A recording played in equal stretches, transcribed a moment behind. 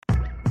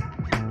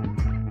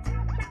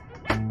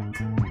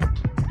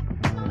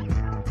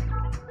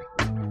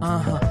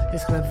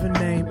It's clever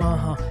name,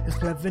 it's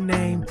clever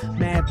name.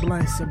 Mad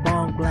blunts and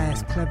bong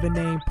blast. Clever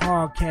name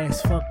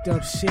podcast. Fucked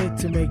up shit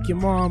to make your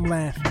mom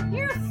laugh.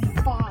 You're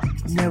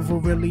fucked. Never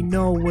really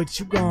know what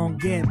you gon'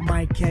 get.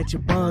 Might catch a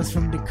buzz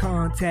from the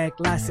contact.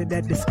 Lots of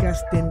that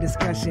disgusting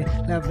discussion.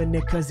 Loving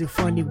it cause it's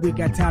funny. We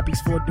got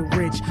topics for the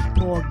rich.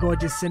 Poor,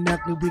 gorgeous, and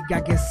ugly. We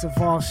got guests of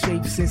all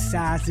shapes and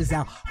sizes.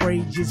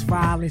 Outrageous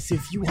violence.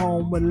 If you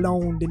home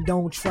alone, then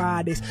don't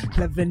try this.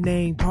 Clever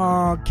name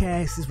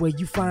podcast is where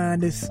you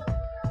find us.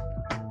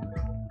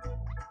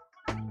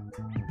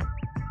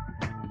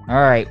 All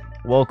right,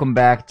 welcome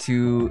back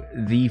to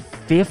the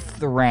 5th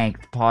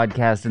ranked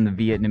podcast in the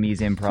Vietnamese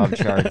Improv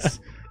charts.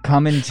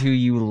 Coming to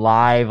you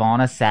live on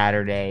a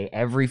Saturday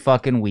every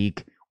fucking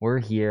week. We're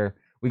here.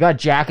 We got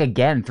Jack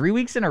again. 3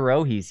 weeks in a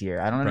row he's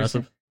here. I don't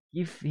understand.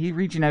 He's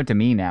reaching out to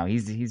me now.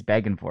 He's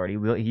begging for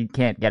it. He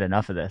can't get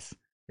enough of this.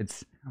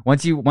 It's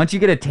once you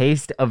get a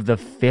taste of the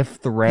 5th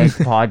ranked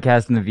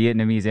podcast in the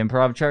Vietnamese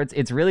Improv charts,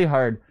 it's really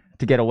hard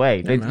to get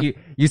away. Yeah,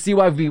 you see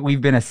why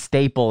we've been a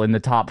staple in the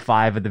top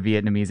 5 of the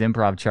Vietnamese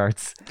Improv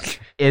charts.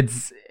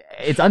 It's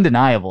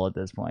undeniable at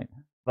this point.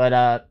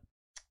 But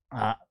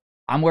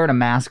I'm wearing a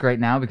mask right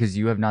now because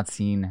you have not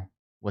seen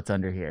what's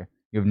under here.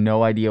 You have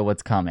no idea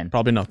what's coming.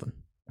 Probably nothing.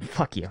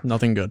 Fuck you.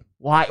 Nothing good.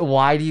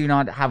 Why do you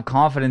not have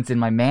confidence in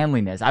my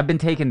manliness? I've been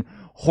taking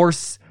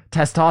horse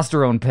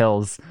testosterone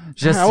pills.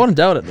 I wouldn't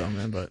doubt it though,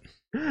 man, but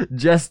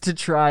just to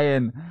try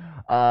and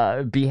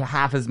be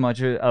half as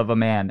much of a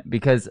man.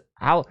 Because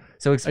are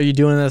you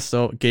doing this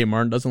so Gabe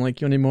Martin doesn't like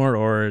you anymore,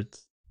 or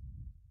it's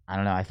I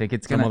don't know. I think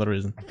it's some other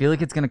reason. I feel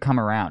like it's gonna come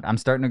around. I'm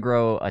starting to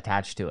grow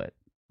attached to it,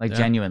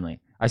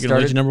 genuinely. You're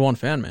your number one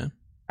fan, man.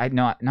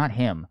 Not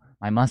him.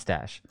 My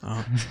mustache.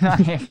 Oh.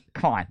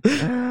 Come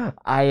on.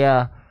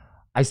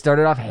 I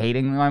started off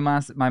hating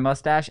my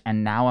mustache,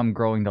 and now I'm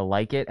growing to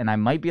like it. And I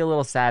might be a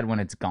little sad when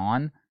it's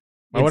gone.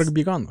 Why would it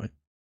be gone though?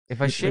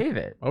 If I shave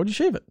it. Why would you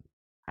shave it?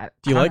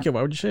 Do you like it?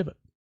 Why would you shave it?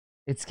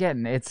 It's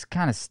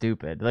kind of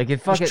stupid. Like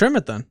Just trim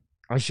it then.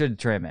 I should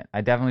trim it.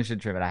 I definitely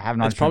should trim it. I have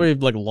not. It's probably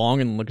like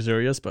long and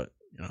luxurious, but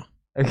you know,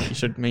 you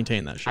should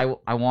maintain that shit.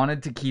 I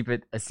wanted to keep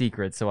it a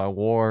secret, so I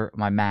wore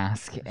my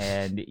mask,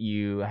 and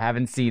you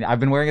haven't seen. I've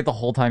been wearing it the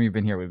whole time you've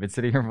been here. We've been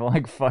sitting here for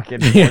like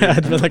fucking 40, yeah,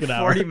 it's been like an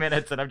hour. 40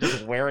 minutes, and I'm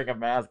just wearing a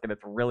mask, and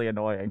it's really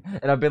annoying.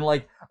 And I've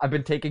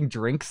been taking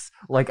drinks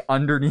like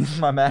underneath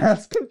my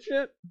mask and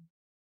shit.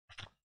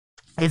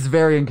 It's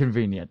very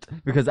inconvenient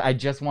because I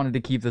just wanted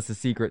to keep this a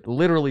secret,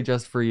 literally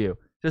just for you.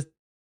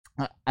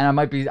 And I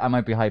might be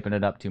hyping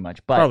it up too much,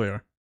 but probably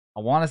are.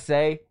 I want to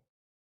say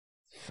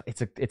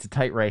it's a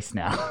tight race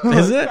now.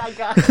 Is it? I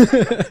got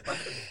it.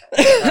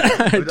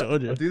 I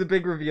told you. I'll do the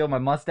big reveal. My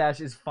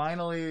mustache is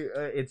finally.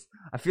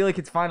 I feel like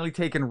it's finally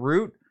taken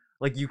root.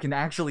 Like you can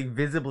actually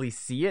visibly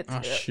see it.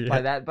 Oh shit!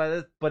 By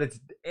this, but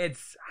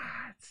it's.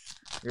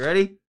 You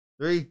ready?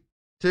 3,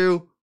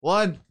 2,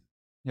 1.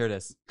 Here it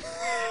is.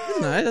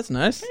 That's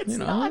nice. It's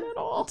not at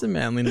all. It's a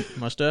manly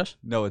mustache.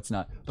 No, it's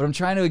not. But I'm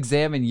trying to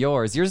examine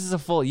yours. Yours is a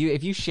full.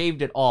 If you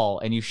shaved it all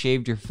and you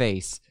shaved your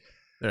face,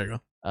 there you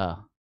go.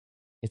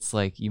 It's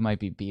like you might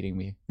be beating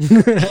me.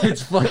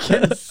 It's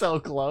fucking so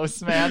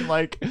close, man.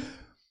 Like,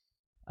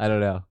 I don't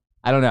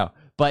know.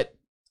 But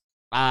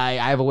I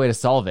have a way to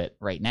solve it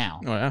right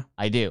now. Oh yeah,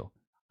 I do.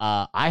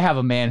 I have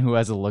a man who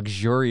has a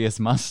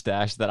luxurious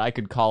mustache that I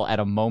could call at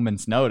a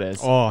moment's notice.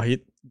 Oh,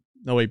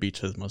 no way beats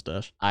his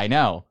mustache. I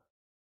know.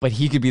 But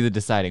he could be the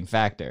deciding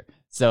factor.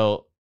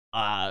 So,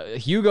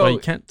 Hugo... Well, you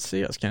can't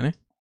see us, can he?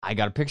 I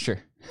got a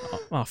picture.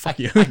 Oh fuck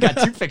you. I got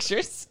 2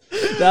 pictures.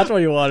 That's why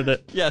you wanted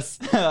it. Yes.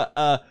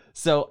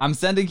 So, I'm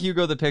sending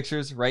Hugo the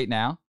pictures right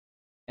now.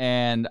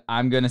 And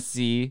I'm going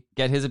to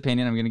get his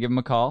opinion. I'm going to give him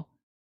a call.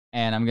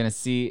 And I'm going to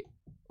see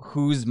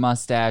whose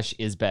mustache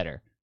is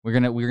better. We're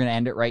going to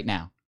end it right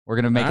now. We're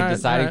going to make a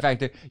deciding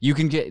factor. You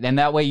can get... And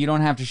that way, you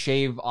don't have to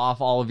shave off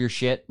all of your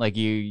shit. Like,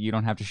 you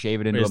don't have to shave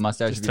it into a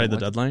mustache. Just trade the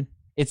deadline?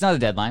 It's not a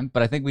deadline,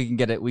 but I think we can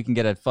get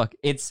it.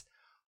 It's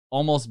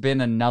almost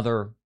been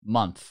another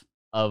month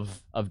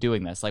of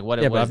doing this. Like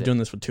what? Yeah, but I've done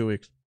this for 2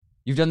 weeks.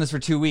 You've done this for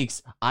 2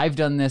 weeks. I've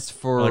done this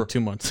for like 2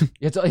 months.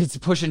 It's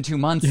pushing 2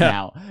 months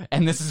now,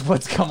 and this is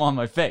what's come on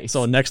my face.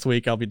 So next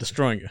week I'll be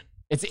destroying you.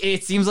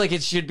 It seems like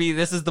it should be.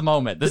 This is the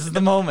moment. This is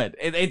the moment.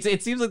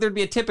 It seems like there'd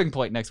be a tipping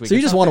point next week. So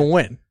you just want to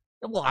win?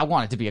 Well, I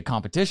want it to be a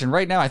competition.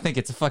 Right now, I think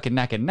it's a fucking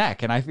neck and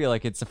neck, and I feel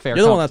like it's a fair.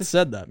 You're the one that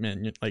said that,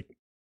 man.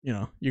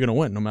 You're going to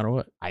win no matter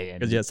what.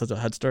 Because you had such a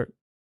head start.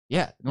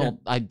 Yeah. Well,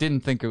 I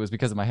didn't think it was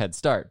because of my head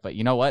start. But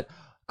you know what?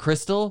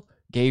 Crystal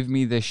gave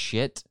me this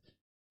shit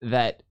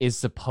that is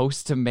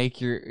supposed to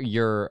make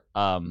your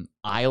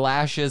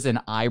eyelashes and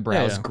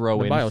eyebrows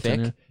grow in thick.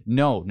 Yeah.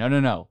 No.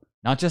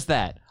 Not just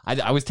that.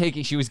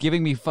 She was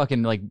giving me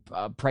fucking like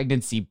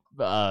pregnancy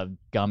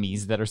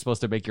gummies that are supposed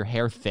to make your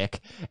hair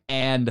thick.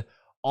 And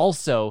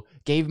also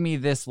gave me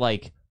this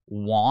like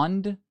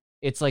wand.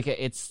 It's like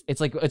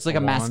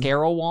a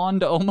mascara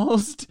wand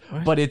almost,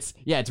 what? But it's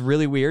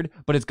really weird.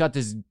 But it's got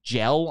this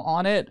gel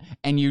on it,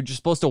 and you're just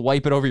supposed to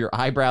wipe it over your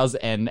eyebrows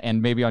and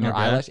maybe on your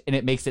eyelash, and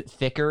it makes it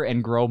thicker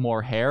and grow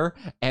more hair.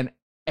 And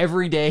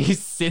every day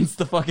since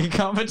the fucking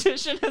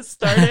competition has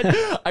started.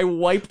 I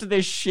wiped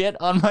this shit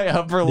on my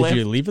upper lip. Did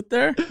you leave it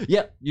there?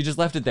 Yeah, you just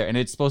left it there, and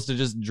it's supposed to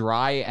just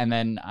dry, and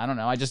then I don't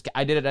know. I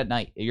did it at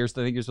night. I think you're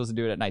supposed to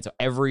do it at night. So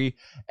every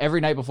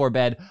night before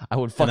bed, I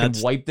would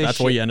fucking wipe this. That's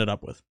shit, what you ended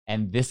up with.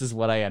 and this is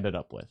what I ended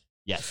up with.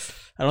 Yes,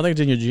 I don't think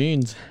it's in your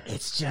genes.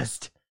 it's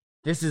just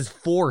this is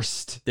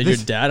forced. Did your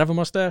dad have a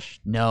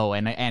mustache? No,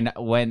 and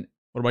when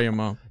What about your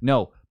mom?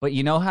 no, but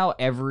you know how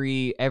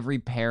every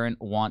parent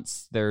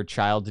wants their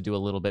child to do a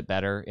little bit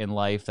better in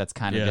life. That's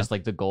kind of just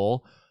like the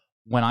goal.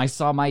 When I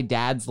saw my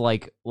dad's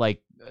like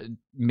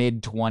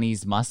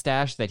mid-20s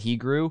mustache that he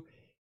grew,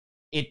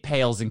 it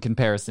pales in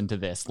comparison to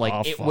this.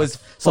 Like it was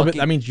fucking, so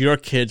that means your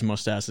kid's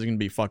mustache is gonna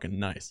be fucking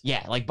nice.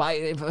 yeah, like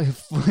by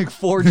like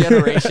 4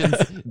 generations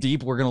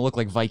deep, we're gonna look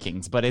like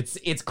Vikings. But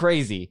it's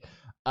crazy.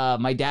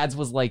 My dad's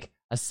was like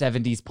a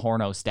 70s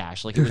porno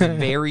stash. Like it was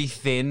very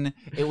thin.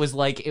 It was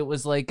like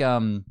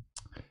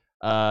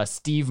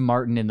Steve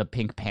Martin in the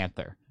Pink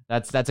Panther.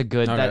 That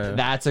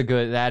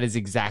is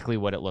exactly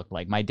what it looked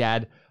like. My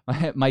dad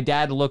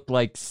looked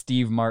like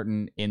Steve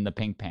Martin in the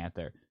Pink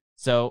Panther.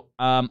 So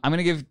I'm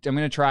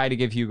gonna try to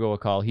give Hugo a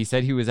call. He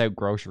said he was out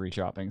grocery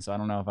shopping, so I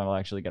don't know if I'll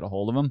actually get a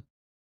hold of him.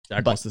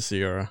 Jack wants to see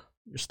your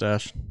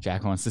stash.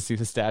 Jack wants to see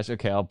the stash.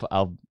 Okay,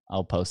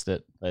 I'll post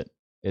it, but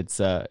it's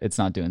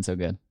not doing so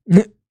good.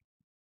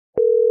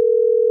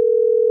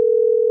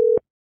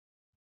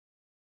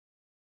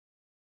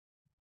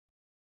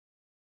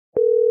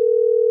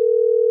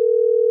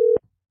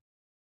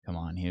 Come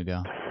on,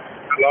 Hugo.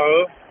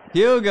 Hello.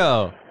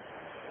 Hugo,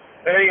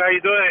 Hey, how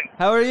you doing?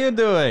 how are you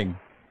doing?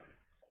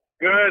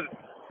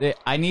 Good.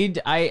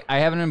 I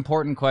have an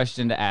important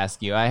question to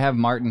ask you. I have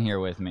Martin here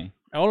with me.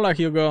 Hola,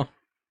 Hugo.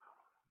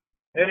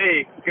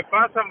 Hey, ¿qué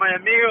pasa, my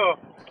amigo?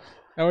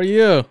 How are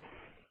you?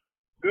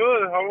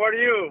 Good. How are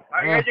you?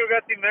 I heard you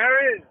getting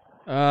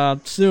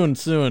married. Soon.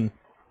 Soon.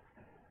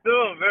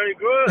 Very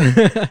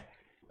good.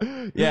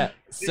 Yeah.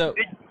 So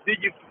Did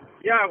you?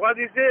 Yeah. What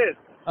is it?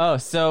 oh,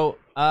 so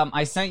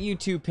I sent you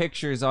 2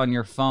 pictures on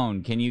your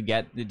phone. Did you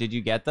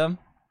get them?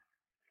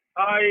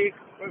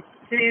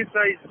 Since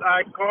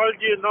I called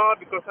you now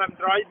because I'm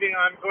driving,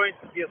 I'm going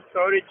to the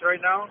storage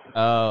right now.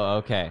 Oh,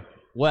 okay.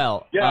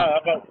 Well,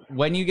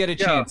 when you get a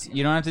chance,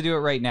 you don't have to do it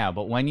right now,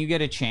 but when you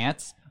get a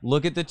chance,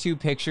 look at the 2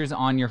 pictures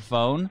on your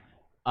phone.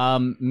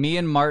 Me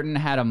and Martin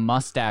had a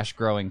mustache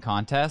growing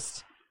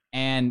contest,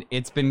 and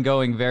it's been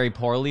going very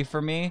poorly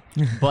for me,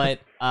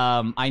 but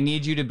I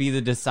need you to be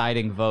the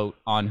deciding vote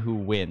on who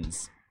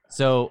wins.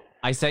 So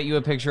I sent you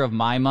a picture of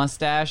my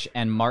mustache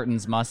and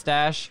Martin's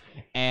mustache,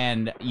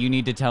 and you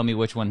need to tell me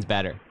which one's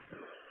better.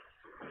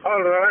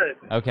 All right.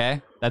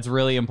 Okay? That's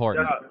really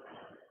important. Yeah.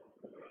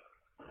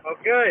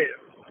 Okay.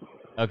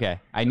 Okay.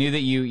 I knew that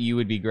you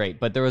would be great,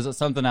 but there was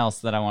something else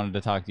that I wanted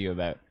to talk to you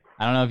about.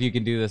 I don't know if you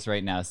can do this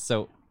right now.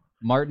 So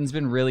Martin's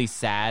been really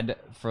sad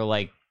for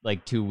like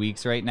 2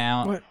 weeks right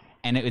now. What?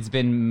 And it's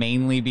been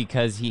mainly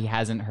because he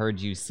hasn't heard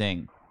you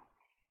sing.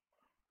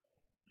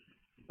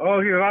 Oh,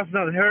 he has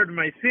not heard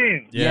my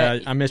sing. Yeah,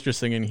 I missed your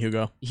singing,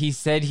 Hugo. He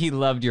said he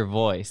loved your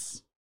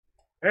voice.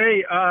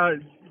 Hey,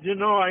 you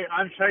know,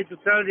 I'm trying to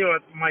tell you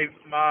that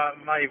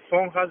my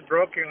phone has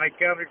broken. I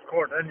can't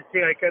record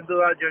anything. I can do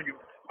that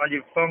on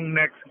your phone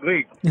next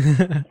week.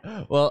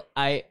 Well,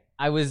 I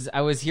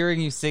was hearing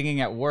you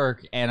singing at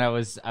work, and I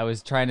was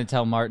trying to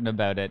tell Martin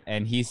about it,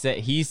 and he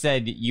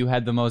said you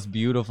had the most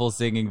beautiful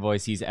singing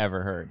voice he's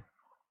ever heard.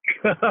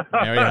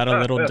 Mary had a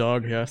little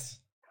dog, yes.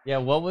 Yeah,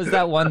 what was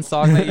that one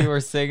song that you were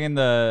singing?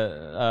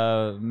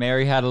 The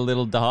Mary Had a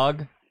Little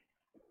Dog?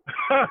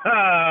 Fuck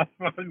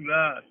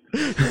that.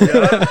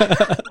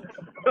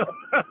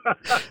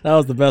 That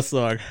was the best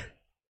song.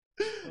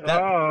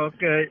 Oh,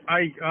 okay.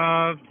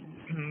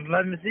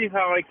 Let me see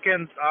how I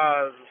can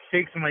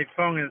fix my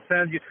phone and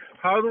send you.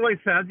 How do I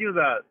send you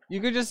that? You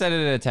could just send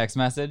it in a text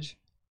message.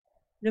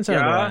 You can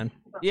send it to Ryan.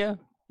 Yeah,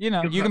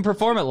 you can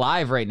perform it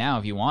live right now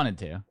if you wanted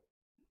to.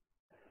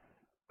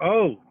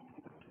 Oh,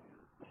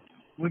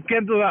 we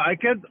can do that. I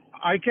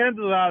can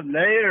do that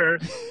later.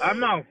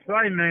 I'm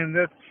outside, man.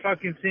 That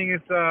fucking thing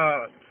is.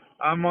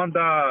 I'm on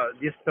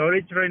the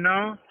storage right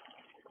now,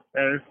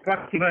 and it's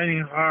fucking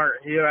raining hard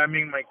here. I'm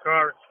in my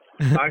car.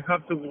 I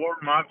have to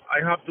warm up.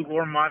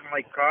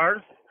 My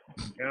car,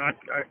 and I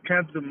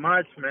can't do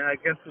much, man. I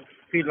guess to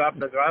fill up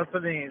the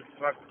gasoline is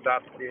fucked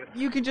up here.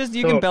 You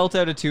can belt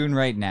out a tune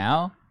right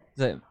now.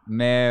 Is it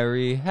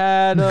Mary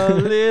had a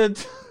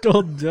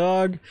little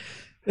dog?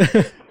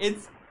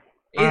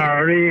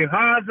 Mary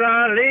has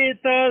a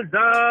little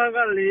dog,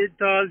 a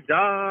little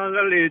dog,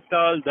 a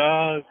little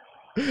dog.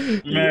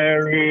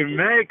 Mary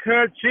make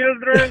her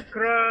children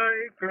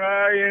cry,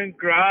 cry and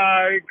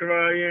cry,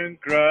 cry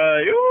and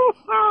cry.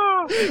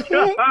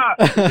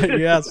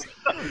 Yes.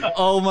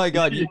 Oh my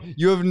God,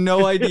 you have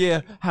no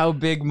idea how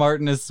big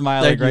Martin is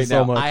smiling right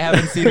now. Much. I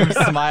haven't seen him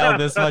smile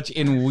this much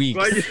in weeks.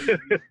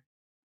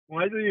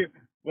 Why do you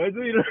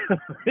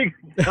think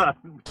that?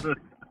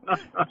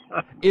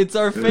 It's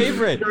our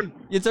favorite.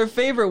 It's our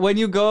favorite when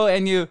you go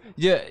and you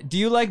do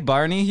you like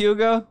Barney,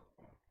 Hugo?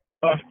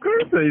 Of course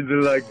course I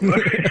do like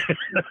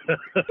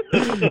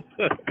Barney.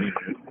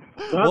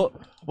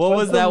 What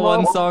was that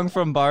one song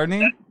from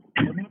Barney?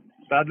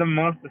 That's the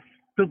most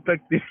stupid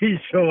TV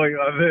show I've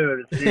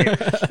ever seen.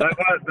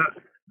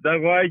 That's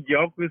why I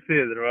joke with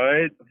it,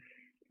 right?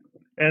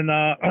 And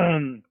I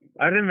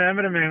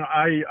remember, man,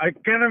 I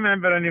can't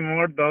remember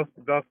anymore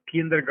those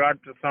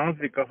kindergarten songs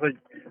because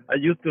I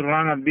used to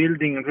run a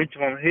building in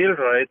Richmond Hill,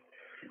 right?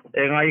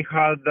 And I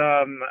had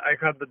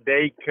the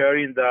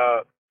daycare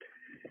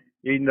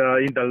in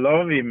the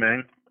lobby,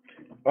 man.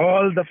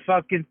 All the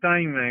fucking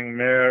time, man.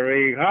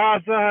 Mary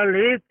has a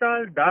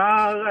little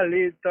dog, a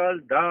little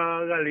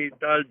dog, a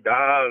little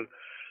dog.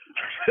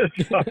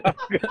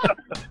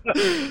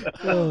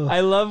 I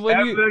love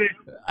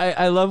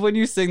when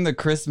you sing the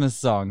Christmas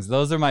songs.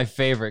 Those are my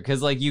favorite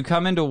because like you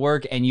come into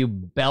work and you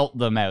belt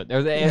them out.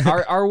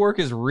 Our work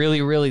is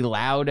really, really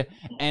loud,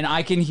 and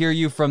I can hear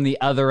you from the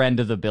other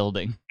end of the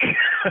building.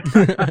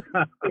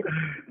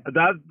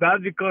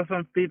 That's because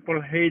some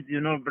people hate,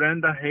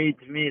 Brenda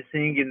hates me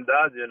singing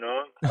that,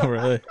 Oh,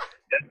 really?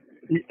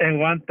 And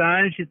one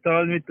time she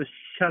told me to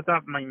shut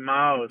up my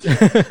mouth,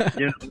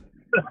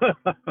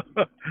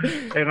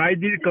 and I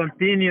did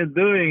continue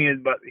doing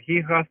it, but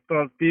he has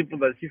told people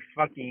that she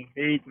fucking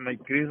hates my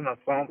Christmas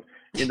song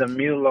in the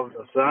middle of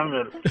the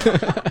summer.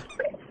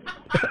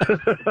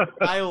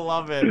 I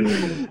love it.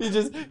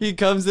 He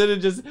comes in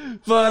and just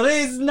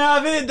Feliz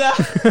Navidad.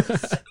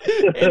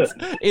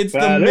 it's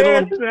the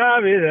middle. Feliz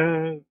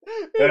Navidad,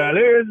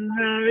 Feliz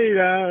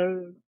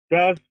Navidad,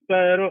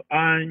 Prospero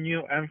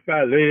año and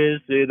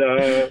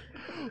felicidad.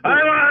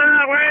 I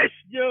wanna wish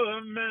you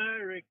a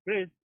Merry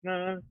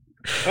Christmas.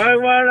 I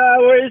wanna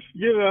wish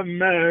you a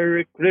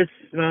Merry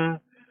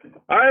Christmas.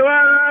 I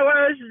wanna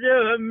wish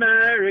you a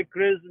Merry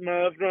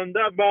Christmas from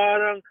the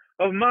bottom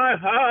of my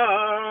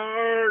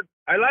heart.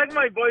 I like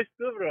my voice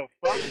too, bro.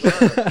 Fuck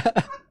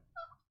that.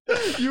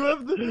 You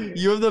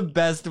have the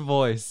best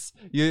voice.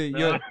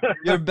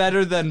 You're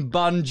better than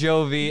Bon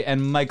Jovi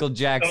and Michael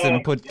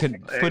Jackson put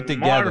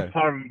together.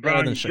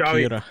 Better than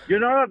Shakira. You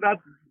know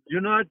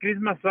that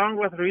Christmas song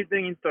was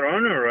written in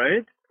Toronto,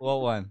 right?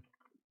 What one?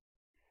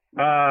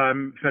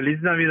 Feliz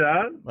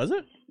Navidad. Was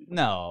it?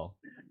 No.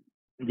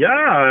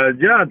 Yeah.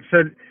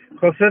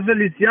 Jose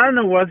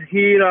Feliciano was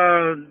here.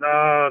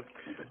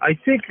 I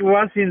think it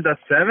was in the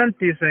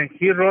 70s, and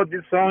he wrote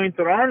this song in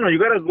Toronto. You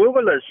gotta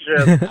Google that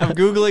shit. I'm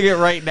Googling it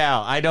right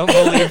now. I don't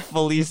believe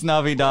Feliz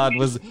Navidad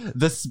was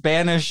the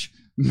Spanish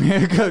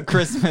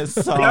Christmas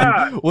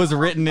song was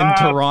written in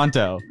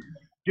Toronto.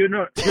 You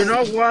know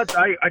what?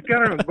 I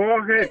can't go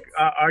ahead.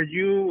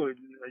 You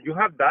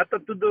have data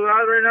to do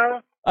that right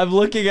now? I'm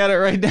looking at it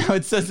right now.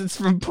 It says it's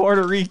from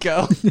Puerto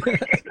Rico.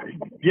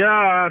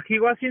 Yeah, he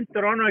was in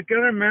Toronto. I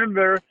can't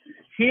remember.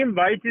 He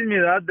invited me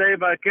that day,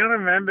 but I can't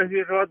remember.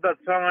 He wrote that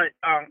song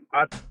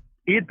at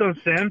Eaton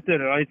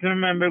Center. I still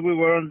remember we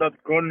were on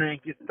that corner and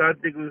he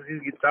started with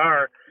his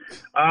guitar.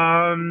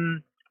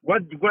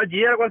 What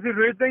year was it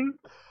written?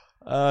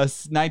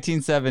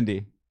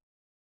 1970.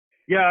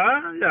 Yeah,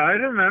 I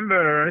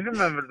remember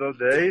those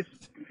days.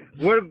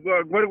 Where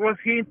was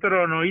he in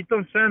Toronto?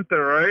 Eaton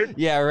Center, right?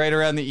 Yeah, right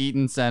around the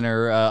Eaton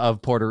Center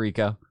of Puerto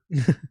Rico.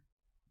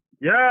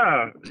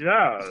 Yeah,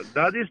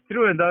 that is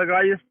true, and that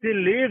guy still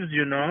lives,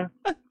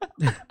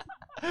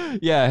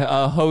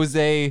 Yeah,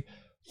 Jose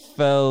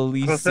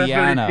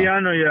Feliciano.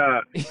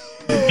 Yeah.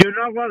 Do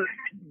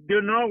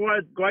you know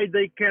what? Why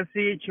they can't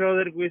see each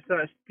other with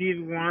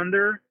Steve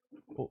Wonder?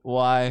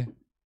 Why?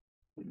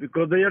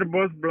 Because they are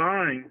both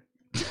blind.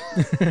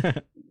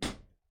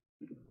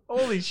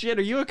 Holy shit!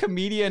 Are you a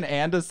comedian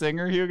and a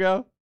singer,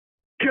 Hugo?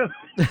 You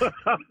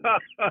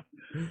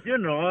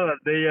know that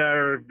they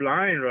are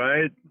blind,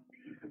 right?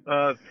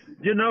 Jose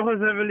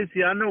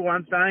Feliciano,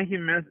 one time he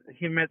met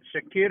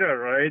Shakira,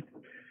 right?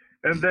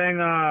 And then,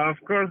 of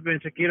course, when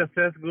Shakira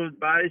says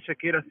goodbye,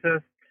 Shakira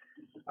says,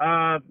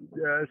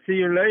 see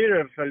you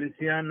later,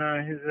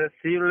 Feliciano. He says,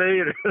 see you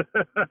later.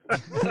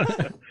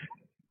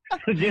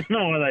 You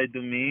know what I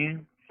do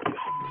mean.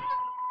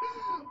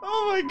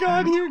 Oh my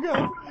God,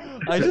 Hugo!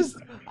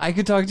 I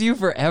could talk to you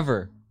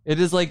forever. It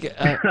is like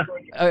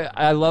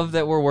I love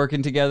that we're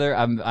working together.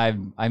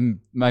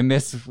 I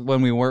miss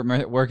when we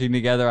weren't working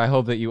together. I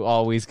hope that you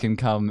always can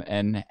come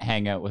and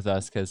hang out with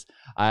us because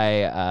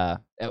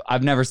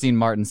I've never seen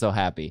Martin so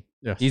happy.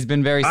 Yes. He's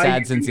been very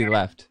sad since he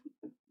left.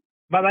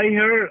 But I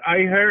heard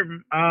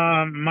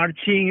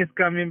Marcin is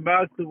coming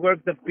back to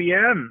work the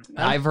PM.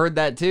 I've heard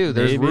that too.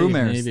 There's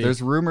rumors.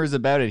 There's rumors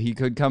about it. He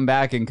could come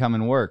back and come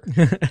and work.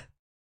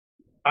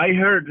 I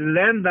heard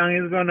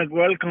Lendan is gonna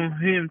welcome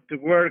him to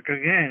work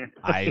again.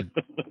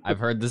 I've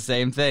heard the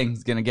same thing.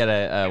 He's gonna get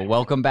a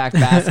welcome back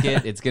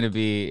basket. It's gonna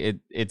be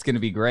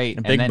great.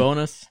 A big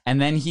bonus.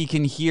 And then he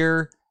can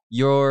hear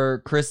your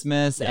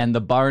Christmas and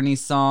the Barney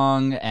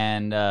song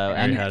and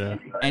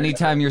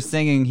anytime you're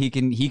singing, he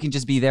can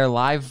just be there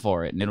live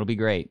for it, and it'll be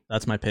great.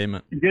 That's my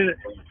payment.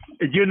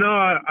 You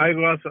know, I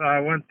was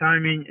one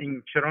time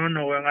in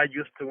Toronto when I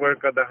used to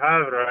work at the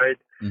hub, right?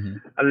 Mm-hmm.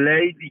 A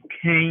lady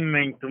came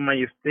into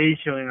my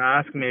station and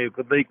asked me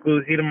because they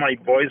could hear my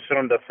voice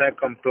from the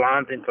second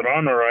plant in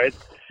Toronto, right?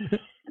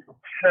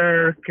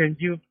 Sir, can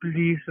you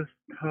please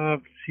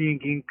stop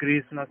singing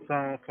Christmas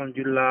songs from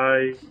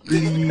July?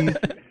 Please.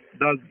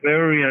 That's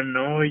very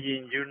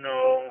annoying, you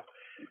know.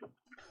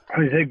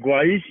 I said,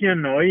 why is she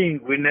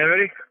annoying? We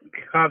never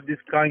have this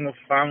kind of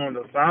fun on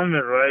the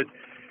summer, right?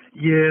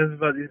 Yes,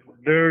 but it's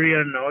very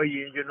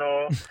annoying, you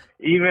know.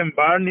 Even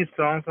Barney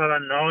songs are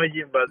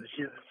annoying, but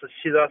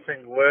she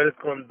doesn't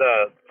welcome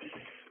that,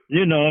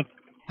 you know.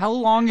 How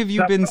long have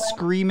you been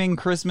screaming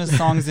Christmas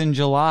songs in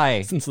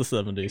July? Since the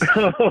 70s.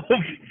 Oh,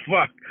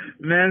 fuck.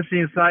 Man,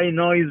 since I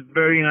know it's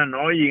very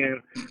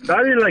annoying.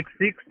 That is like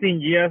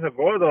 16 years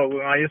ago, though,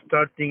 when I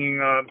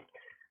started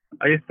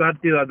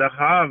at the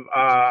hub,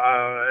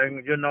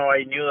 and, you know,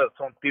 I knew that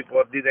some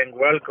people didn't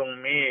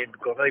welcome me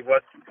because I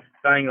was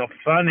kind of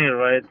funny,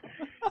 right?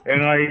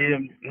 And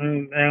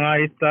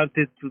I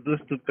started to do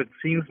stupid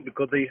things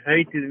because they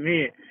hated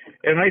me.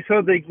 And I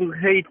thought they could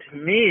hate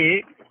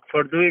me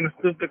for doing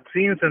stupid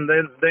things, and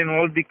then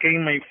all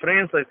became my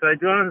friends. I said, I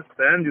don't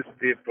understand these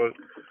people,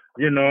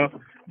 you know.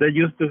 They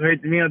used to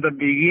hate me at the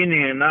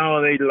beginning, and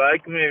now they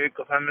like me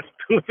because I'm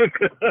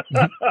stupid.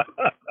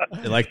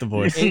 They like the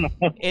voice.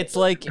 It's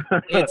like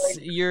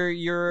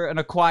you're an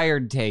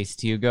acquired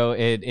taste, Hugo.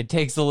 It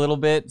takes a little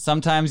bit.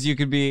 Sometimes you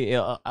could be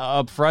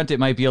up front. It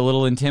might be a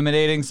little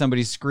intimidating.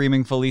 Somebody's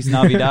screaming Feliz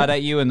Navidad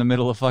at you in the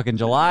middle of fucking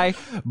July.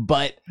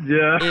 But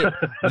Yeah.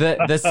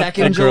 the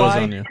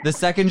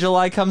second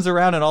July comes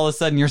around, and all of a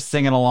sudden you're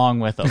singing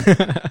along with them.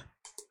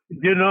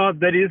 You know,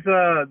 there is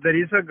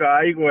a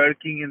guy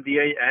working in the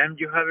AM.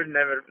 You haven't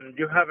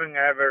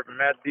ever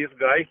met this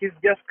guy. He's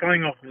just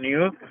kind of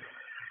new.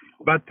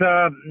 But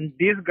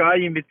this guy,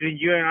 in between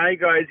you and I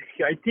guys,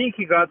 I think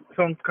he got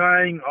some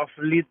kind of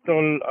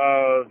little.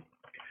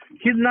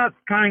 He's not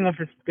kind of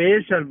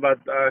special, but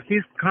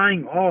he's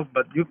kind of.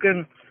 But you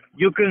can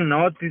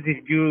notice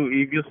if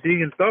you see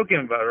him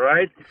talking about,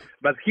 right?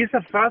 But he's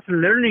a fast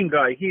learning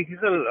guy.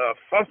 He's a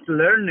fast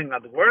learning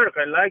at work.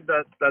 I like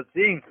that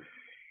thing.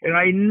 And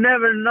I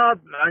never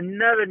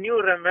knew.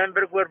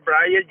 Remember where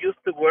Brian used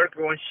to work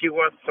when she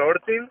was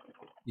sorting?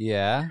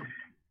 Yeah.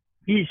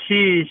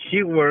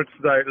 She works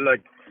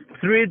like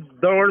 3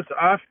 doors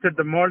after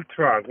the mall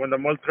truck when the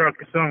mall truck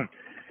is on.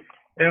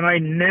 And I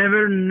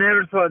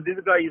never thought this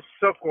guy is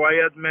so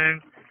quiet,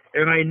 man.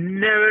 And I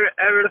never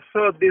ever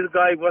thought this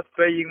guy was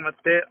paying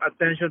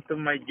attention to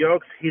my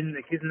jokes. He's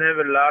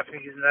never laughing.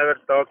 He's never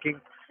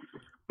talking.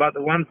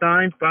 But one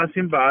time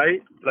passing by,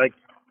 like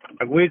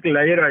a week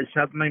later, I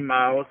shut my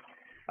mouth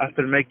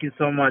after making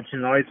so much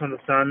noise on the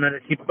summer.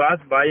 He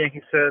passed by and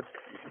he said,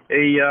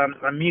 "Hey,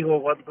 amigo,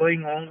 what's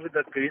going on with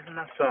the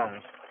Christmas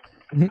songs?"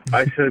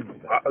 I said,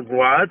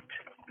 "What?"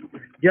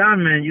 "Yeah,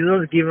 man, you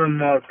don't give him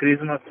more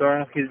Christmas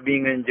songs. He's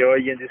been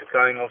enjoying this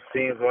kind of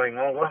thing going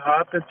on. What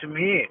happened to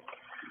me?"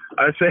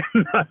 I said,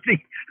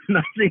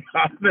 nothing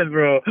happened,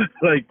 bro.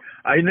 Like,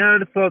 I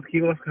never thought he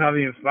was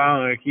having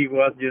fun. He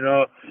was, you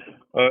know,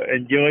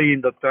 enjoying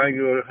the time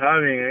we were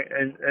having.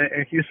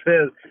 And he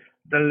said,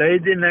 the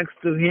lady next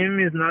to him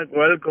is not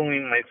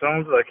welcoming my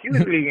songs. Like,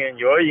 he's really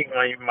enjoying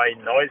my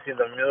noise in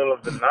the middle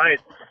of the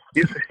night.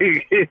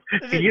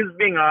 He's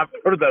been up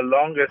for the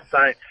longest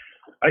time.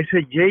 I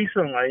said,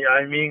 Jason,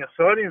 I mean,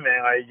 sorry,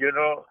 man.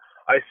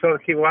 I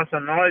thought he was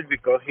annoyed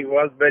because he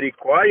was very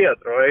quiet,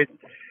 right?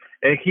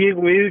 And he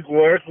will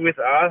work with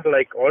us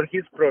like all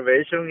his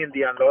probation in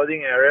the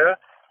unloading area.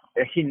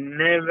 And he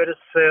never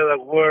said a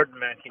word,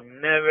 man. He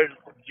never,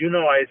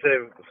 I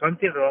said,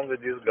 something wrong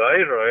with this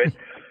guy, right?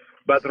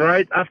 But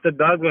right after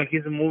that, when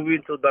he's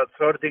moving to that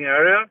sorting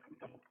area,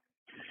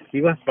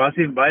 he was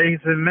passing by. He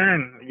said,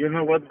 man, you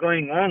know what's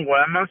going on?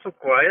 Why am I so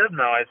quiet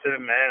now? I said,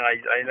 man,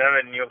 I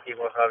never knew he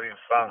was having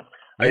fun.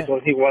 I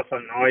thought he was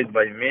annoyed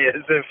by me. I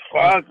said,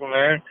 fuck,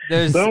 man.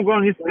 Don't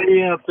go, he's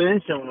paying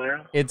attention,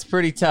 man. It's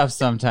pretty tough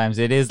sometimes.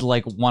 It is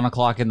like 1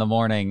 o'clock in the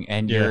morning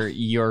and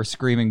you're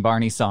screaming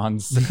Barney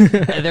songs.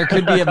 There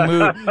could be a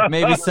mood.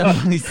 Maybe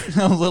somebody's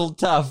a little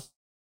tough.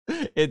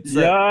 It's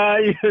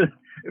Well,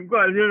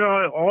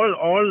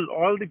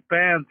 all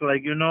depends.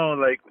 Like,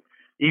 like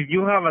if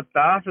you have a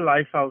tough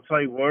life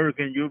outside work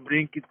and you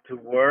bring it to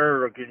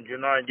work, and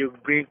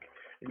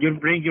you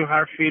bring your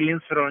hard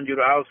feelings from your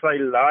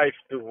outside life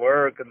to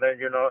work, and then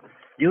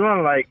you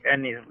don't like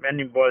any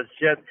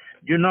bullshit.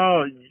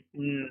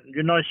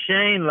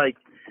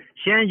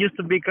 Shane used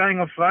to be kind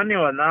of funny,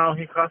 but now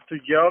he has 2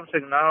 jobs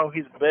and now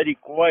he's very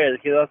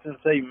quiet. He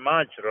doesn't say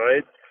much,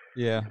 right?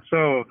 Yeah.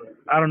 So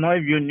I don't know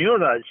if you knew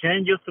that.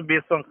 Shane used to be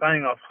some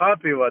kind of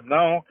happy, but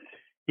now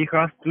he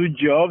has 2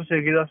 jobs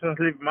and he doesn't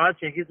sleep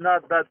much and he's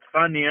not that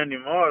funny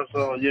anymore.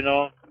 So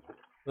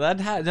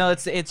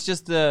it's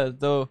just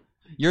the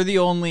you're the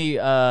only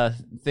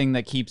thing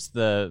that keeps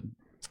the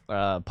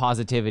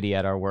positivity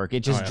at our work.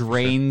 It just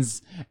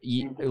drains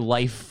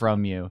life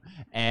from you.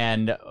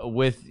 And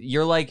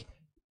you're like,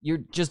 you're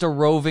just a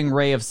roving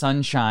ray of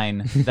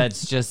sunshine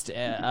that's just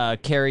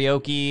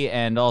karaoke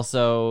and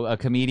also a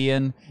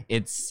comedian.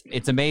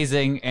 It's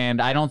amazing,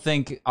 and I don't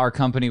think our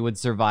company would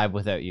survive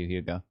without you,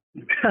 Hugo.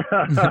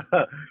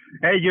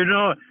 Hey,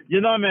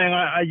 man.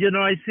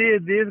 I see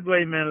it this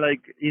way, man.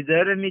 Like, is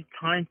there any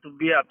time to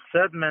be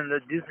upset, man?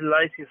 That this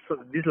life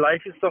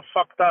is so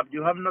fucked up.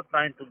 You have no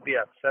time to be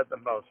upset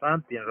about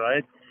something,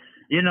 right?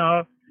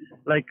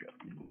 Like,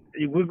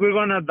 we're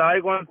gonna die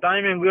one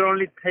time, and we're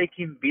only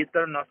taking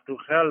bitterness to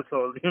hell.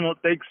 So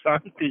take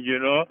something. You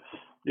know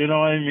what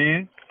I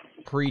mean?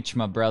 Preach,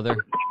 my brother.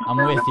 I'm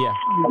with you.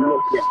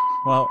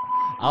 Well,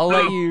 I'll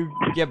let you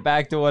get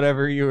back to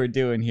whatever you were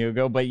doing,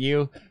 Hugo, but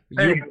you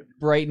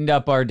brightened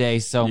up our day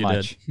so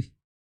much.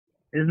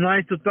 It's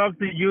nice to talk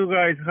to you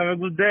guys. Have a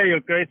good day,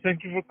 okay?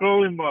 Thank you for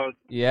calling, boss.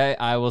 Yeah,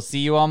 I will see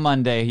you on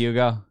Monday,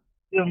 Hugo.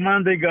 See you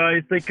Monday,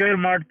 guys. Take care,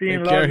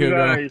 Martin. Love you,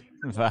 Hugo. Guys.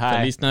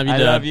 Bye. I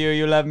love you.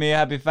 You love me.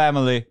 Happy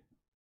family.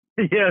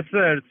 Yes,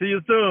 sir. See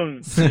you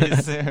soon. See you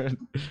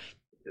soon.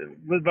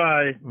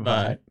 Goodbye.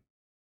 Bye.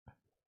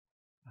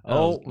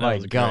 Oh my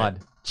God.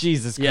 Great.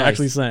 Jesus Christ. Yeah,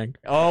 actually sang.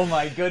 Oh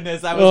my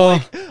goodness. I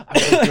was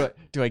like,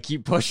 do I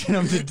keep pushing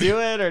him to do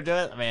it or do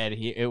it? Man,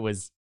 it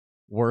was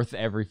worth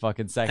every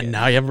fucking second. And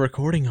now you have a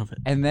recording of it.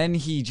 And then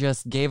he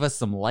just gave us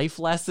some life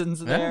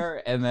lessons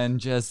there, and then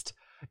just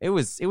it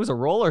was a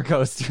roller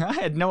coaster. I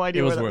had no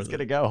idea where that was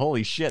gonna go.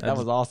 Holy shit, that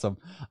was awesome.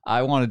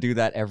 I want to do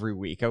that every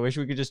week. I wish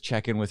we could just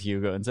check in with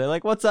Hugo and say,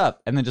 like, what's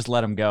up? And then just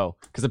let him go.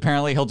 Because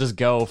apparently he'll just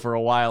go for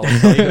a while and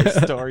tell you his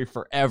story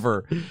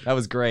forever. That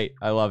was great.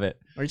 I love it.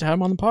 Or you to have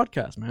him on the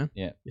podcast, man.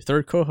 Yeah. Your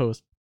third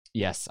co-host.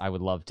 Yes, I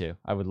would love to.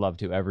 I would love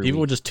to every People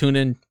week. would just tune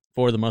in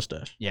for the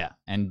mustache. Yeah,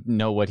 and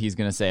know what he's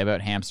going to say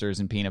about hamsters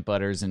and peanut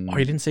butters and... Oh,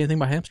 he didn't say anything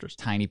about hamsters.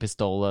 Tiny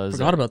pistolas.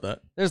 Forgot about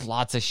that. There's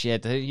lots of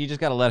shit. You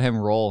just got to let him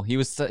roll. He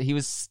was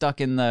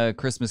stuck in the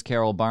Christmas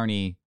Carol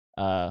Barney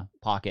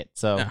pocket,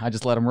 so yeah. I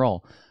just let him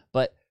roll.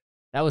 But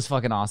that was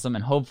fucking awesome,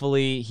 and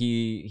hopefully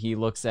he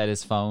looks at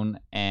his phone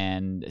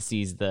and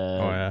sees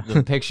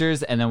the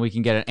pictures, and then we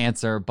can get an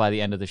answer by the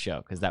end of the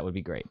show, because that would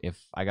be great. If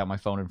I got my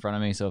phone in front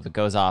of me, so if it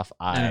goes off,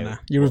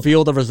 You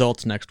reveal the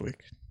results next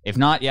week. If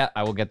not, yeah,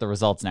 I will get the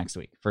results next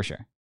week for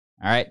sure.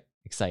 All right,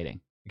 exciting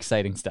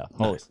stuff. Nice.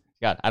 Holy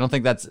God, I don't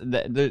think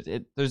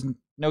there's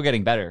no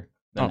getting better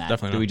than that.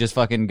 Definitely do not. we just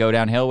fucking go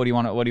downhill? What do you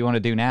want to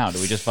do now?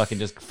 Do we just fucking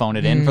just phone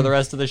it in for the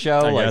rest of the show?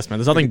 I guess, man.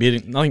 There's nothing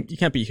beating. Nothing. You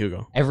can't beat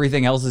Hugo.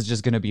 Everything else is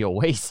just gonna be a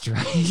waste,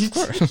 right? Of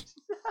course.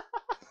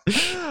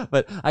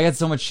 But I got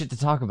so much shit to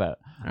talk about.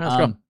 All right,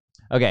 let's go.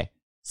 Okay,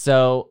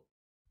 so.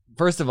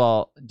 First of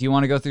all, do you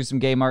want to go through some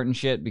Gay Martin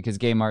shit? Because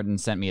Gay Martin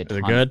sent me a ton.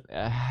 Is it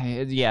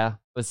good? Yeah,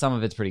 but some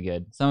of it's pretty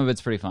good. Some of it's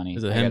pretty funny.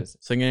 Is it him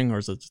singing or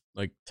is it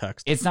like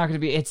text? It's not going to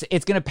be. It's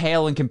going to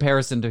pale in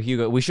comparison to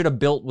Hugo. We should have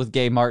built with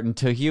Gay Martin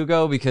to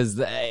Hugo because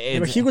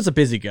but Hugo's a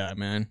busy guy,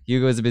 man.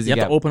 Hugo's a busy guy.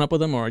 You have to open up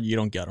with him or you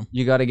don't get him.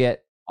 You got to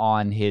get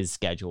on his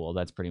schedule.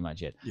 That's pretty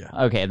much it. Yeah.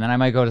 Okay, and then I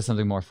might go to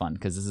something more fun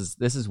because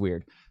this is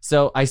weird.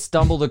 So I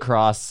stumbled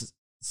across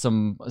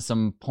some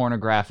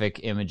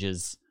pornographic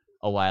images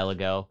a while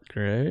ago.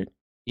 Great.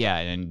 Yeah,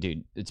 and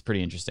dude, it's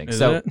pretty interesting. Is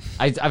so it?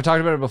 I've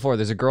talked about it before.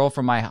 There's a girl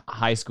from my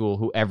high school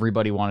who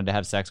everybody wanted to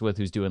have sex with,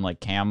 who's doing like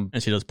cam.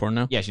 And she does porn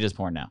now? Yeah, she does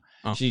porn now.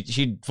 Oh.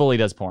 She fully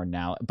does porn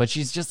now. But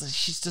she's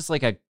just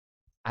like a,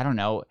 I don't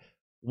know,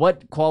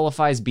 what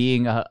qualifies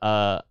being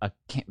a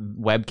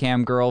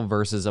webcam girl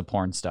versus a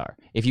porn star.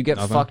 If you get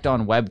fucked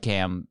on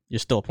webcam, you're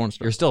still a porn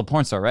star. You're still a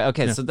porn star, right?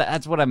 Okay, yeah. So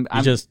that's what I'm.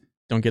 You just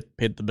don't get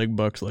paid the big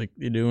bucks like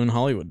you do in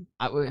Hollywood.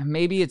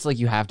 Maybe it's like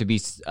you have to be,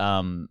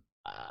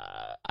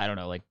 I don't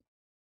know, like.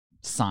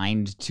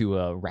 Signed to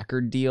a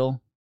record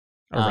deal.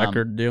 A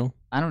record deal?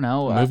 I don't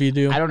know. A movie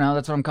deal? I don't know.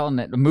 That's what I'm calling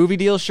it. A movie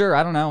deal? Sure.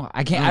 I don't know.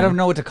 I don't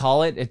know what to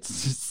call it. It's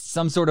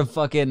some sort of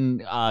fucking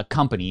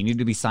company. You need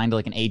to be signed to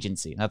like an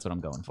agency. That's what I'm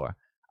going for.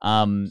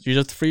 She's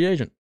just a free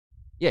agent.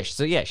 Yeah.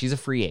 So yeah, she's a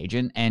free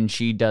agent and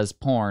she does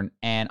porn.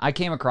 And I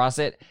came across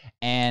it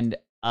and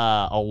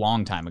a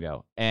long time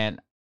ago.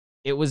 And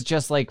it was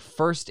just like,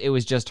 first it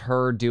was just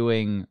her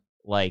doing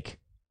like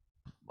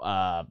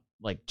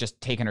just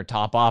taking her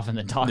top off and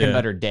then talking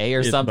about her day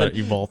or something. But it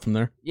evolved from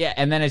there. Yeah,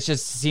 and then it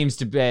just seems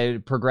to be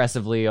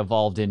progressively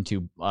evolved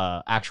into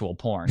actual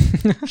porn.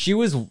 She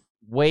was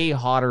way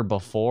hotter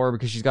before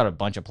because she's got a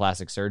bunch of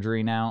plastic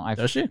surgery now.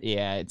 Does she?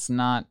 Yeah, it's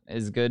not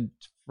as good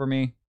for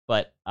me.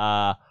 But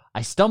I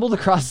stumbled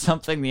across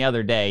something the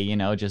other day,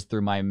 just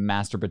through my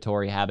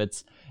masturbatory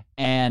habits,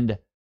 and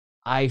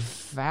I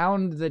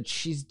found that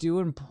she's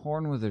doing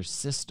porn with her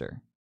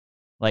sister.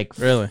 Like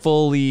really?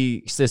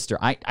 Fully sister.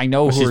 I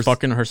know who she's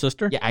fucking her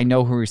sister. Yeah, I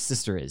know who her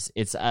sister is.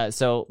 It's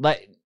so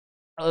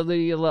I'll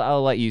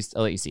let you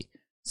see.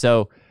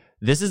 So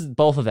this is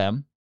both of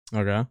them.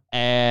 Okay.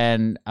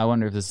 And I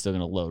wonder if this is still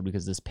gonna load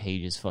because this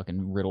page is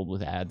fucking riddled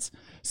with ads.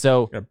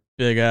 So got a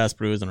big ass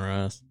bruise on her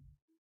ass.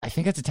 I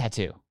think it's a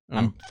tattoo.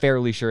 I'm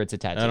fairly sure it's a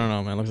tattoo. I don't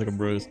know, man. It looks like a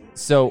bruise.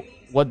 So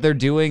what they're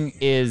doing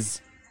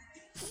is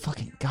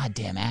fucking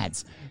goddamn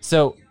ads.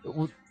 So.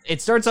 It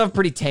starts off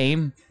pretty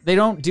tame. They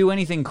don't do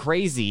anything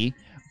crazy,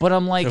 But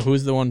I'm like, So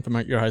who's the one from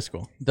your high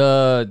school?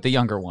 the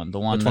younger one, the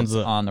one Which one's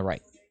that's the- on the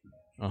right.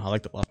 Oh, I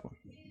like the last one.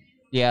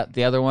 Yeah,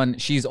 the other one,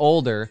 she's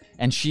older,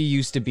 and she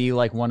used to be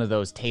like one of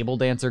those table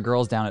dancer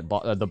girls down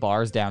at the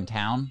bars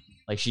downtown.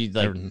 Like she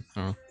like,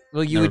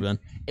 well, you Never would, been.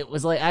 it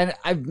was like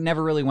I've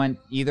never really went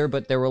either,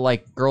 but there were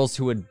like girls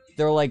who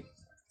they were like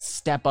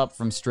step up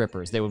from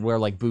strippers. They would wear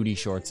like booty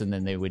shorts, and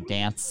then they would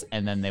dance,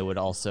 and then they would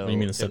also. You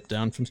mean to step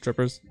down from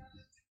strippers?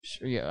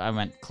 Yeah, I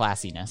meant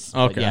classiness.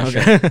 Okay, yeah,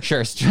 okay.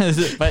 sure.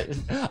 But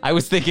I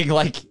was thinking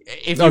like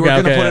if you were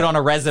gonna put it on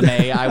a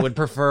resume, I would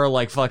prefer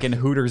like fucking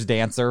Hooters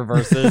dancer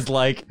versus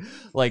like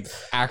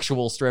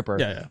actual stripper.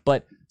 Yeah.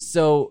 But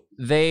so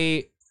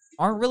they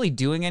aren't really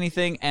doing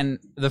anything, and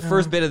the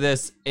first bit of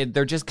this,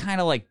 they're just kind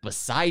of like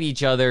beside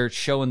each other,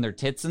 showing their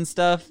tits and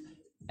stuff.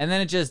 And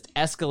then it just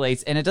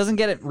escalates, and it doesn't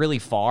get it really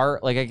far.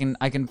 Like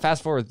I can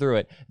fast forward through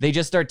it. They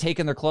just start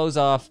taking their clothes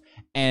off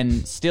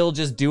and still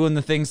just doing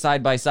the thing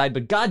side by side.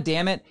 But god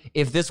damn it,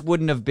 if this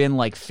wouldn't have been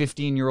like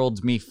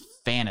 15-year-olds me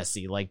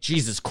fantasy, like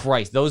Jesus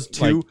Christ, those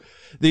two,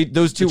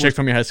 those two The chick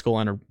from your high school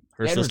and her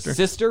and sister. her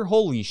sister.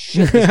 Holy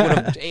shit! This would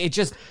have, it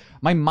just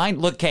my mind.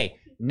 Look, okay,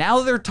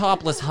 now they're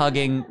topless,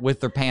 hugging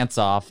with their pants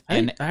off, Are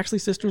and they actually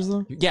sisters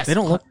though? yes, They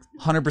don't look.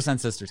 100%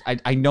 sisters.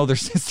 I know they're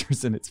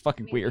sisters, and it's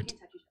fucking weird.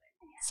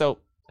 So.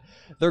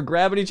 They're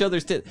grabbing each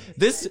other's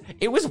tits.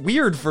 It was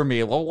weird for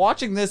me while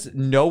watching this,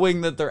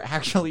 knowing that they're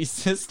actually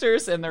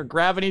sisters and they're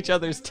grabbing each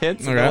other's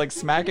tits and they're like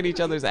smacking each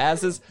other's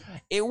asses.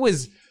 It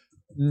was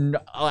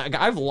like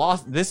I've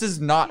lost. This is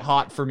not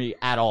hot for me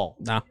at all.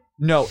 Nah.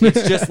 No,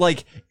 it's just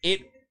like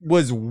it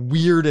was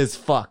weird as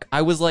fuck.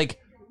 I was like,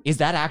 is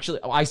that actually?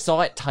 I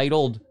saw it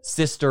titled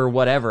 "Sister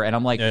Whatever," and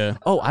I'm like,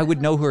 oh, I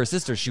would know who her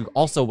sister. She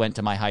also went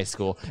to my high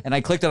school, and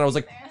I clicked on it. I was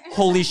like,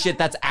 holy shit,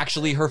 that's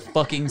actually her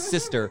fucking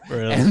sister.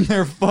 Really? And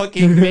they're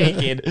fucking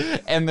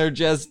naked, and they're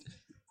just.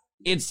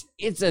 It's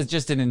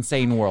just an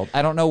insane world.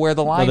 I don't know where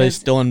the line Are they is.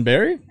 still in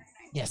Barrie?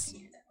 Yes.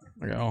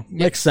 Okay, well,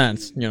 makes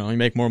sense. You know, you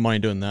make more money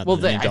doing that Well,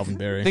 than I Delvin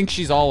Barrie. think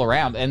she's all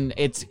around, and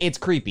it's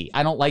creepy.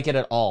 I don't like it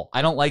at all.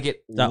 I don't like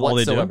it that all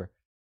they do? whatsoever.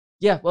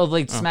 Yeah, well,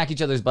 they smack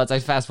each other's butts. I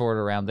fast forward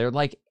around. They're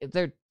like,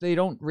 they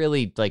don't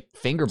really like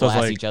finger So it's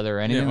blast like- each other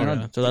or anything. Yeah, They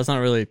okay. don't- So that's not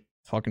really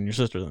fucking your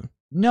sister then.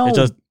 no, It's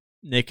just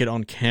naked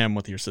on cam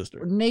with your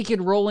sister.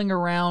 naked rolling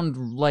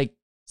around like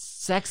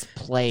sex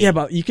play. Yeah,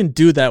 but you can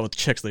do that with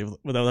chicks like,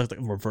 without like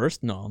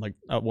reversed. No, like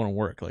that wouldn't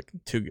work. Like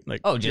two,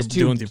 like Just you're two-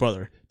 doing with your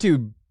brother.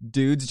 two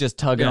dudes just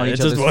tugging Yeah, on it each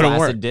just other's wouldn't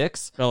flaccid work.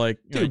 dicks. But like,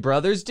 you Two know,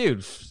 brothers,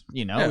 dude.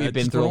 You know, Yeah, we've it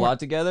been just through a wouldn't lot work.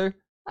 together.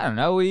 I don't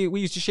know. We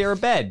used to share a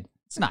bed.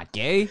 It's not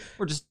gay.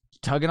 We're just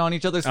tugging on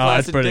each other's oh, that's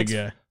flaccid pretty dicks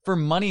gay. for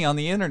money on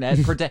the internet,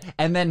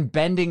 and then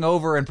bending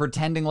over and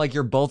pretending like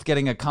you're both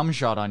getting a cum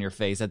shot on your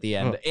face at the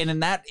end. Oh. And in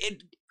that,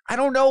 I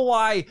don't know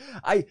why.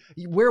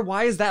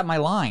 Why is that my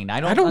line? I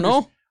don't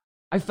know.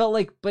 I felt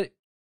like, but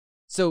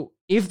so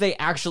if they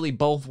actually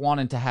both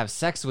wanted to have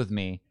sex with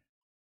me,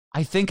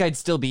 I think I'd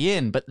still be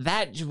in. But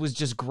that was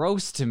just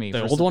gross to me. The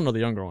for old some- one or the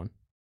younger one?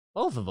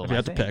 Both of them. If you I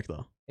had to think. pick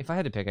though. If I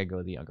had to pick, I'd go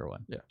with the younger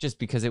one. Yeah. Just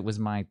because it was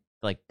my,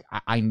 like,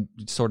 I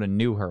sort of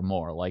knew her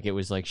more. Like, it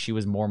was like she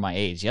was more my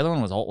age. The other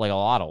one was like a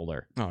lot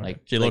older. Oh, okay. Like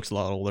She looks a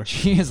lot older.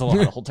 She is a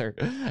lot older.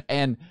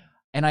 And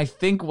I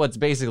think what's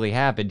basically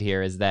happened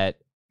here is that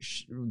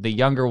the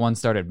younger one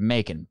started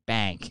making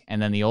bank.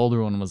 And then the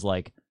older one was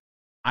like,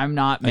 I'm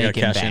not I gotta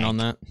making cash bank. in on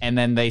that. And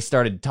then they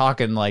started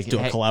talking like, Do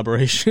a hey,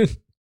 collaboration.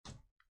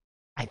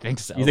 I think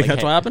so. You think Like,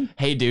 that's hey, what happened?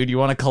 Hey, dude, you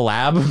want to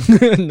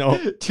collab? No.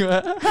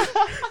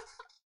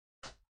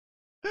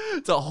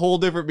 It's a whole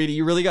different meeting.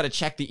 You really got to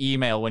check the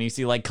email when you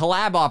see like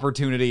collab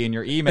opportunity in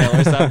your email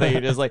or something.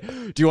 You're just like,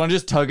 do you want to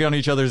just tug on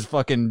each other's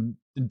fucking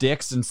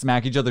dicks and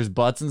smack each other's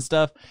butts and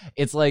stuff?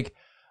 It's like,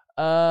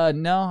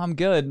 no, I'm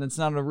good. It's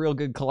not a real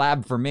good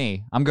collab for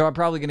me. I'm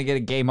probably going to get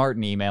a Gay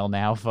Martin email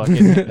now.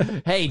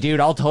 Fucking, hey, dude,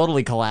 I'll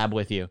totally collab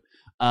with you.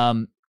 Yeah,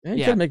 you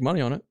Yeah. could make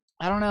money on it.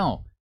 I don't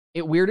know.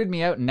 It weirded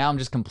me out, and now I'm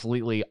just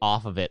completely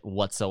off of it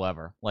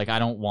whatsoever. Like, I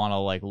don't want to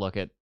like look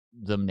at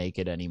them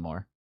naked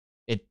anymore.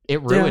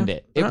 It ruined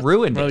it. They're It not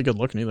ruined really it. good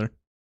looking either.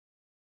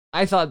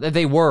 I thought that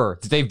they were.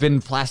 They've been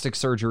plastic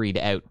surgeryed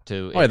out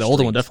to. Oh, yeah, the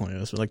older one extremes.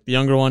 definitely is. But like the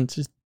younger one,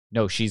 she's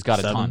No, she's got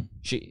a 7. ton.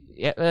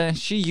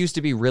 She used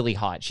to be really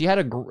hot. She had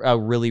a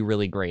really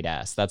really great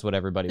ass. That's what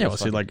everybody. yeah. was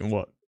Well, she's fucking- like in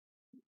what,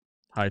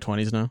 high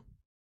 20s now.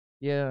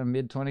 yeah,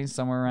 mid-20s,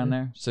 somewhere around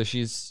there. So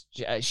she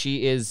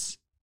is.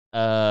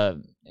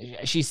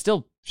 She's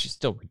still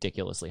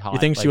ridiculously hot. You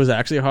think Like, she was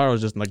actually hot, or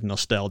was just like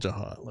nostalgia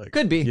hot? Like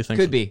Could be. You think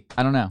Could be.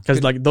 I don't know.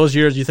 Because like those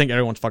years, you think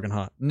everyone's fucking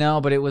hot. No,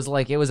 but it was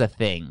a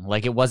thing.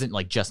 Like it wasn't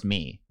like just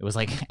me. It was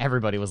like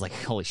everybody was like,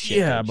 holy shit.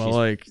 Yeah, dude, but she's-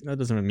 like that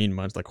doesn't even mean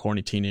much. Like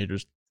horny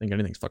teenagers think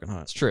anything's fucking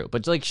hot. it's true.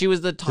 But like she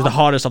was the top. She's the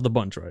hottest of the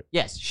bunch, right?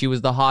 Yes, she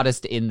was the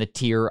hottest in the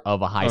tier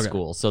of a high Okay.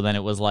 school. So then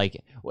it was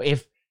like,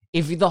 if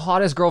the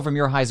hottest girl from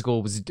your high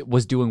school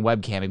was doing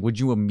webcamming, would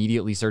you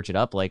immediately search it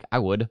up? Like I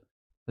would.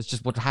 That's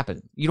just what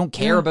happened. You don't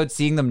care Yeah. about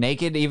seeing them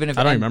naked, even if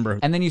I don't and- remember.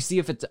 And then you see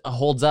if it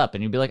holds up,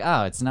 and you'd be like,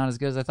 oh, it's not as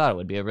good as I thought it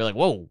would be. I'd be like,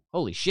 whoa,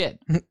 holy shit,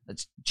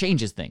 that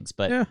changes things.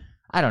 But Yeah.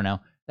 I don't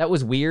know. that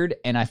was weird,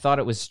 and I thought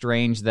it was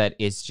strange that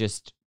it's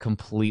just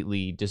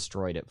completely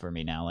destroyed it for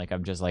me now. Like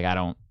I'm just like I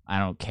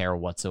don't care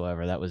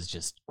whatsoever. That was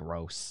just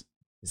gross.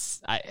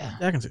 I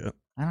can see that.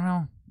 I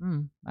don't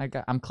know.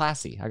 I'm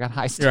classy. I got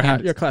high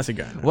standards. You're a classy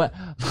guy. Now. What?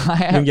 You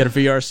can get a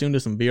VR soon. Do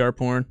some VR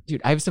porn,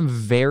 dude. I have some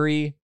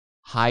very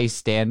high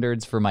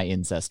standards for my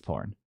incest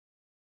porn.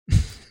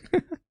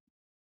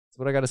 That's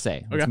what I got to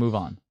say. Let's move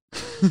on.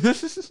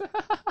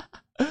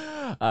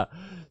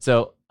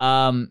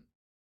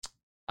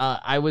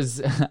 I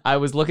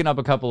was looking up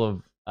a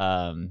couple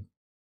of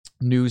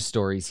news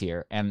stories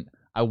here, and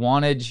I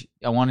wanted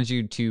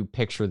you to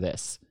picture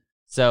this.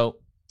 So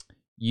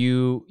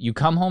you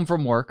come home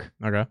from work.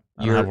 Okay.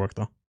 I don't have work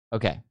though.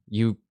 Okay.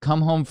 You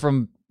come home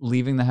from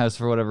leaving the house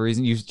for whatever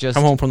reason. You just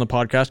come home from the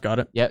podcast. Got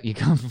it. Yeah. You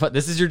come. But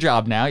this is your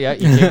job now. Yeah.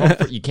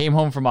 You came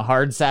home from a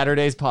hard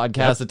Saturday's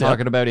podcast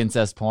talking about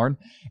incest porn,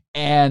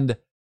 and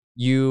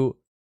you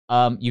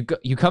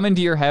come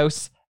into your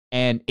house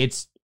and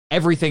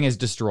everything is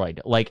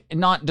destroyed. Like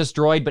not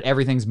destroyed, but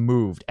everything's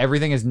moved.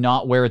 Everything is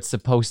not where it's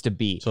supposed to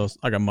be. So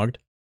I got mugged.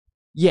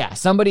 Yeah,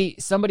 somebody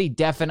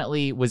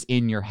definitely was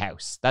in your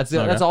house. That's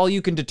all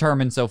you can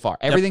determine so far.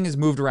 Everything is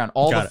moved around.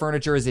 All the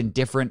furniture is in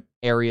different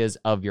areas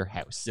of your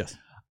house. Yes.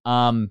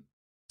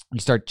 You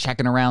start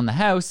checking around the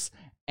house,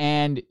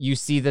 and you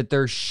see that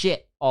there's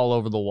shit all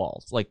over the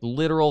walls, like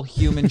literal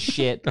human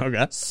shit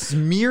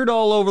smeared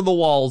all over the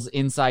walls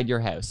inside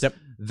your house. Yep.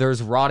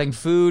 There's rotting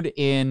food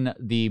in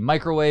the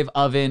microwave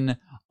oven,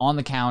 on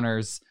the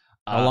counters.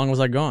 How long was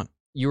I gone?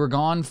 You were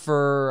gone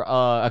for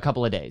a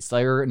couple of days,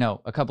 a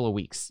couple of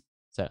weeks.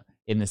 So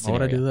in this scenario,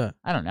 why would I do that?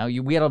 I don't know.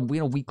 We had a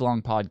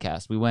week-long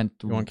podcast. We went.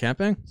 You went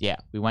camping? Yeah,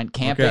 we went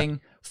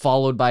camping,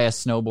 followed by a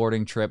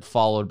snowboarding trip,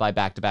 followed by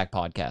back-to-back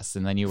podcasts,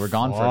 and then you were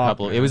gone for a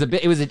couple. Man.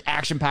 It was an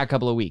action-packed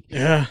couple of weeks.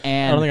 Yeah,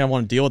 and I don't think I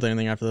want to deal with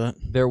anything after that.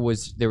 There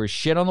was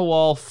shit on the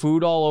wall,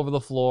 food all over the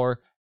floor,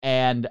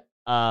 and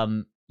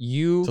So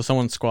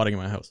someone's squatting in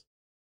my house.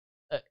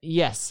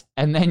 Yes,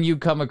 and then you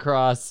come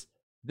across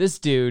this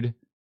dude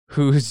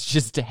who's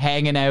just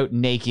hanging out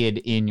naked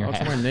in your house.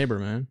 That's my neighbor,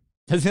 man.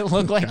 Does it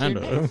look like kind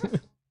of?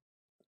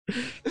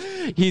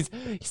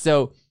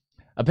 So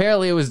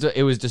apparently it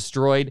was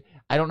destroyed.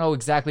 I don't know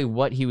exactly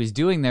what he was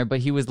doing there, but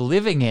he was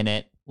living in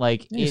it.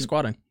 Like he's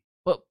squatting.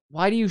 But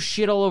why do you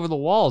shit all over the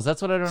walls?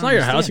 That's what I don't understand.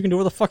 It's not your house. You can do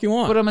whatever the fuck you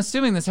want. But I'm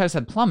assuming this house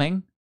had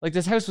plumbing. Like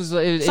this house was.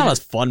 It's not as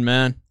fun,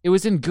 man. It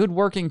was in good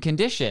working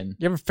condition.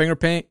 You ever finger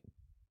paint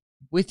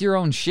with your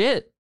own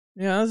shit?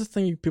 Yeah, that's a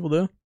thing people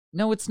do.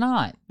 No, it's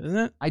not. Isn't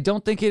it? I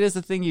don't think it is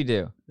a thing you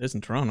do. It's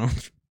in Toronto.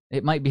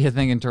 It might be a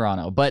thing in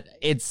Toronto, but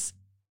it's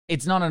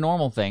not a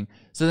normal thing.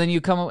 So then you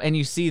come and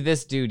you see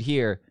this dude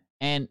here,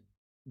 and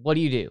what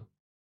do?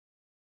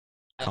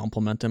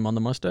 Compliment him on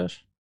the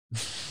mustache.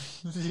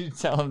 You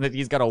tell him that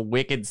he's got a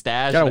wicked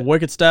stash. Got a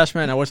wicked stash,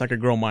 man. I wish I could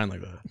grow mine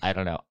like that. I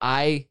don't know.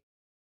 I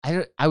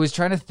was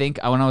trying to think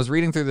when I was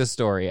reading through this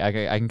story. I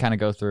can kind of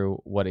go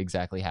through what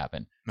exactly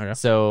happened. Okay.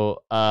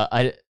 So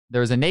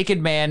there was a naked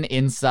man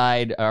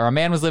inside, or a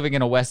man was living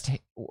in a West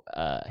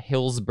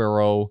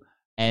Hillsborough.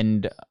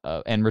 And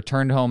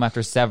returned home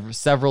after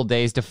several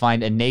days to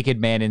find a naked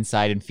man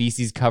inside and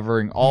feces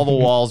covering all the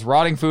walls,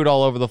 rotting food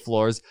all over the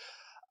floors.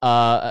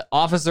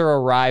 Officer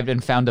arrived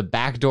and found a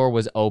back door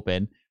was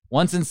open.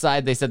 Once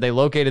inside, they said they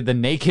located the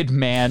naked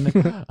man.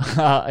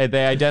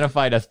 They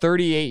identified a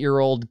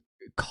 38-year-old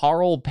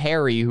Carl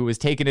Perry who was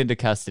taken into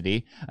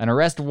custody. An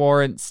arrest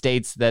warrant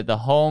states that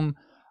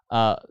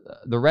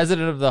the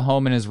resident of the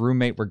home and his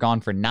roommate were gone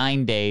for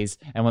 9 days,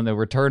 and when they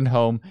returned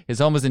home, his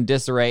home was in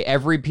disarray.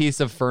 Every piece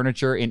of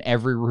furniture in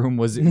every room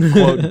was,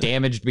 quote,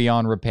 damaged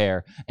beyond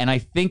repair. And I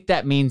think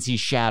that means he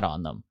shat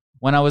on them.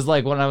 When they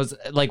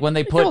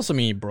put... It also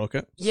mean he broke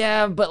it.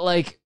 Yeah, but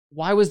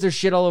why was there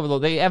shit all over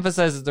they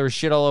emphasized that there was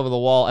shit all over the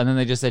wall, and then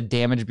they just said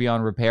damaged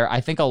beyond repair.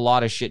 I think a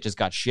lot of shit just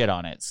got shit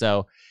on it,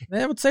 so...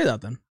 They would say that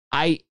then.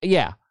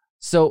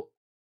 So...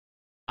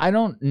 I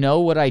don't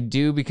know what I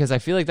do because I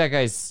feel like that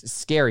guy's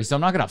scary, so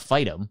I'm not going to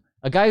fight him.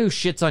 A guy who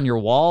shits on your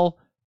wall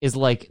is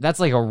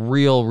that's like a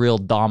real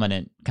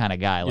dominant kind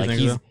of guy.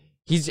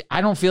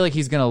 I don't feel like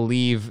he's going to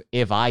leave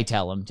if I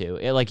tell him to.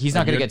 He's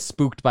not going to get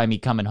spooked by me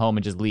coming home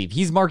and just leave.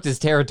 He's marked his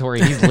territory.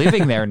 He's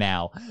living there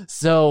now.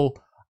 So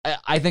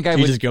I think I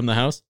would just give him the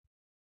house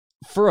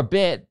for a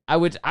bit. I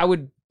would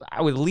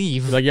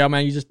leave. He's like, yeah,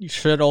 man, you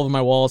shit all over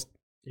my walls.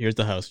 Here's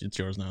the house. It's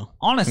yours now.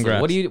 Honestly,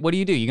 congrats. What do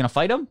you do? You going to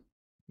fight him?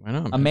 Why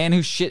not? A man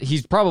who shit,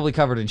 he's probably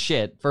covered in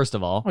shit, first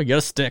of all. Oh, you got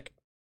a stick.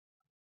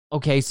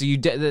 Okay, so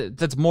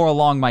that's more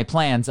along my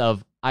plans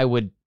of I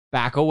would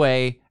back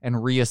away and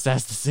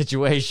reassess the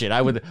situation.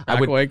 I would back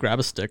away, grab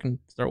a stick, and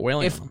start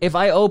wailing on him. If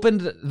I opened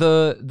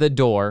the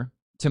door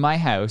to my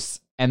house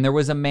and there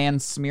was a man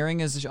smearing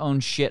his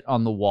own shit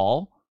on the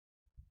wall,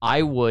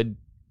 I would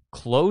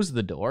close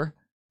the door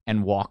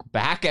and walk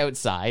back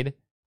outside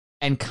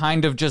and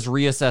kind of just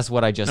reassess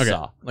what I just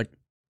saw.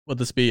 Would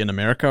this be in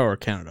America or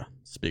Canada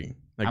speaking?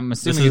 I'm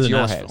assuming it's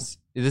your house.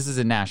 This is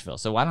in Nashville,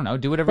 so I don't know.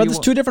 Do whatever you want. But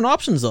there's two different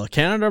options, though.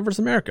 Canada versus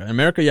America. In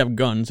America, you have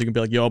guns. You can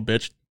be like, yo,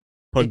 bitch,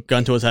 put a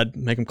gun to his head,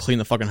 make him clean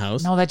the fucking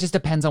house. No, that just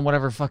depends on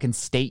whatever fucking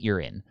state you're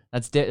in.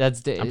 I'm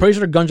pretty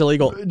sure guns are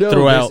illegal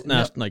throughout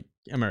like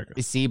America.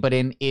 You see, but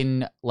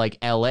in like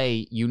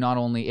LA, you not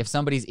only if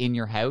somebody's in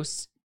your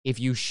house, if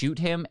you shoot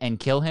him and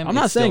kill him, I'm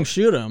not saying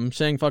shoot him. I'm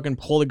saying fucking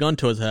hold a gun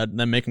to his head and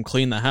then make him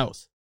clean the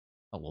house.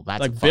 Oh, well,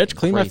 that's like, bitch,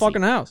 clean crazy. my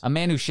fucking house. A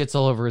man who shits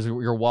all over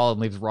your wall and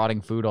leaves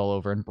rotting food all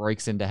over and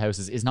breaks into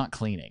houses is not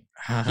cleaning.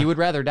 He would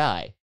rather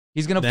die.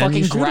 He's gonna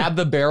fucking grab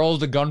the barrel of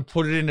the gun,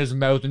 put it in his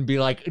mouth, and be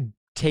like,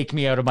 "Take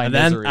me out of my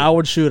misery." Then I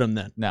would shoot him.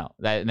 Then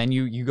then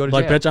you go to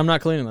like, jail. bitch, I'm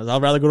not cleaning this.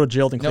 I'd rather go to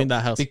jail than clean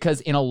that house.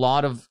 Because in a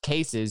lot of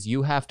cases,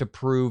 you have to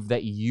prove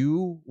that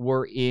you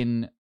were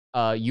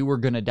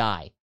gonna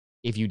die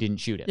if you didn't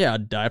shoot him. Yeah,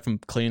 I'd die from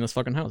cleaning this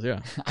fucking house. Yeah,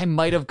 I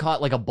might have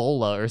caught like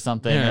Ebola or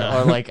something,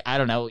 or like I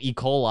don't know, E.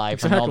 coli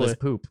from all this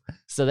poop.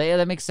 So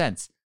that makes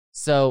sense.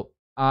 So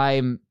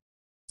I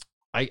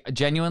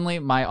genuinely,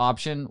 my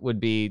option would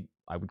be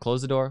I would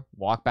close the door,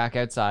 walk back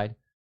outside,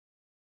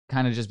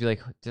 kind of just be like,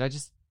 did I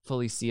just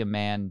fully see a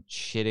man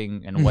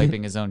shitting and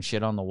wiping his own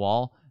shit on the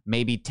wall?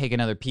 Maybe take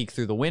another peek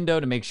through the window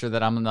to make sure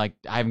that I'm like,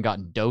 I haven't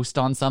gotten dosed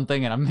on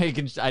something and I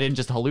didn't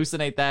just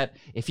hallucinate that.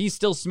 If he's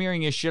still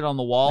smearing his shit on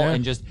the wall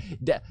and just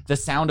the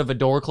sound of a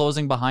door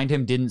closing behind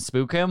him didn't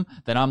spook him,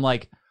 then I'm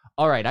like,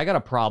 all right, I got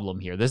a problem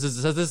here. This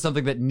is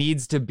something that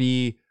needs to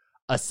be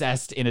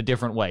assessed in a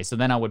different way. So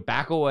then I would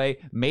back away,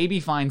 maybe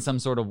find some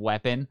sort of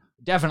weapon.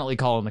 Definitely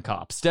calling the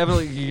cops.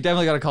 You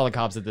definitely got to call the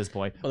cops at this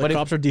point. Well, the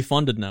cops are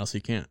defunded now, so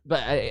you can't.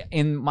 But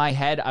in my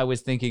head, I was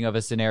thinking of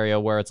a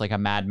scenario where it's like a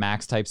Mad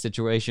Max type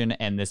situation,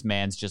 and this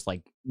man's just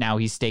like, now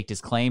he's staked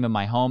his claim in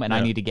my home, and I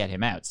need to get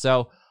him out.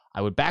 So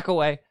I would back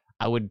away.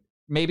 I would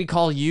maybe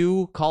call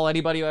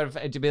anybody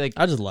to be like,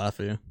 I just laugh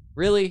at you.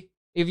 Really?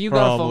 If you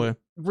got a phone,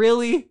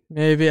 really?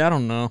 Maybe, I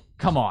don't know.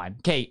 Come on,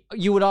 Kate.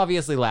 You would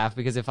obviously laugh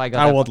because if I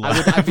got, I would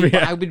laugh.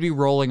 I would be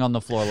rolling on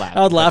the floor laughing.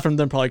 I would laugh and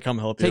then probably come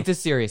help you. Take this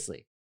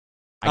seriously.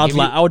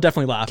 I would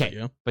definitely laugh at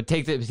you. But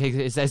take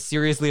this as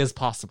seriously as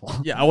possible.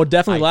 Yeah, I would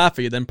definitely laugh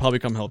at you, then probably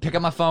come help you. Pick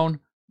up my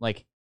phone,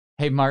 like,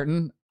 hey,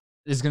 Martin,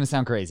 this is going to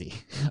sound crazy.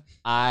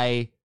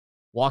 I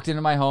walked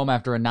into my home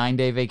after a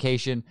 9-day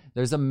vacation.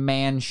 There's a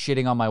man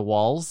shitting on my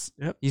walls.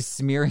 Yep. He's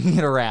smearing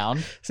it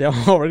around. See,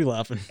 I'm already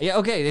laughing. Yeah,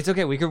 okay. It's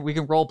okay. We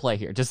can role play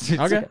here.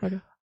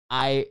 Okay.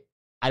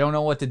 I don't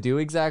know what to do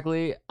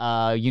exactly.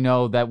 You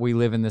know that we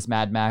live in this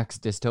Mad Max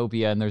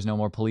dystopia and there's no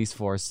more police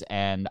force,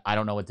 and I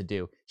don't know what to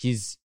do.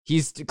 He's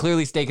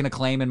clearly staking a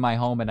claim in my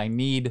home, and I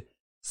need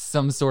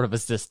some sort of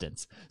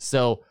assistance.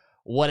 So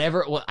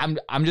whatever,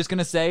 I'm just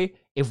gonna say,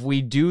 if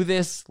we do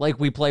this like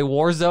we play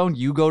Warzone,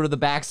 you go to the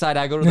backside,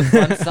 I go to the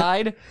front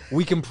side,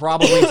 we can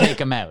probably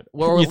take him out.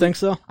 You think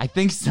so? I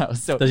think so.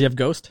 So does he have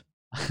Ghost?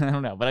 I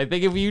don't know, but I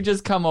think if you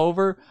just come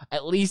over,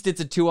 at least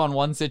it's a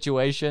 2-on-1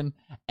 situation,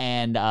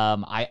 and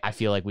I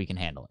feel like we can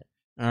handle it.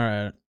 All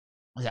right.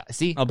 Yeah.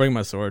 See, I'll bring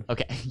my sword.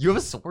 Okay, you have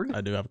a sword?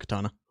 I do have a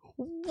katana.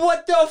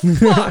 What the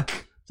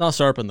fuck? It's not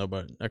sharpened though,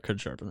 but I could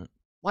sharpen it.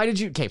 Why did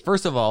you? Okay,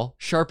 first of all,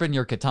 sharpen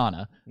your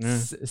katana.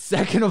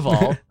 Second of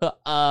all,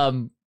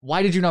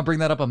 why did you not bring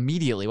that up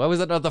immediately? Why was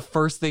that not the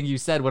first thing you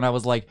said when I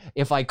was like,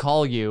 if I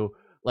call you,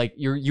 like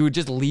you would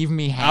just leave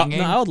me hanging?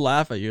 I would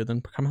laugh at you,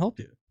 then come help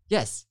you.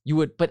 Yes, you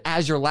would. But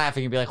as you're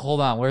laughing, you'd be like, hold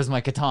on, where's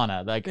my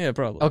katana? Like, yeah,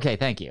 probably. Okay,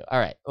 thank you. All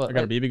right. Well, I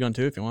got a BB gun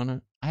too if you want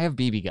it. I have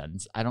BB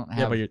guns. I don't have.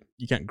 Yeah, but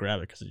you can't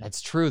grab it because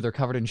that's true. They're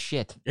covered in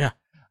shit. Yeah.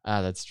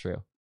 That's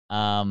true.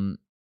 All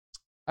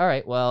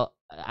right. Well,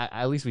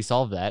 at least we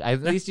solved that.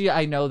 At least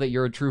I know that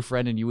you're a true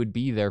friend and you would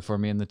be there for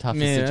me in the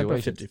toughest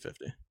situation.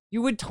 50-50.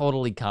 You would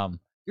totally come.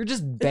 You're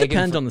just begging. It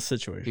depends on the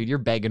situation. Dude, you're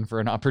begging for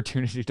an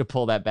opportunity to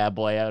pull that bad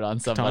boy out on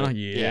somebody.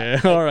 Yeah.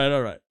 All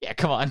right. Yeah,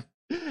 come on.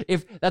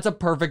 If that's a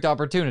perfect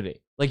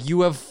opportunity. Like,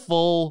 you have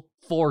full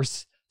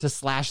force to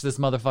slash this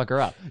motherfucker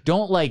up.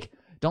 Don't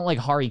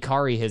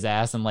harikari his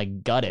ass and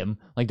like gut him.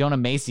 Like, don't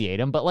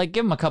emaciate him, but like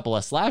give him a couple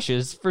of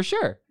slashes for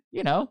sure.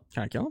 You know?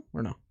 Can I kill him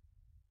or no?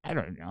 I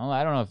don't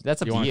know if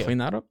that's up to you. You want to clean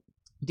that up?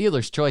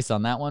 Dealer's choice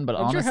on that one, but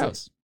honestly, your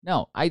house.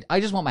 No, I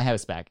just want my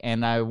house back,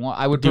 and I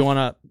would. Do you want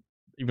a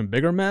even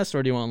bigger mess,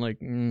 or do you want like?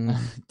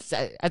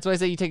 That's why I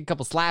say you take a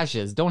couple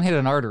slashes. Don't hit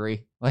an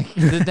artery. Like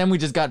then we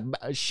just got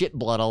shit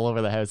blood all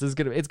over the house. It's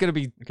gonna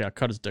be. Okay, I'll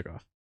cut his dick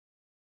off.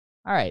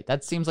 All right,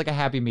 that seems like a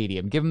happy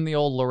medium. Give him the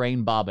old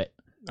Lorraine Bobbitt.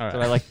 All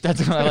right.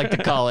 That's what I like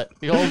to call it.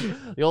 The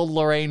old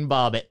Lorraine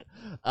Bobbitt.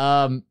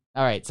 All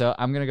right, so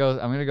I'm gonna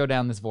go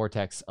down this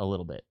vortex a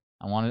little bit.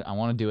 I want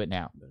to do it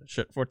now.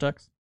 Shit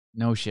vortex?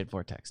 No shit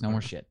vortex. No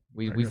more shit.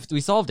 We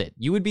solved it.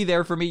 You would be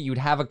there for me. You'd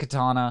have a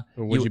katana.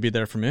 Or would you be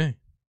there for me?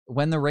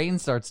 When the rain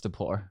starts to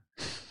pour.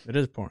 It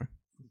is pouring.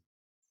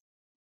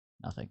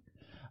 Nothing.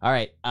 All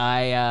right.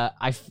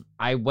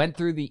 I went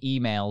through the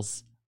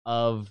emails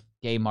of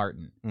Gay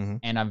Martin,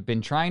 and I've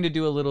been trying to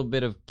do a little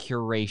bit of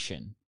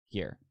curation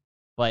here,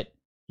 but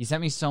he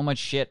sent me so much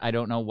shit. I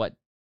don't know what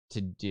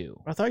to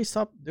do. I thought you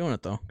stopped doing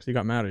it though, because he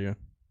got mad at you.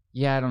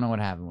 Yeah, I don't know what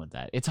happened with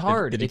that. It's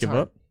hard. Did he give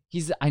up?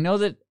 I know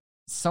that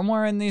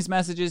somewhere in these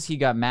messages, he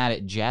got mad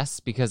at Jess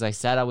because I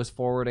said I was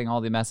forwarding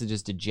all the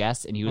messages to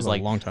Jess, and he was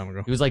like, a long time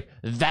ago. He was like,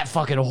 that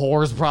fucking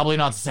whore's probably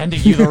not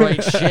sending you the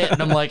right shit.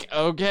 And I'm like,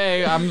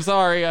 okay, I'm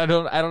sorry, I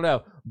don't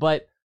know.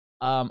 But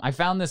I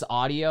found this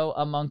audio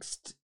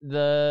amongst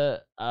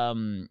the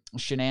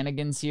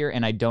shenanigans here,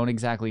 and I don't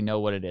exactly know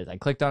what it is. I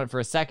clicked on it for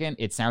a second.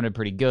 It sounded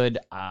pretty good.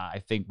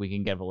 I think we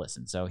can give a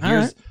listen. So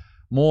here's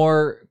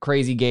more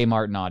crazy gay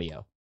Martin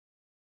audio.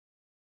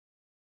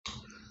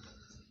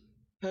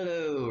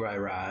 Hello,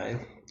 Rai.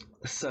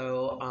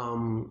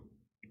 So,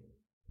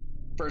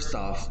 first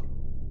off,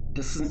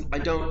 I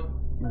don't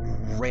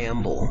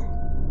ramble,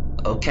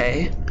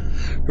 okay?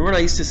 Remember when I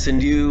used to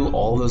send you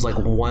all those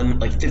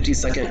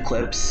 50-second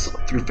clips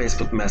through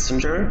Facebook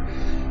Messenger?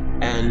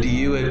 And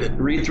you would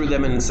read through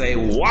them and say,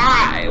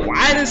 why?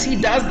 Why does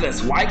he does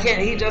this? Why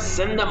can't he just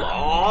send them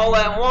all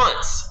at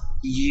once?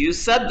 You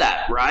said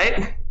that,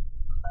 right?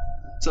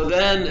 So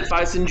then if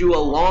I send you a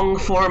long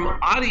form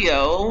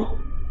audio,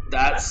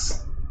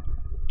 that's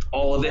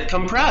all of it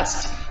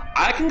compressed.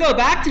 I can go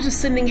back to just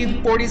sending you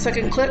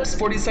 40-second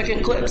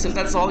clips, if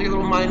that's all your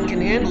little mind can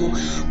handle.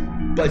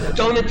 But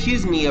don't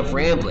accuse me of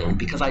rambling,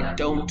 because I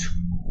don't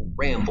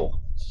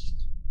ramble.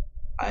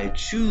 I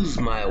choose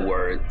my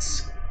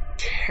words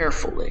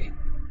carefully.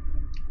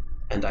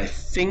 And I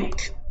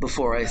think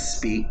before I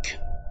speak,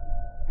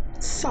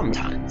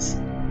 sometimes.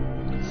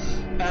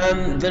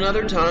 And then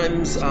other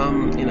times,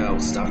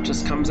 stuff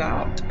just comes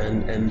out.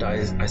 And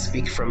I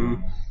speak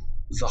from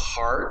the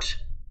heart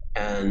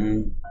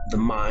and the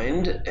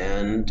mind,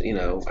 and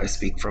I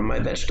speak from my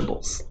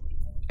vegetables,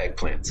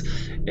 eggplants.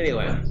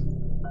 Anyway,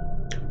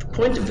 the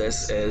point of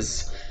this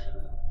is,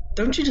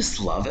 don't you just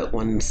love it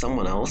when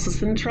someone else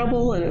is in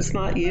trouble and it's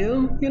not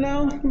you?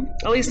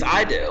 At least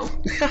I do.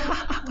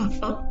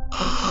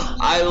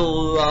 I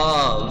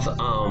love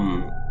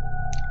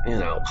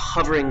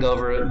hovering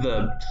over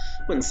the,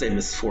 I wouldn't say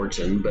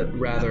misfortune, but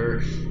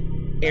rather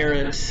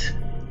errant,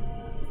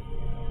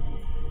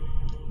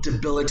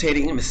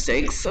 debilitating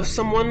mistakes of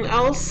someone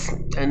else,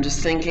 and just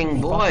thinking,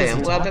 boy,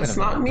 I'm glad that's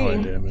not me. No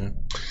idea, man.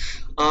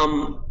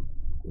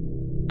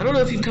 I don't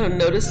know if you've kind of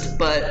noticed,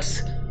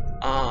 but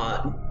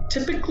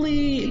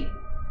typically,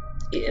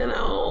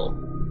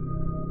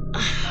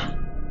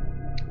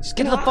 Just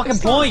get to the fucking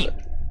point.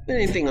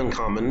 Anything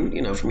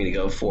uncommon, for me to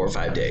go 4 or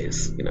 5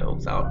 days,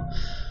 without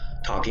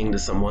talking to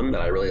someone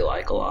that I really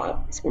like a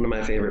lot. It's one of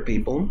my favorite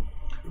people.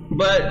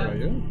 But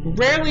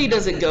rarely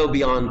does it go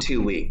beyond 2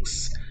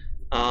 weeks.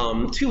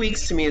 2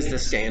 weeks to me is the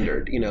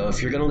standard.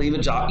 If you're going to leave a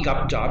job, you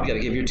got to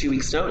give your 2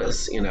 weeks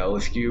notice.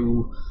 If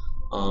you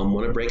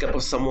want to break up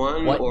with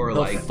someone, what or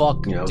the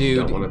fuck,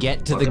 dude,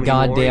 get to the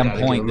goddamn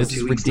point. This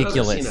is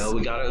ridiculous.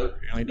 We gotta,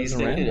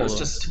 it's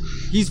just,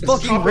 he's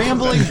fucking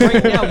rambling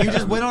right now. You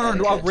just went on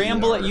a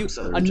ramble at you,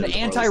 an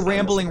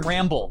anti-rambling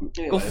ramble.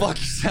 Go fuck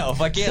yourself.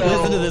 I can't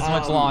listen to this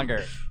much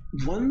longer.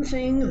 One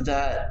thing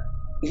that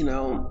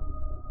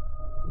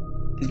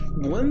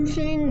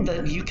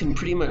you can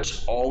pretty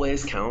much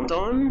always count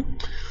on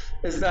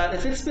is that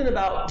if it's been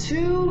about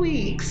 2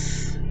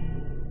 weeks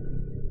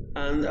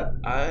and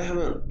I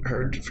haven't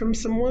heard from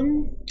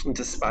someone,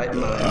 despite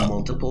my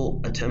multiple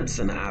attempts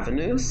and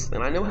avenues,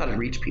 and I know how to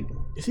reach people.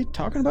 Is he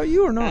talking about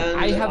you or not? And,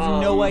 I have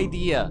no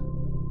idea.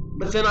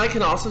 But then I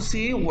can also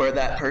see where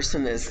that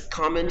person is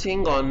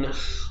commenting on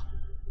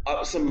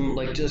some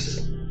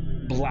just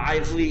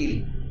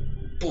blithely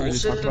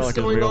bullshit that's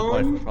going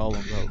on.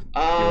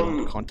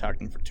 Problem,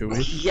 contacting for 2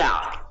 weeks.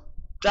 Yeah,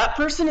 that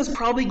person is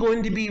probably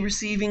going to be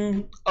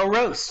receiving a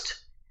roast,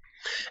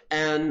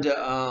 and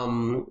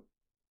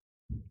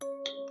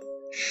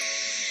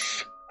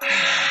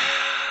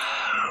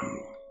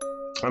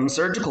I'm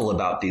surgical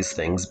about these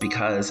things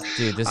because,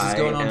 dude, this is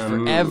going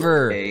on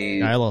forever.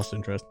 I lost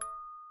interest.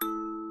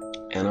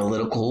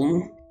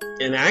 Analytical,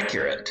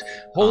 inaccurate.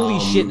 Holy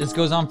shit! This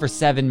goes on for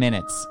 7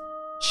 minutes.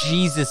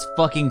 Jesus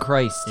fucking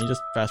Christ! Can you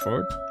just fast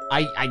forward?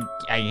 I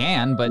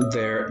can, but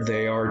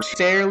they are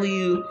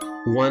fairly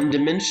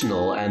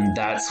one-dimensional, and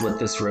that's what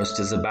this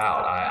roast is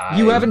about.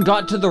 You haven't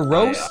got to the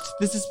roast.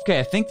 This is okay.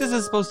 I think this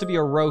is supposed to be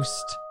a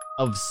roast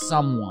of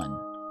someone,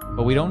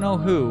 but we don't know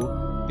who,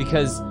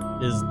 because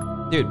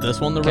dude, this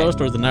one the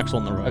roast or the next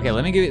one the roast? Okay,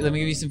 let me give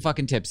you some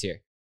fucking tips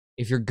here.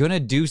 If you're gonna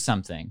do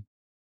something,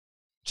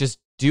 just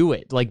do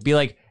it. Be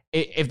like,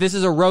 if this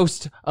is a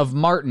roast of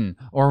Martin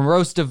or a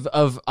roast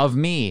of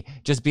me,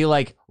 just be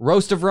like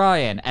roast of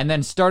Ryan, and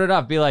then start it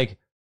off. Be like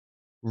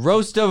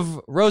roast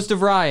of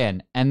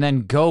Ryan, and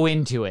then go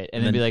into it,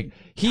 and then be like,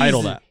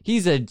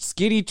 he's a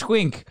skinny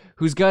twink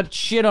who's got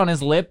shit on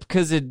his lip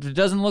because it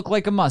doesn't look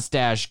like a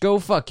mustache. Go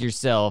fuck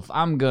yourself.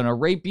 I'm gonna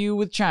rape you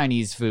with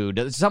Chinese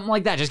food. Something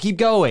like that. Just keep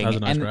going. That was a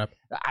nice rap.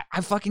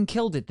 I fucking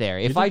killed it there.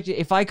 If I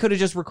could have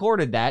just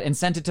recorded that and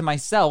sent it to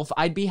myself,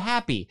 I'd be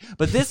happy.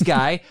 But this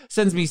guy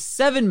sends me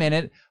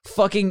 7-minute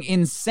fucking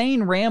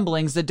insane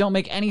ramblings that don't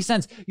make any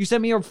sense. You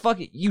sent me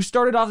you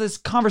started off this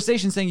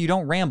conversation saying you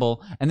don't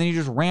ramble, and then you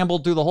just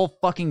rambled through the whole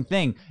fucking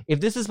thing. If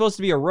this is supposed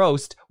to be a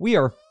roast, we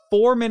are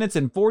 4 minutes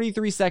and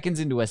 43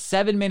 seconds into a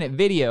 7-minute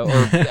video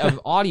or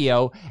of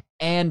audio,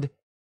 and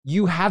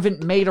You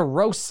haven't made a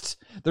roast.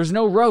 There's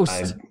no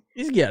roast.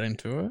 He's getting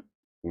to it.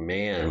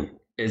 Man,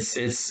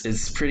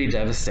 it's pretty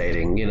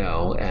devastating, you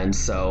know, and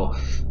so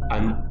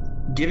I'm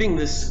giving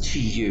this to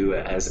you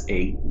as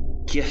a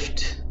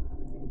gift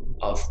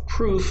of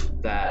proof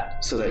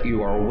that, so that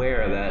you are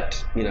aware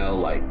that, you know,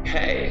 like,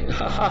 hey,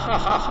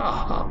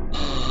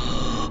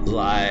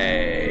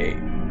 like,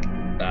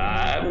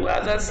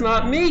 that's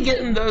not me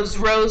getting those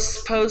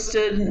roasts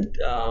posted,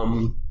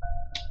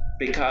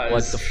 because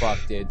What the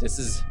fuck, dude? This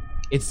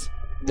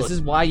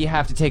is why you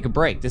have to take a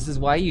break. This is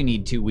why you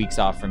need 2 weeks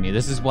off from you.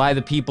 This is why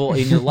the people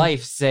in your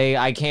life say,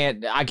 I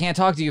can't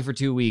talk to you for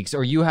 2 weeks,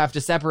 or you have to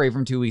separate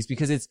from 2 weeks,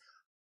 because it's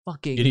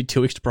fucking... You need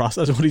 2 weeks to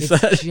process what he said.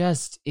 It's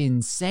just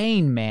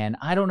insane, man.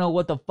 I don't know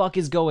what the fuck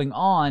is going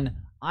on.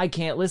 I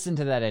can't listen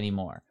to that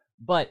anymore.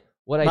 But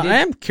what I did... I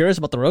am curious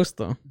about the roast,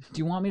 though. Do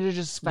you want me to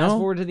just fast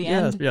forward to the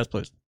end? Yes,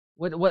 please.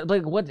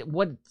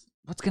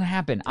 What's gonna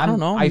happen? I don't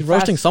know. He's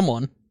roasting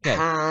someone.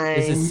 Okay.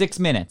 This is 6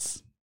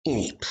 minutes.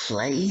 Any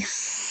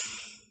place.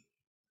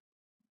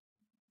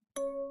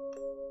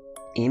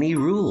 Any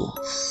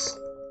rules?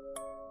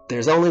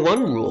 There's only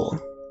one rule.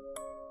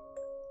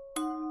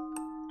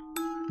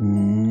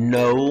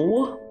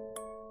 No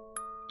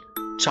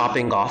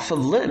chopping off of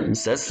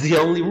limbs. That's the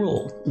only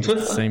rule.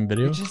 Same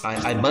video.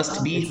 I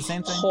must be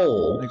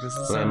whole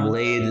when I'm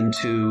laid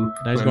into,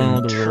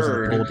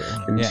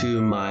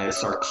 into my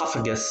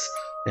sarcophagus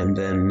and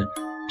then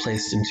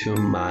placed into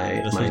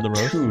my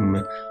tomb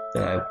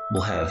that I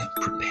will have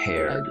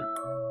prepared.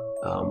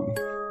 Oh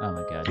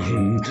my god,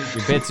 dude.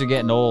 Your bits are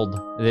getting old.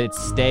 It's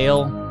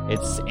stale.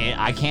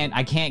 I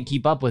can't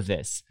keep up with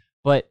this.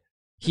 But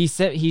he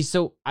said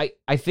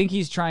I think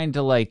he's trying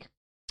to, like,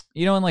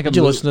 you know, in like Did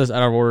you listen to this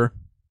out of order?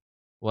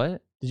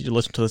 What? Did you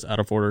listen to this out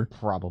of order?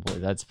 Probably.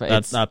 That's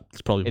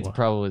probably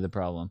probably the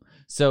problem.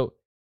 So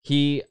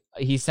he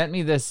sent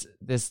me this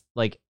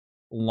like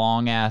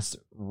long ass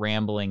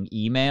rambling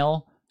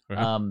email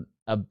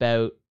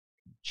about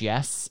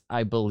Jess,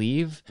 I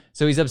believe.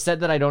 So he's upset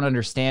that I don't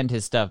understand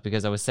his stuff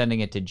because I was sending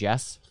it to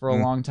Jess for a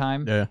long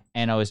time. Yeah.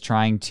 And I was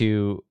trying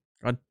to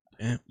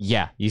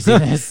Yeah, you see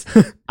this?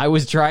 I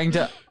was trying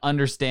to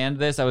understand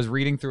this. I was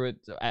reading through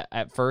it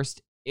at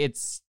first.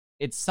 It's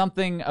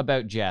something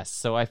about Jess,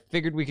 so I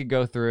figured we could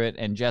go through it,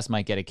 and Jess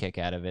might get a kick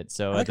out of it.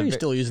 So I think you're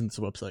still using this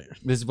website.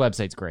 This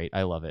website's great.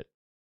 I love it.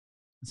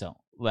 So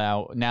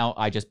now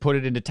I just put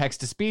it into text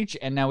to speech,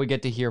 and now we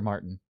get to hear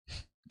Martin.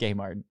 Gay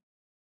Martin.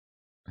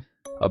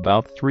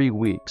 About 3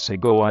 weeks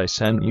ago, I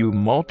sent you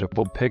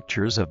multiple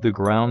pictures of the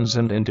grounds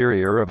and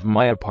interior of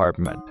my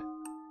apartment.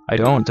 I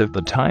don't have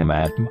the time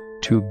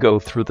to go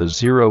through the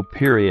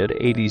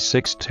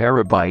 0.86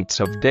 terabytes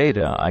of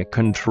data I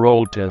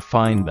control to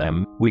find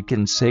them. We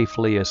can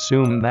safely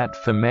assume that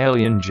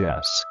Femalian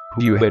Jess,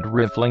 who you had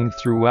riffling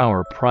through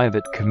our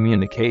private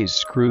communiques,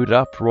 screwed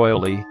up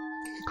royally.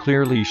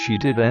 Clearly she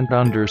didn't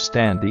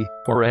understand the,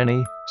 or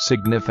any,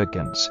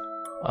 significance.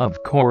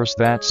 Of course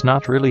that's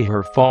not really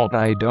her fault,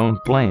 I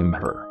don't blame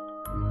her.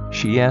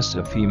 She is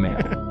a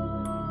female.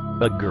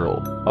 A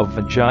girl, a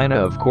vagina,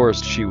 of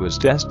course she was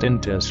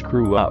destined to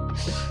screw up.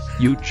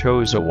 You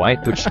chose a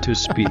white bitch to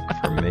speak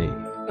for me.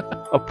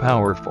 A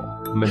powerful,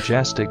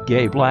 majestic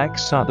gay black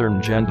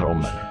southern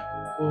gentleman.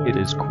 It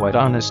is quite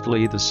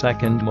honestly the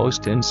second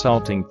most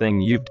insulting thing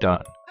you've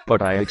done,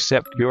 but I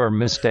accept your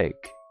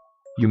mistake.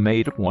 You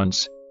made it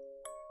once.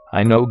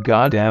 I know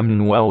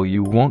goddamn well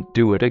you won't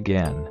do it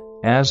again.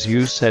 As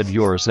you said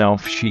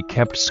yourself, she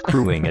kept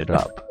screwing it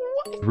up.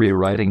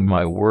 Rewriting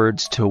my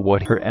words to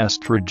what her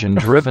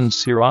estrogen-driven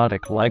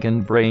cirrhotic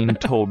ligand brain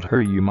told her,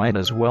 you might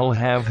as well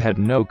have had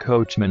no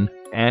coachman,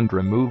 and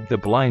remove the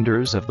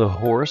blinders of the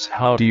horse.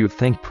 How do you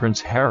think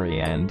Prince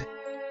Harry and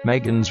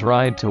Meghan's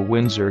ride to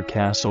Windsor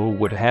Castle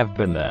would have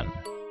been then?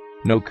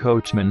 No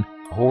coachman,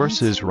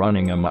 horses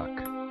running amok.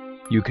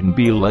 You can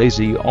be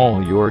lazy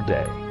all your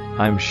day,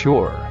 I'm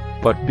sure,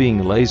 but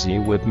being lazy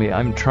with me,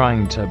 I'm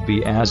trying to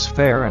be as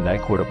fair and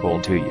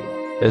equitable to you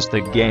as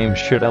the game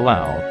should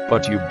allow,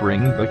 but you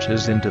bring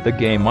bitches into the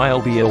game,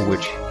 I'll be a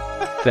witch.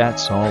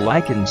 That's all I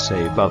can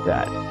say about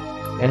that.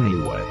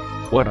 Anyway,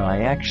 what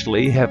I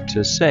actually have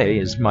to say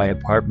is my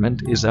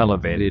apartment is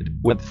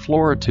elevated, with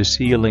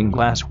floor-to-ceiling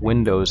glass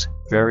windows,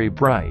 very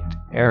bright,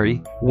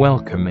 airy,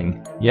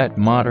 welcoming, yet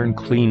modern,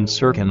 clean,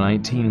 circa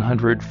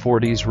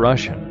 1940s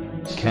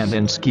Russian,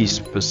 Kandinsky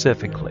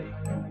specifically.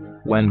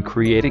 When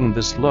creating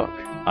this look,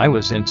 I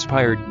was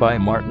inspired by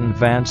Martin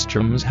Van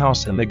Strom's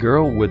house and the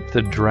girl with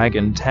the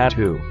dragon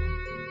tattoo.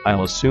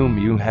 I'll assume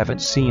you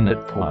haven't seen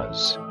it,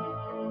 plus.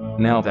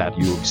 Now that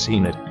you've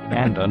seen it,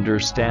 and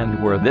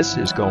understand where this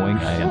is going,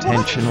 I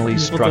intentionally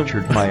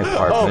structured my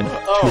apartment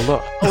to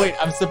look. Oh wait,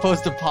 I'm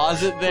supposed to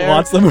pause it there?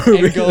 Watch the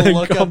movie. And go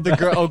look up the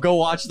girl. Oh, go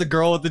watch the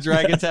girl with the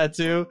dragon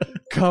tattoo.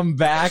 Come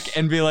back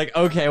and be like,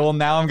 okay, well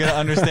now I'm gonna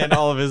understand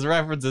all of his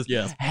references.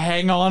 Yes.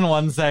 Hang on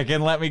 1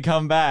 second, let me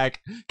come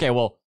back. Okay,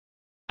 well,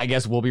 I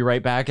guess we'll be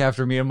right back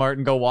after me and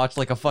Martin go watch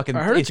like a fucking.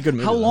 I heard it's a good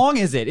movie. How though. long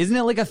is it? Isn't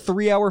it like a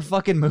 3-hour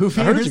fucking movie?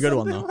 I heard or it's a good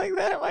one, something though. Like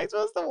that, am I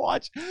supposed to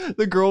watch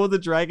the girl with the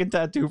dragon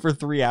tattoo for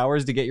 3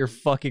 hours to get your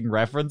fucking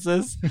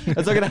references?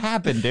 That's not gonna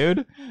happen,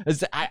 dude.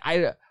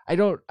 I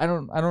don't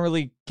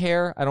really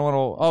care. I don't want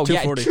to. Oh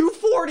yeah,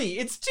 240.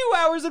 It's 2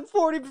 hours and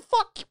 40.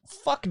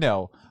 Fuck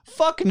no.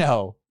 Fuck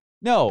no.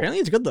 No.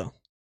 Apparently it's good though.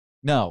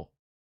 No.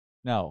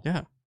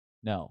 Yeah.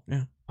 No.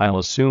 Yeah. I'll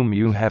assume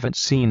you haven't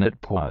seen it,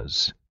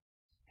 Pause.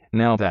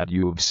 Now that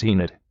you've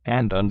seen it,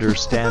 and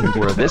understand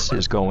where this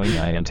is going,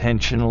 I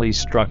intentionally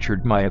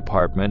structured my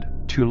apartment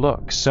to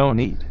look so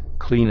neat,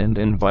 clean and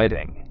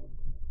inviting.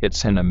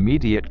 It's an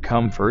immediate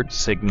comfort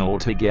signal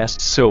to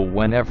guests, so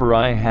whenever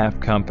I have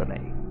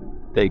company,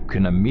 they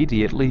can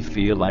immediately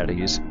feel at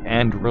ease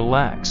and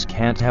relax.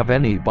 Can't have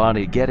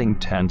anybody getting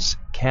tense,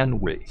 can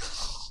we?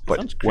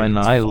 But when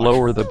I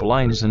lower the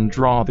blinds and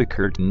draw the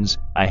curtains,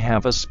 I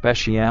have a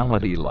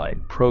speciality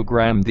light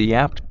program. The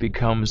app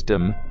becomes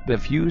dim,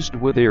 diffused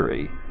with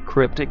eerie,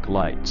 cryptic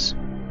lights.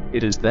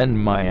 It is then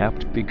my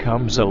app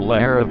becomes a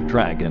lair of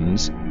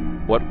dragons.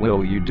 What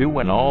will you do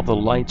when all the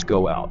lights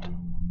go out?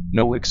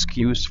 No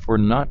excuse for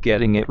not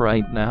getting it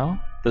right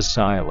now. The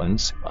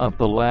Silence of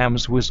the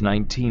Lambs was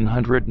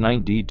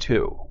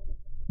 1992.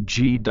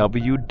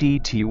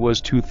 GWDT was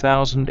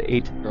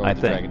 2008, I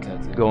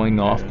think. Going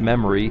off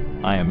memory,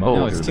 I am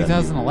older it's than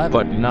 2011. you,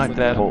 but not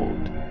that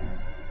old.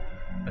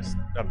 I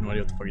have no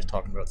idea what the fuck he's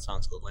talking about.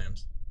 Sounds of the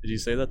Lambs. Did you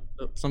say that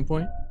at some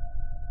point?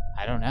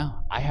 I don't know.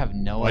 I have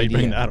no Why idea.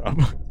 are you bringing that up?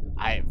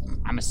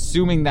 I'm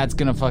assuming that's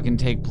gonna fucking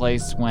take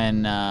place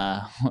when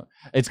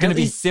it's gonna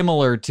be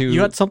similar to.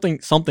 You had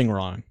something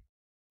wrong.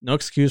 No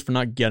excuse for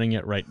not getting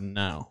it right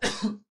now.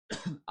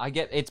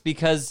 It's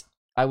because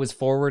I was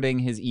forwarding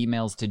his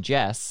emails to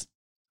Jess,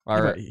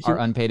 our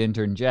unpaid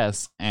intern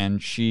Jess,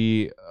 and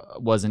she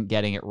wasn't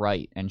getting it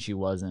right, and she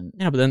wasn't.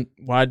 Yeah, but then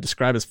why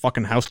describe his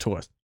fucking house to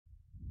us?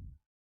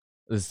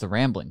 This is the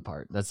rambling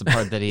part. That's the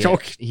part that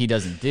he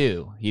doesn't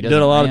do. He did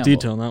doesn't a lot ramble. of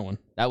detail on that one.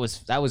 That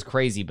was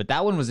crazy, but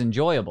that one was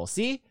enjoyable.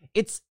 See,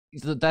 it's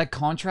that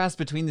contrast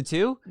between the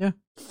two. Yeah,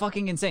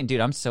 fucking insane,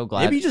 dude. I'm so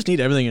glad. Maybe you just need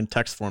everything in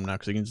text form now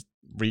because you can just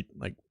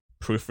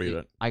proofread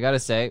it. I gotta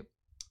say,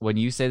 when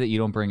you say that you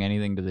don't bring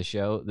anything to the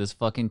show, this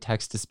fucking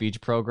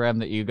text-to-speech program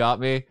that you got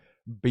me,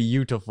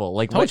 beautiful.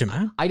 Like, told you,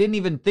 man. I didn't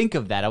even think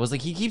of that. I was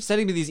like, he keeps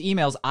sending me these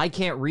emails. I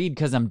can't read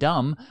because I'm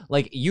dumb.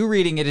 Like, you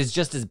reading it is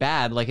just as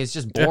bad. Like, it's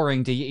just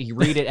boring to you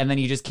read it and then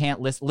you just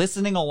can't listen.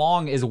 Listening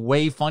along is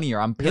way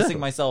funnier. I'm pissing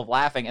myself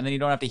laughing, and then you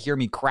don't have to hear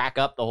me crack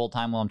up the whole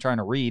time while I'm trying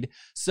to read.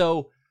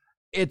 So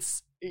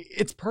it's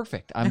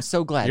perfect. I'm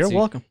so glad. You're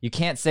welcome. You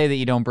can't say that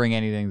you don't bring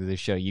anything to the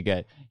show. You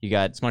got.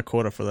 It's my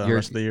quota for the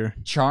rest of the year.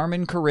 Charm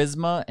and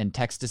charisma and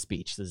text to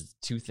speech. There's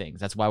two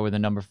things. That's why we're the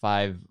number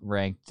 5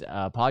 ranked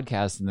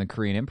podcast in the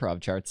Korean improv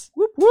charts.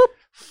 Whoop whoop.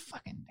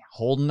 Fucking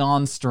holding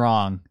on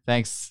strong.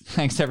 Thanks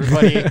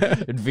everybody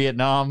in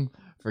Vietnam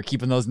for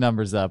keeping those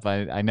numbers up.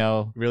 I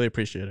know. Really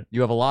appreciate it.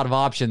 You have a lot of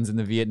options in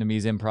the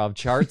Vietnamese improv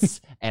charts,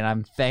 and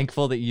I'm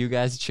thankful that you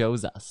guys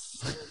chose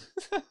us.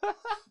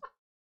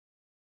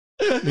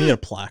 We need a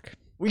plaque.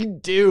 We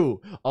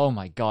do. Oh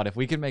my god! If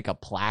we could make a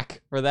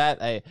plaque for that,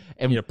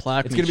 we need a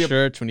plaque. We need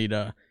shirts. We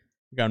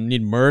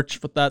need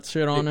merch with that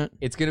shit on it.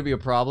 It's gonna be a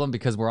problem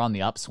because we're on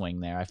the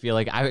upswing there. I feel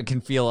like I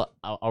can feel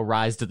a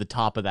rise to the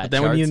top of that. But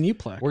then we need a new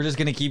plaque. We're just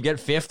gonna keep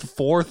getting 5th,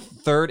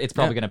 4th, 3rd. It's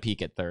probably gonna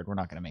peak at 3rd. We're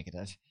not gonna make it,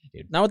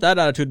 dude. Not with that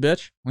attitude,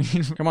 bitch.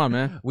 Come on,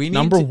 man. We need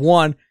number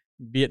 1,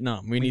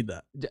 Vietnam. We need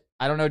that.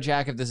 I don't know,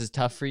 Jack, if this is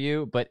tough for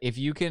you, but if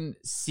you can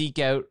seek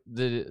out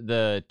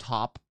the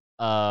top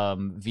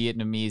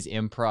Vietnamese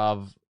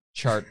improv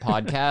chart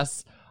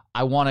podcasts,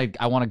 I want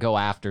to go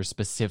after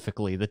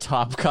specifically the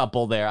top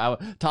couple there.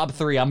 Top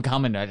 3, I'm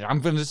coming. I'm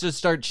going to just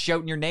start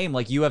shouting your name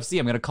like UFC.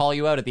 I'm going to call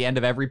you out at the end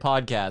of every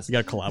podcast. You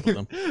got to collab with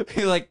them.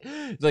 Be like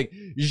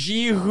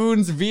Ji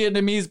Hoon's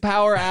Vietnamese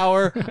Power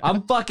Hour.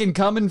 I'm fucking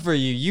coming for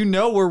you. You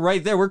know we're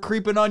right there. We're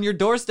creeping on your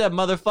doorstep,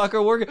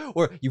 motherfucker.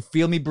 Or you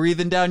feel me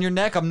breathing down your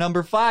neck. I'm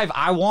number 5.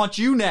 I want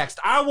you next.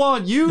 I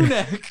want you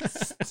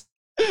next.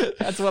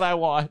 That's what I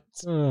want.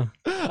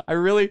 I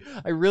really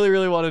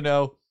want to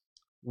know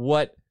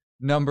what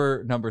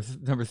number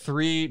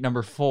 3,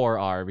 number 4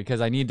 are,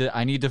 because I need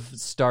to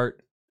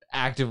start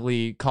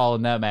actively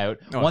calling them out.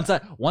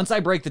 Once I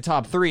break the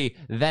top 3,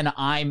 then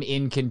I'm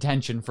in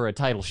contention for a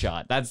title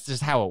shot. That's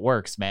just how it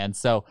works, man.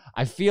 So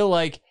I feel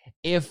like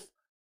if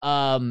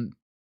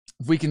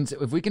we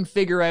can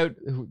figure out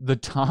the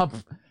top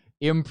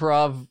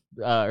improv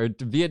or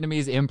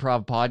Vietnamese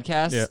improv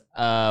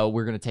podcast,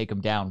 we're gonna take them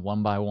down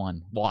one by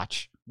one.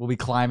 Watch, we'll be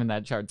climbing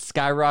that chart,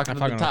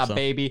 skyrocketing to the top,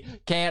 baby.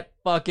 Can't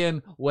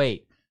fucking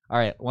wait. All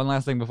right, one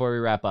last thing before we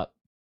wrap up.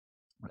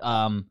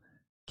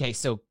 Okay,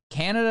 so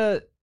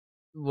Canada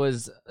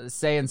was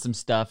saying some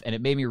stuff, and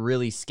it made me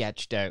really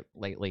sketched out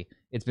lately.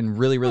 It's been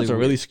really It's a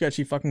really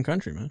sketchy fucking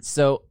country, man.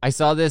 So I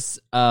saw this.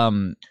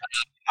 I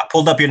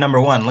pulled up your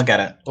number 1. Look at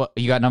it. What,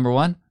 you got number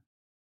 1?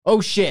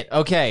 Oh shit.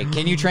 Okay,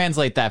 can you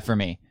translate that for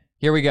me?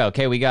 Here we go.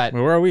 Okay, we got.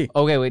 Where are we?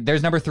 Okay, wait.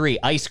 There's number 3.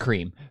 Ice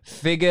cream.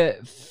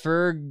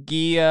 Fergiawan.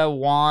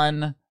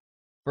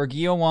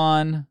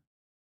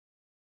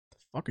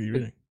 Fuck are you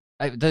reading?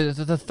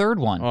 The third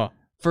one. Oh.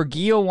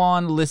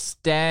 Fergiawan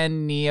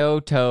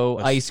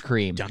Listanioto ice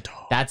cream.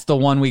 That's the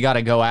one we got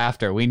to go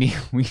after. Where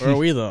are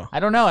we though? I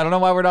don't know. I don't know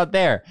why we're not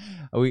there.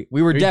 We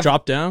were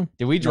dropped down.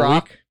 Did we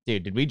drop?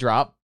 Dude, did we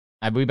drop?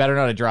 We better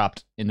not have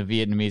dropped in the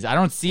Vietnamese. I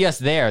don't see us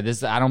there.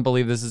 I don't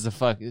believe this is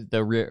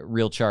the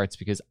real charts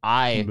because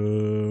I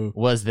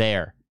was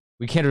there.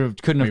 We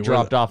couldn't have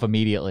dropped off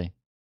immediately.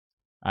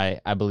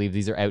 I believe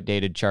these are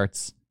outdated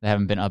charts that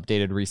haven't been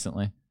updated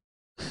recently.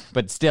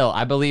 But still,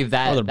 I believe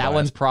that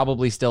one's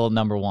probably still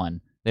number 1.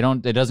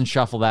 It doesn't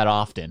shuffle that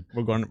often.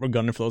 We're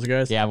gunning for those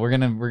guys. Yeah, we're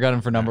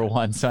gunning for number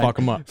 1. So fuck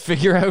them up.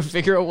 Figure out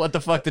what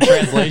the fuck the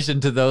translation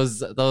to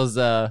those.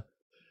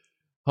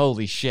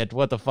 Holy shit!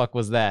 What the fuck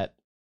was that?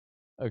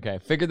 Okay,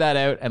 figure that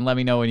out and let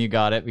me know when you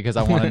got it because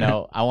I want to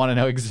know. I want to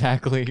know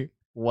exactly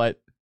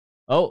what.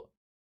 Oh,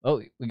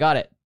 we got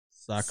it.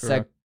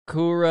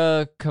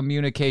 Sakura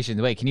Communications.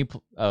 Wait, can you?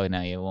 Oh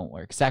no, it won't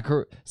work.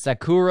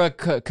 Sakura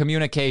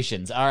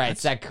Communications. All right,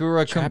 that's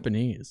Sakura.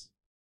 Japanese.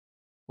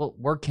 Well,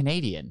 we're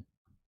Canadian.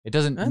 It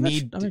doesn't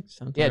need. That makes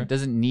sense, it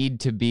doesn't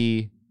need to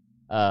be.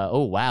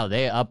 Oh wow,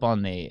 they up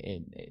on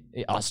the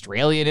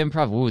Australian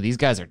improv. Ooh, these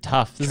guys are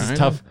tough. This is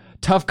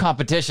tough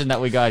competition that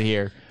we got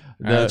here.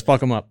 Let's fuck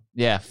them up.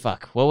 Yeah,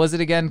 fuck. What was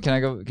it again?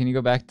 Can you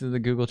go back to the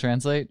Google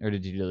Translate, or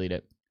did you delete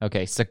it?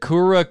 Okay,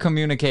 Sakura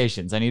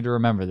Communications. I need to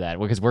remember that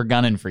because we're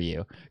gunning for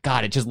you.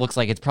 God, it just looks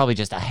like it's probably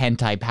just a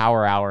hentai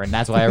power hour, and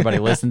that's why everybody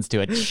listens to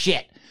it.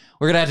 Shit,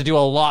 we're gonna have to do a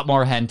lot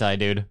more hentai,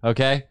 dude.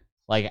 Okay,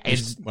 like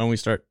when we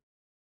start.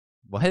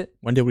 What?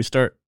 When did we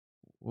start?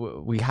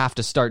 We have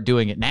to start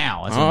doing it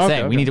now. That's what I'm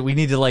saying. Okay. We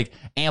need to like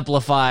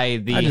amplify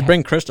the. I just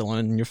bring Crystal in,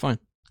 and you're fine.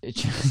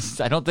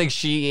 I don't think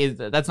she is.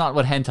 That's not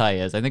what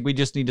hentai is. I think we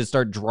just need to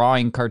start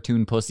drawing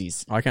cartoon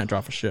pussies. I can't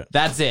draw for shit.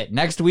 That's it.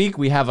 Next week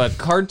we have a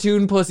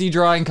cartoon pussy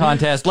drawing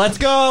contest. Let's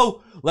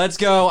go.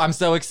 I'm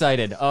so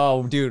excited.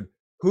 Oh, dude.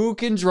 Who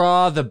can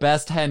draw the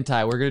best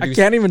hentai? We're gonna do. I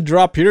can't even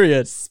draw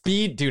period.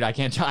 Speed, dude. I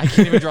can't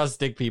even draw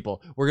stick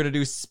people. We're gonna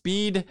do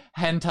speed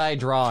hentai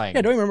drawing.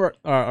 Yeah, do you remember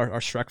our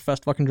Shrek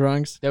Fest fucking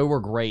drawings? They were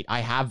great. I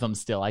have them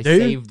still. I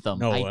saved them.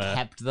 No I way.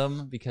 kept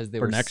them because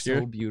they were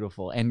so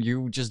beautiful. And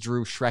you just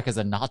drew Shrek as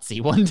a Nazi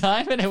one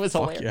time, and it was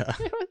hilarious.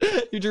 Yeah.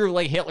 You drew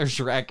like Hitler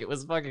Shrek. It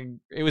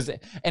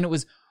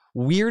was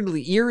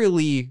weirdly,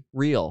 eerily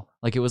real.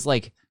 Like it was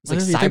like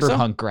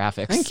cyberpunk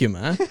graphics. Thank you,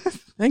 man.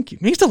 Thank you.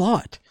 Means a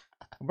lot.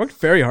 I worked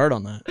very hard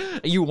on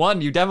that. You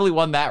won. You definitely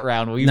won that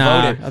round. We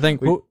voted. I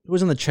think who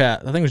was in the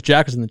chat? I think it was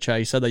Jack was in the chat.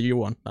 He said that you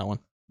won that one.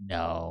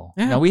 No,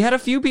 no. We had a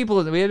few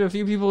people. We had a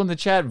few people in the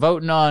chat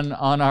voting on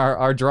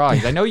our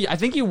drawings. I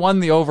think you won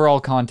the overall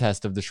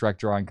contest of the Shrek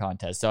drawing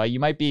contest. So I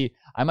might be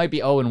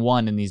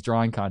 0-1 in these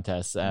drawing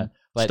contests. But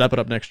step it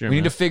up next year. We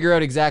need to figure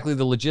out exactly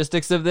the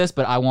logistics of this.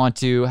 But I want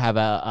to have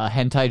a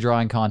hentai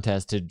drawing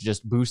contest to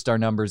just boost our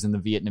numbers in the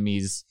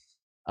Vietnamese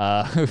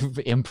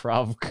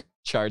improv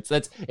charts.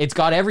 It's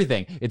got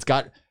everything. It's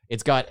got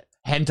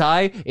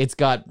hentai, it's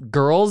got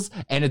girls,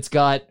 and it's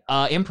got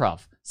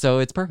improv. So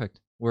it's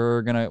perfect.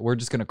 We're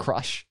just gonna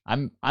crush.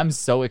 I'm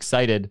so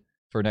excited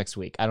for next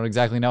week. I don't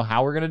exactly know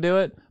how we're gonna do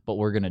it, but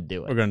we're gonna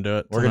do it. We're gonna do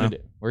it. We're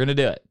gonna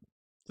do it.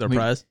 Is there a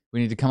prize?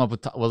 We need to come up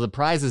with the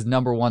prize is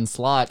number 1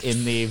 slot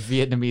in the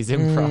Vietnamese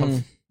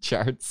improv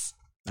charts.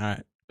 All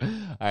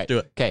right. Do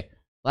it. Okay.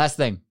 Last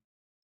thing.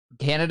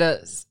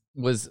 Canada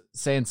was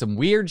saying some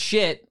weird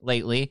shit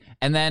lately,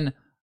 and then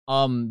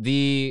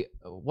who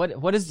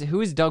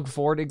is Doug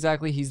Ford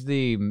exactly? He's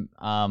the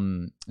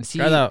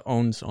guy that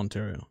owns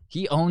Ontario.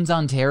 He owns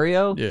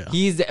Ontario? Yeah.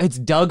 It's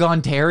Doug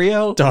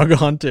Ontario? Doug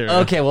Ontario.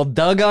 Okay, well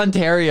Doug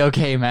Ontario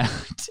came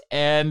out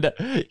and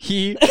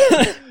he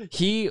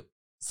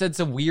said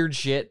some weird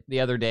shit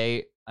the other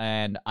day,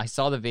 and I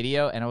saw the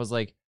video and I was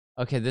like,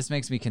 okay, this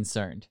makes me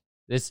concerned.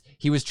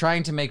 He was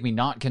trying to make me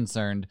not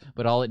concerned,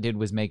 but all it did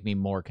was make me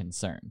more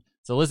concerned.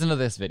 So listen to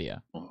this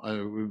video.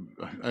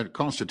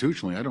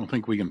 Constitutionally, I don't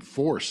think we can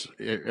force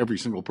every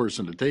single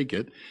person to take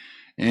it.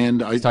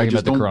 And I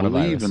just don't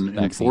believe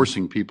in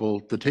forcing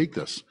people to take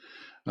this.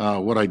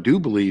 What I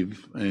do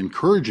believe,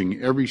 encouraging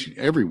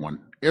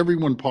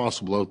everyone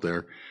possible out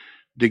there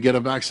to get a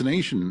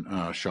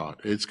vaccination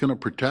shot. It's going to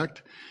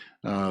protect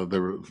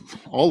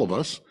all of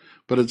us,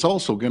 but it's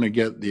also going to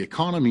get the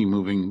economy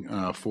moving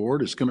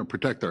forward. It's going to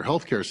protect our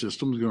healthcare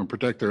system. It's going to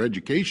protect our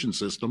education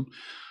system.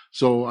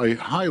 So I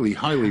highly,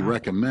 highly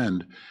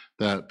recommend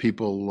that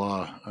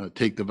people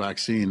take the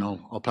vaccine.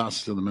 I'll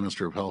pass it to the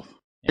Minister of Health.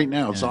 Right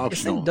now, it's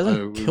optional. It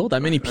doesn't kill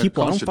that many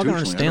people. I don't fucking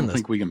understand this.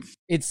 Think we can.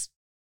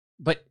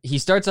 But he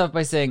starts off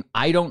by saying,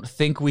 I don't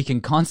think we can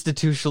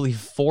constitutionally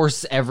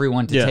force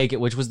everyone to take it,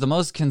 which was the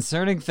most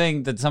concerning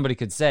thing that somebody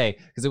could say,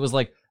 because it was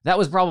like, that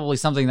was probably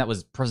something that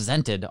was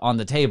presented on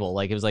the table.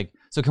 Like, it was like,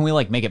 so can we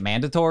like make it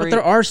mandatory? But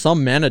there are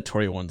some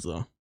mandatory ones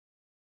though.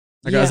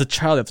 Like as a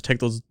child, you have to take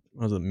those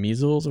was it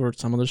measles or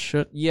some of this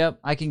shit? Yep,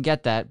 I can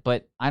get that,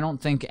 but I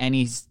don't think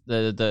any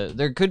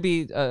there could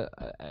be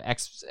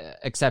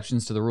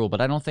exceptions to the rule,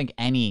 but I don't think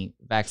any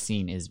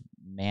vaccine is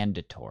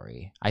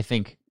mandatory. I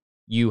think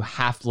you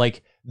have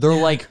they're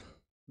like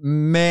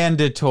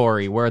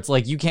mandatory, where it's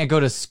like you can't go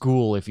to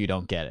school if you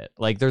don't get it.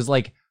 Like there's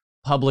like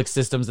public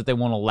systems that they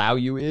won't allow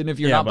you in if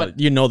you're not. But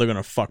you know they're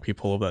gonna fuck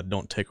people that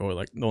don't take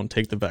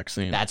the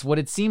vaccine. That's what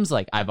it seems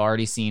like. I've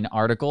already seen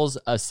articles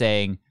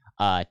saying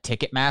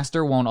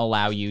Ticketmaster won't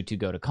allow you to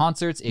go to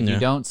concerts if you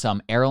don't.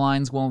 Some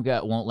airlines won't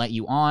let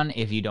you on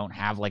if you don't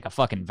have like a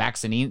fucking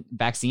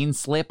vaccine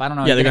slip. I don't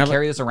know. You're gonna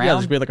carry this around. Yeah,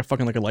 it's gonna be like a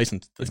fucking like a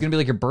license. It's gonna be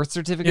like your birth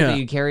certificate that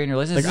you carry in your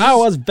license. Like I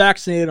was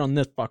vaccinated on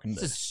this fucking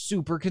day. This is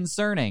super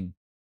concerning.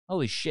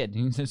 Holy shit!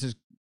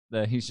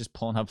 He's just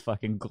pulling up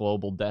fucking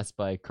global deaths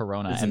by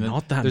corona, and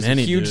not that there's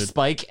many, a huge dude.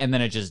 spike, and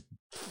then it just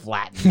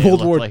flattened.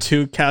 World War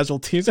II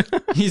casualties.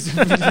 He's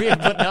putting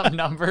up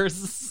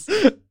numbers.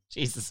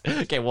 Jesus.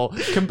 Okay, well,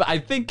 I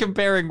think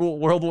comparing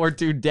World War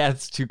II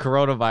deaths to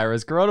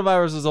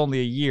coronavirus was only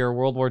a year.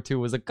 World War II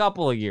was a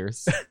couple of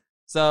years.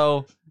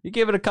 So you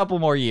give it a couple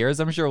more years,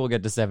 I'm sure we'll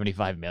get to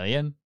 75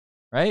 million,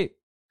 right?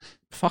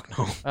 Fuck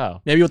no.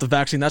 Oh, maybe with the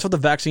vaccine. That's what the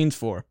vaccine's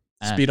for.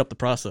 Speed up the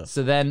process.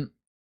 So then,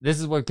 this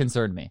is what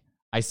concerned me.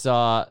 I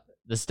saw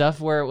the stuff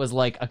where it was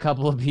like a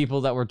couple of people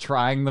that were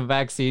trying the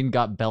vaccine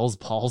got Bell's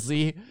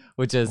palsy,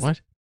 which is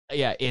what?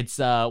 Yeah, it's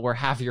where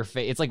half of your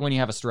face. It's like when you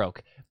have a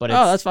stroke, but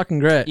that's fucking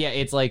great. Yeah,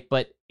 it's like,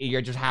 but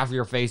you're just half of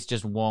your face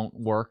just won't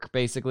work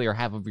basically, or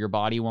half of your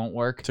body won't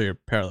work. So you're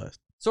paralyzed.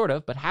 Sort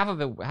of, but half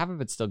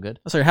of it's still good.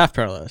 So you're half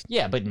paralyzed.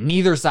 Yeah, but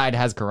neither side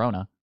has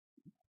corona.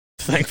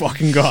 Thank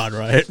fucking God,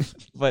 right?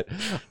 But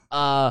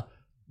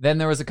then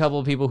there was a couple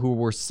of people who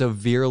were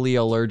severely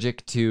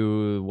allergic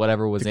to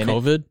whatever was in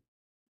COVID? it.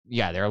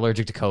 Yeah, they're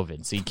allergic to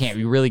COVID, so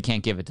you really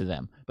can't give it to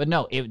them. But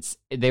no,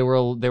 they were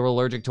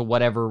allergic to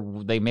whatever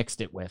they mixed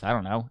it with. I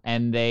don't know,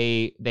 and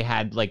they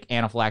had like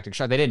anaphylactic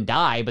shock. They didn't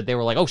die, but they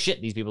were like, oh shit,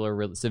 these people are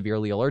really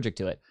severely allergic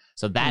to it.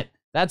 So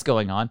that's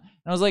going on. And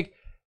I was like,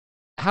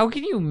 how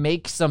can you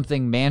make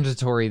something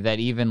mandatory that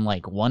even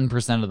like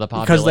 1% of the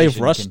population? Because they've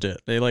rushed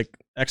it. They like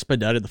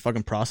expedited the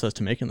fucking process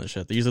to making this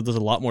shit. There's a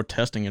lot more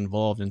testing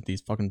involved in these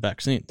fucking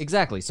vaccines.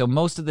 Exactly. So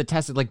most of the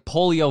tested, like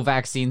polio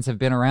vaccines, have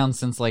been around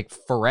since like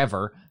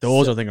forever.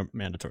 Those I think are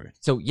mandatory.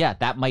 So yeah,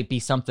 that might be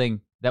something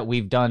that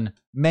we've done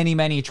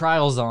many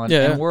trials on,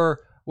 yeah. And we're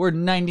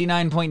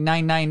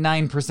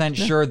 99.999%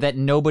 sure that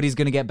nobody's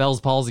gonna get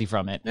Bell's palsy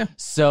from it. Yeah.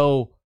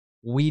 So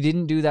we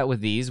didn't do that with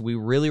these. We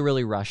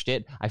really rushed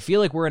it. I feel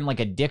like we're in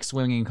like a dick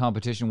swinging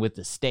competition with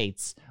the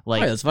states.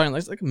 Like, it's fine.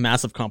 It's like a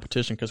massive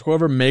competition because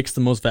whoever makes the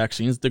most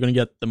vaccines, they're gonna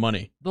get the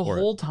money. The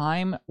whole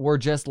time we're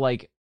just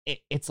like,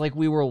 it's like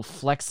we were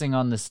flexing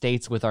on the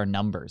states with our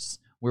numbers.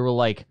 We're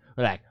like,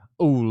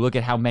 oh, look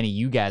at how many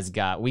you guys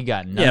got. We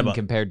got none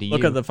compared to you.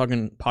 Look at the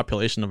fucking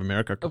population of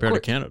America compared to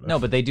Canada. No,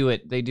 but they do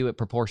it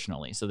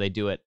proportionally. So they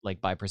do it like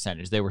by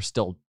percentage. They were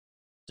still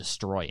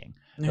destroying.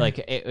 Yeah. Like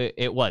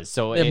it was.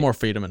 So they have more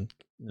freedom in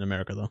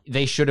America though.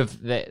 They should have.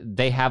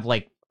 They have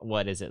like,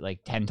 what is it,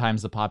 like 10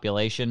 times the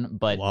population,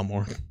 but a lot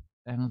more.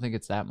 I don't think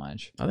it's that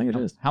much. I think it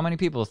is. How many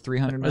people?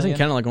 300 million? I think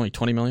Canada like only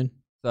 20 million.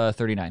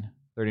 39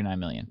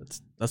 million.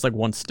 That's like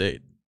one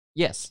state.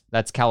 Yes,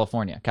 that's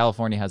California.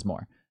 California has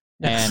more.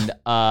 And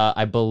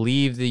I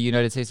believe the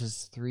United States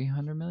is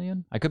 300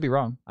 million. I could be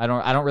wrong. I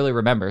don't really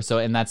remember. So,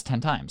 and that's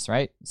 10 times,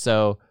 right?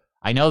 So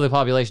I know the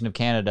population of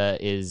Canada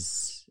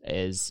is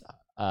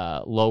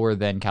lower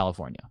than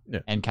California.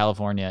 Yeah. And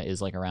California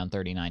is like around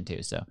 39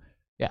 too. So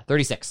yeah,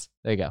 36.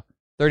 There you go.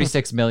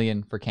 36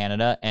 million for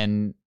Canada.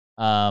 And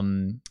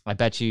I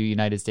bet you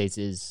United States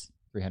is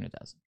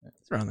 300,000.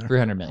 It's around there.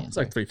 300 million. It's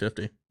like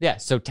 350. Yeah.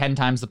 So 10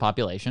 times the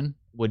population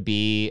would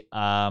be,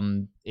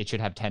 it should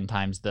have 10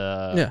 times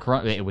the,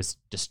 it was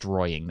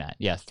destroying that.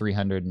 Yeah.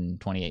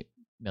 328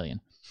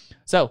 million.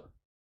 So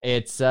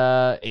it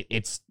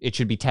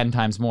should be 10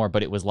 times more,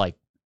 but it was like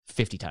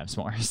 50 times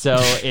more. So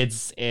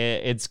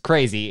it's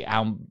crazy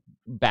how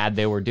bad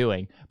they were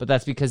doing, but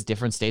that's because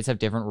different states have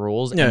different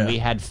rules, and we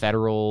had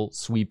federal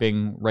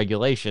sweeping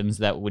regulations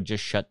that would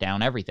just shut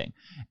down everything.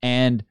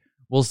 And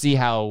we'll see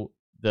how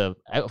the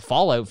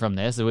fallout from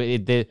this.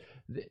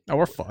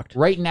 We're fucked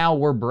right now.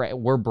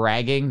 We're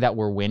bragging that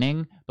we're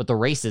winning, but the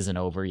race isn't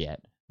over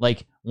yet.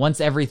 Like,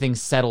 once everything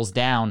settles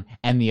down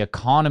and the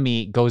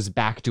economy goes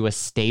back to a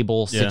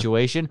stable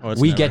situation,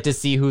 we get to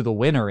see who the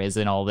winner is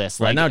in all this.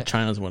 Right now,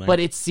 China's winning.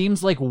 But it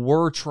seems like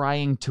we're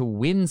trying to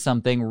win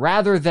something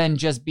rather than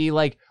just be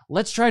like,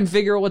 let's try and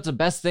figure out what's the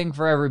best thing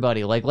for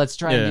everybody. Like, let's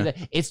try and do that.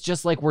 It's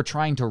just like we're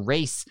trying to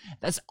race.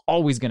 That's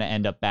always going to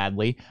end up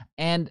badly.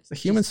 And it's a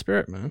human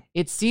spirit, man.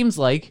 It seems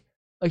like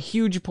a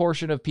huge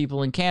portion of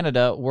people in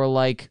Canada were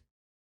like,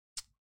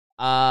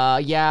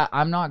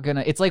 I'm not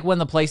gonna. It's like when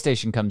the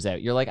PlayStation comes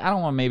out, you're like, I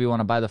don't want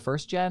to buy the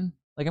first gen.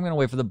 Like, I'm gonna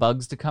wait for the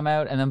bugs to come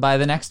out and then buy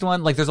the next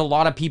one. Like, there's a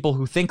lot of people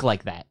who think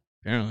like that.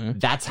 Apparently.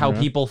 That's how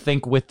people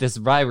think with this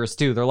virus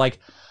too. They're like,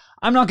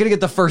 I'm not gonna get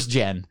the first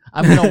gen.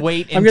 I'm gonna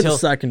wait until I'm getting the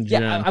second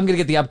gen. Yeah, I'm gonna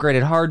get the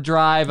upgraded hard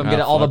drive. I'm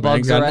getting all the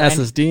bugs got around.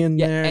 SSD in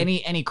there.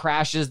 Any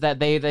crashes that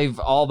they've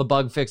all the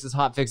bug fixes,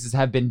 hot fixes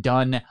have been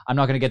done. I'm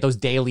not gonna get those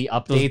daily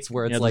updates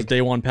where it's like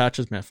day one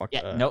patches. Man, fuck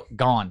that. No,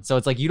 gone. So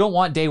it's like you don't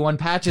want day one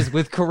patches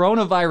with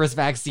coronavirus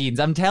vaccines.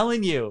 I'm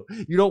telling you,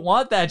 you don't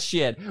want that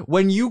shit.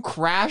 When you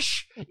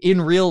crash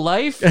in real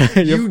life,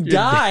 you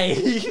die.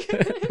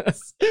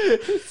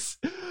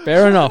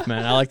 Fair enough,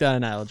 man. I like that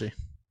analogy.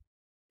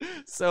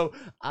 So,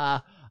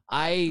 I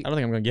don't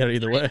think I'm gonna get it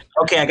either way.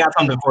 Okay, I got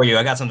something for you.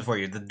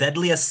 The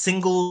deadliest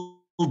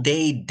single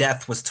day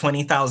death was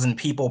 20,000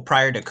 people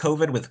prior to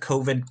COVID, with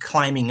COVID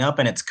climbing up,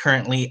 and it's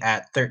currently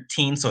at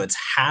 13. So it's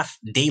half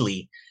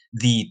daily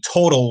the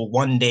total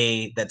one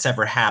day that's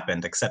ever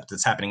happened, except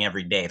it's happening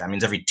every day. That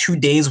means every 2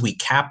 days we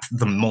cap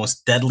the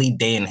most deadly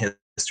day in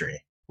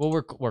history. Well,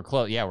 we're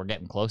close. Yeah, we're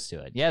getting close to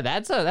it. Yeah,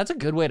 that's a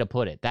good way to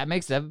put it. That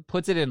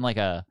puts it in like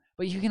a.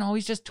 But you can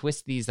always just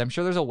twist these. I'm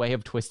sure there's a way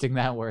of twisting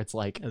that where it's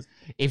like,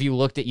 if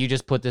you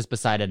just put this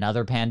beside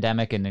another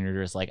pandemic, and then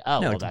you're just like,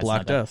 oh, well, like that's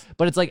Black Death.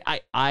 But it's like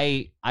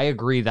I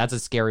agree. That's a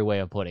scary way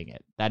of putting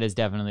it. That is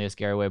definitely a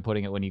scary way of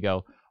putting it when you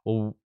go,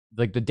 well,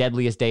 like the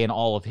deadliest day in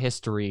all of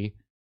history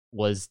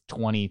was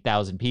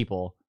 20,000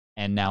 people,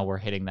 and now we're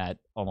hitting that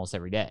almost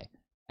every day.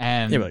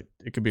 And yeah, but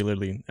it could be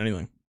literally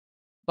anything.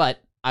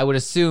 But I would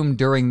assume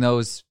during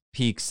those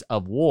peaks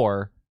of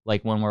war,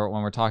 like when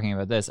we're talking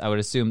about this, I would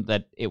assume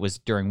that it was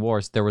during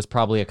wars. There was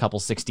probably a couple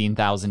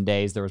 16,000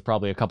 days. There was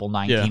probably a couple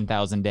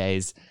 19,000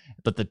 days.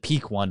 But the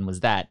peak one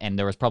was that, and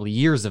there was probably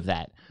years of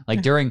that.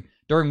 Like during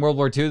World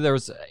War II, there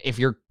was, if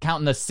you're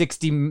counting the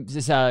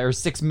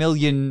 6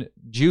 million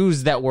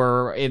Jews that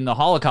were in the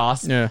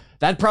Holocaust,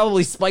 that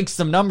probably spiked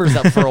some numbers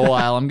up for a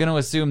while. I'm going to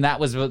assume that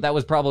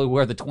was probably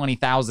where the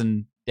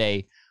 20,000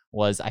 day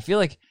was. I feel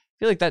like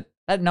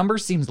that number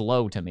seems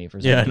low to me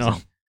for some reason. No.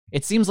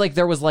 It seems like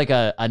there was like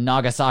a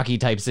Nagasaki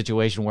type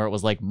situation where it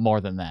was like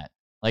more than that.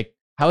 Like,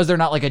 how is there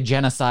not like a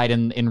genocide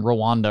in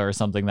Rwanda or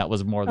something that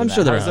was more than that? I'm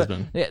sure there has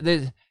been.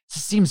 It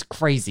seems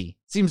crazy.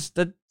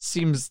 That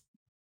seems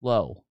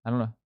low. I don't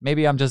know.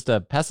 Maybe I'm just a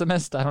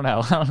pessimist. I don't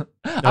know.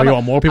 You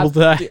want more people to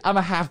die? I'm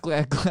a half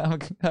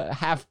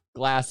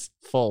glass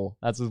full.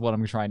 That's what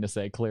I'm trying to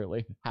say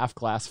clearly. Half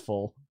glass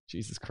full.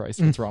 Jesus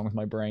Christ, what's wrong with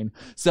my brain?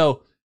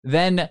 So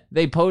then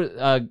they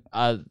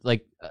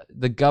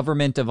the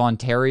government of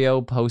Ontario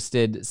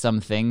posted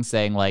some thing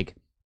saying like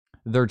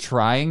they're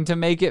trying to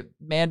make it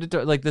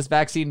mandatory, like this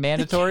vaccine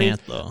mandatory. They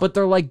can't, but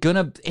they're like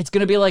it's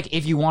gonna be like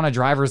if you want a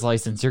driver's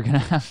license, you're gonna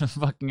have to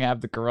fucking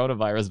have the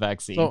coronavirus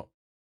vaccine. So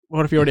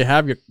what if you already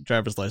have your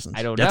driver's license?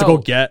 I don't know. You know. have to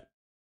go get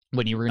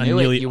when you renew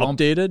it, you won't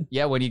updated.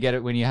 Yeah, when you get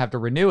it, when you have to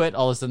renew it,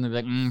 all of a sudden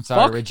they're like, sorry,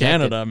 fuck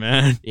rejected. Canada,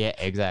 man. Yeah,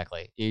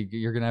 exactly.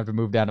 You're gonna have to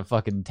move down to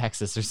fucking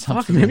Texas or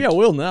something. Fuck, maybe I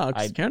will now.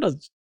 Because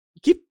Canada's.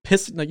 You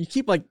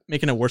keep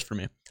making it worse for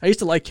me. I used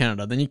to like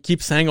Canada. Then you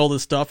keep saying all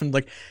this stuff, and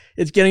like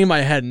it's getting in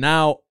my head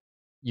now.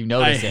 You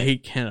notice I it.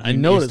 hate Canada.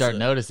 You start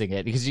noticing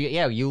it because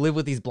you live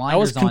with these blinders. I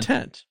was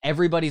content.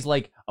 Everybody's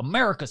like,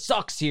 America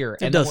sucks here.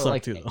 It does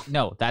suck too, though.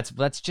 No, that's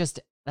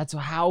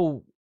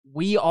how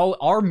we all,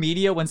 our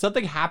media, when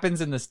something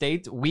happens in the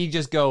States, we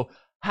just go,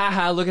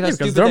 haha, look at how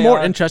stupid they're they more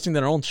are. interesting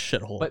than our own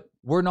shithole. But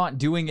we're not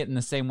doing it in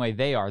the same way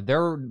they are.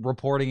 They're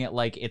reporting it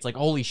like it's like,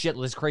 holy shit,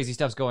 this crazy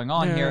stuff's going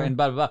on here, and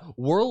blah, blah, blah.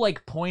 We're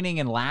like pointing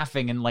and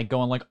laughing and like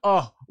going like,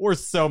 oh, we're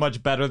so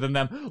much better than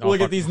them. Look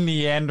at these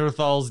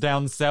Neanderthals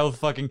down south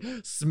fucking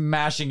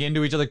smashing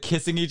into each other,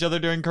 kissing each other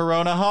during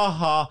Corona. Ha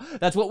ha.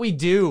 That's what we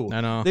do.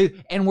 I know.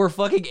 And we're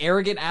fucking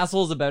arrogant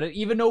assholes about it,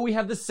 even though we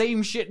have the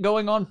same shit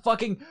going on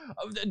fucking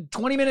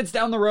 20 minutes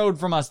down the road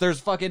from us. There's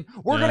fucking,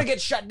 we're going to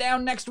get shut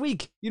down next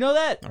week. You know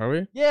that? Are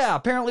we? Yeah,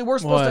 apparently we're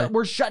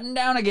we're shutting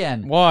down again.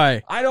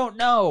 Why? I don't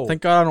know.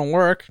 Thank God I don't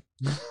work.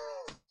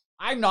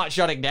 I'm not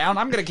shutting down.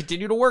 I'm going to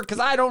continue to work because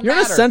I don't You're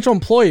matter. an essential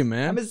employee,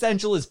 man. I'm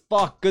essential as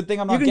fuck. Good thing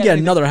I'm not getting get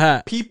another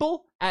hat.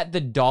 People at the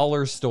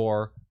dollar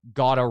store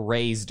got a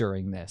raise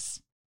during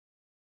this.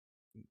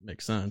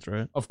 Makes sense,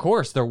 right? Of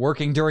course, they're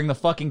working during the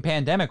fucking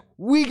pandemic.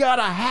 We got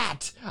a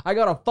hat. I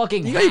got a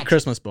fucking hat. You got your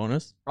Christmas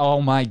bonus.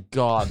 Oh my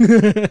God.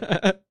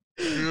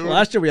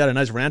 Last year we had a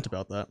nice rant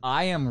about that.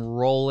 I am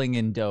rolling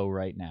in dough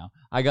right now.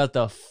 I got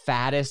the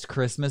fattest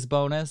Christmas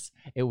bonus.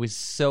 It was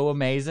so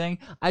amazing.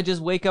 I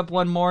just wake up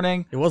one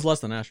morning. It was less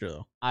than last year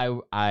though.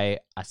 I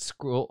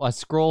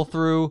scroll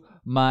through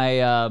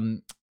my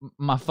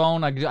my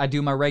phone. I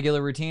do my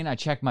regular routine. I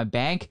check my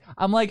bank.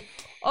 I'm like,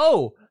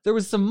 oh, there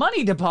was some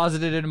money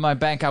deposited into my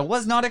bank I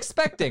was not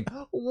expecting.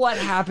 What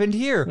happened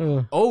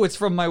here? Oh, it's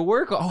from my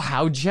work. Oh,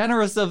 how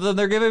generous of them.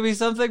 They're giving me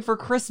something for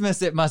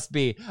Christmas, it must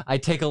be. I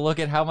take a look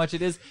at how much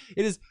it is.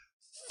 It is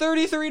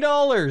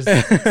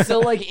 $33. So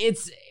like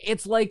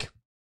it's like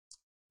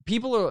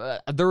people are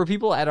there were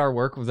people at our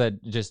work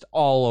that just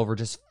all over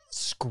just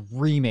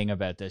screaming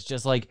about this.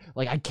 Just like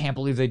I can't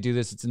believe they do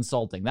this. It's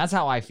insulting. That's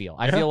how I feel.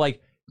 I feel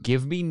like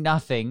give me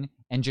nothing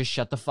and just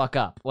shut the fuck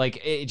up.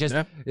 Like it just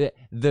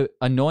the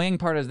annoying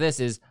part of this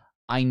is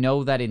I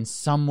know that in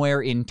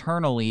somewhere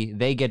internally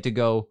they get to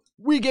go,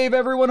 we gave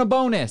everyone a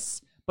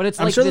bonus. But it's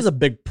I'm like sure there's a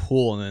big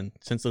pool, and then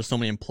since there's so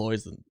many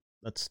employees, then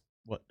that's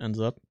what ends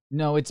up.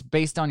 No, it's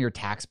based on your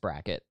tax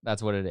bracket.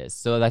 That's what it is.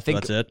 So I think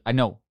that's it. I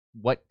know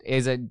what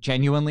is it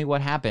genuinely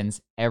what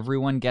happens.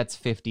 Everyone gets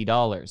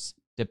 $50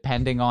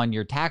 depending on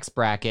your tax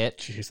bracket.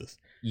 Jesus,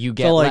 you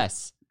get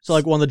less. So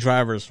like one of the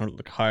drivers from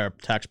like higher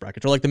tax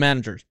brackets, or like the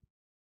managers.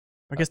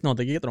 I guess no,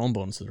 they get their own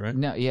bonuses, right?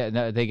 No,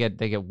 they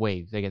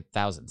get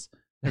thousands.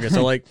 Okay,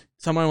 so like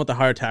someone with a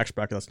higher tax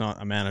bracket that's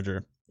not a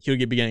manager, he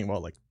would be getting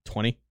what, like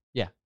 20?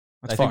 Yeah,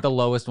 that's I think the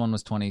lowest one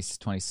was 20,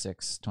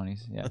 26, 20.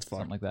 Yeah, that's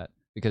something like that.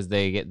 Because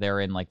they're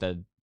in like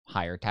the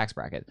higher tax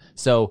bracket.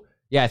 So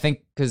yeah, I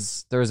think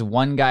because there's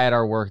one guy at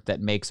our work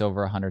that makes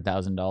over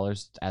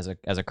 $100,000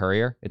 as a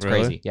courier. It's really?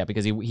 Crazy. Yeah,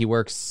 because he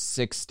works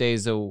 6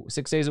 days a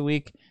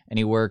week, and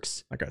he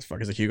works. That guy's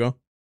fuck. Is it Hugo?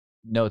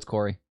 No, it's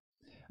Corey.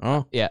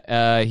 Oh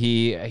yeah.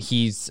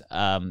 He's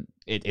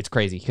it's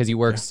crazy because he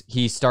works. Yeah.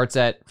 He starts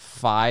at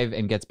 5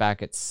 and gets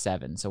back at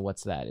 7. So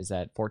what's that? Is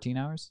that 14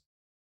 hours?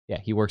 Yeah,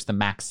 he works the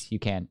max you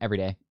can every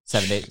day,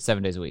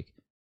 7 days a week.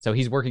 So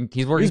he's working.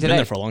 He's been today.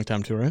 There for a long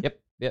time too, right? Yep.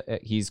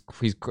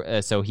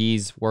 Yeah. So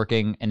he's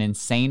working an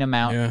insane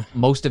amount. Yeah.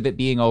 Most of it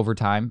being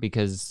overtime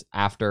because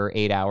after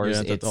 8 hours,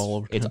 it's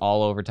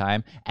all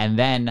overtime. And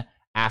then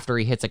after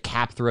he hits a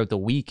cap throughout the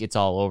week, it's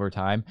all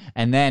overtime.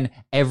 And then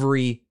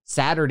every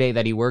Saturday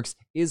that he works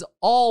is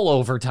all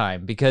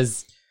overtime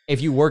because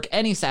if you work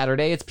any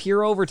Saturday, it's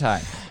pure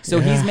overtime. So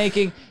he's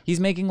making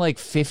like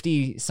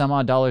 $50 some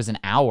odd an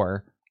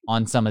hour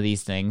on some of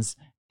these things.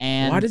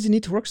 And why does he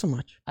need to work so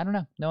much? I don't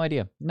know. No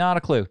idea. Not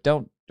a clue.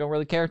 Don't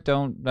really care.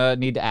 Don't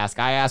need to ask.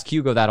 I ask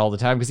Hugo that all the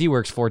time because he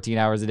works 14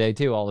 hours a day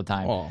too all the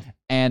time. Oh.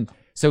 And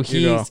so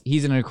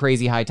he's in a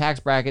crazy high tax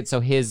bracket. So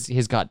his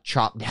got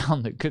chopped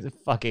down the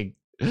fucking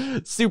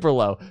super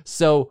low.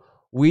 So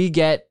we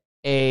get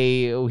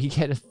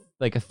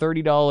like a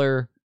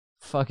 $30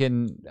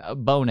 fucking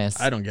bonus.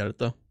 I don't get it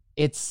though.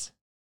 It's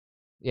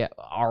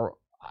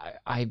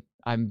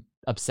I'm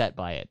upset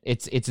by it.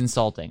 It's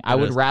insulting. I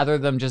would rather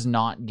them just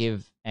not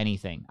give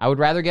anything. I would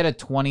rather get a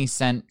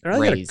 20-cent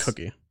raise. Get a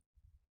cookie.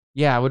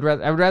 Yeah, I would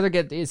rather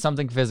get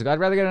something physical. I'd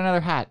rather get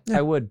another hat. Yeah.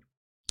 I would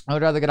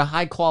rather get a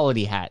high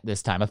quality hat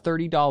this time, a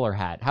 $30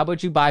 hat. How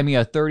about you buy me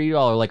a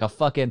 $30 like a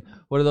fucking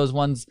what are those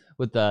ones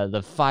with the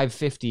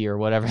 $5.50 or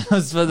whatever?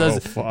 those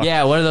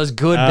yeah, one of those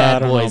good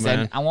bad boys.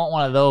 And I want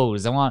one of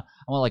those. I want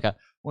like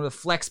one of the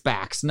flex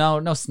backs. No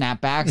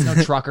snapbacks,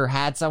 no trucker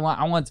hats. I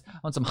want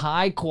some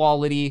high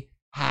quality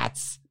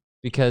hats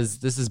because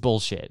this is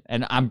bullshit,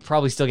 and I'm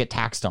probably still get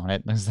taxed on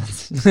it.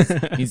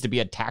 Needs to be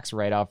a tax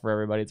write-off for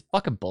everybody. It's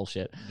fucking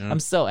bullshit. Yeah. I'm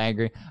so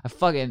angry.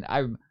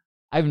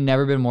 I've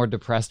never been more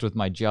depressed with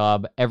my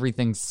job.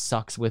 Everything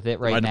sucks with it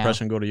right now. My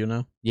depression go to you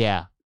now?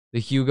 Yeah. The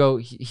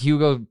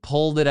Hugo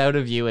pulled it out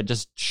of you and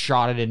just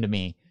shot it into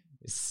me.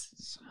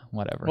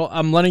 Whatever. Well,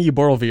 I'm letting you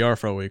borrow VR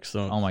for a week,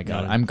 so. Oh my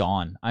God, I'm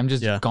gone. I'm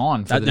just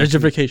gone. There's your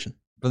vacation.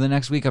 For the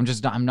next week,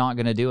 I'm not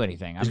going to do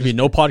anything. There's going to be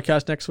no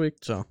podcast next week,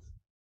 so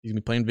he's going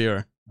to be playing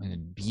VR. I'm going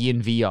to be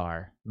in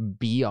VR.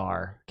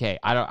 BR. Okay,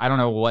 I don't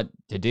know what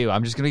to do.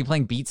 I'm just going to be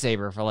playing Beat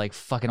Saber for like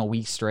fucking a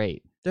week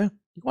straight. Yeah,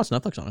 you can watch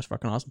Netflix on it. It's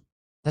fucking awesome.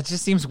 That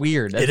just seems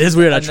weird. It is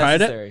weird. I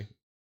tried it,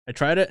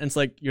 and it's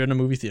like you're in a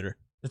movie theater.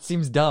 That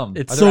seems dumb.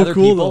 It's so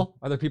cool, though.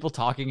 Are there people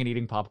talking and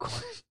eating popcorn?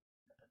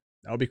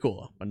 That would be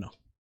cool, but no.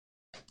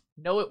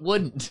 No, it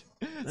wouldn't.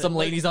 Some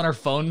lady's on her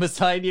phone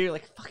beside you. You're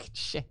like, fucking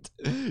shit.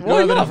 You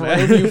don't have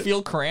enough room. You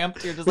feel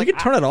cramped. You're just we could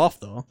turn it off,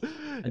 though.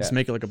 And just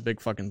make it like a big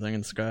fucking thing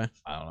in the sky.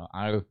 I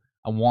don't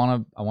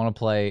know. I want to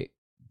play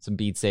some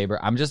Beat Saber.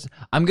 I'm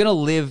going to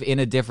live in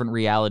a different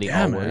reality.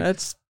 Yeah, man.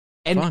 That's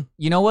fun.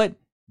 You know what?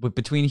 But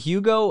between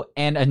Hugo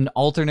and an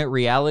alternate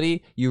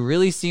reality, you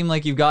really seem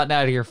like you've gotten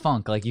out of your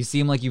funk. Like you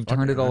seem like you've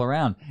turned it all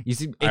around.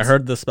 I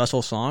heard the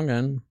special song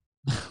and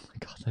oh my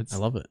God, I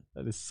love it.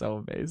 That is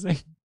so amazing.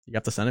 You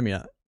have to send it me.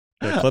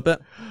 Clip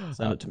it.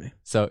 Send it to me.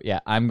 So yeah,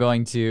 I'm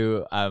going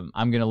to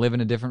live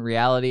in a different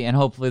reality, and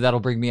hopefully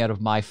that'll bring me out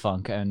of my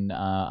funk. And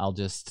I'll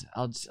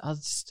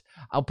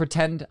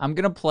pretend I'm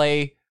gonna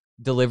play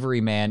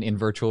delivery man in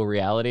virtual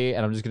reality,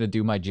 and I'm just gonna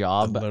do my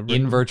job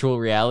in virtual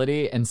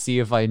reality and see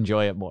if I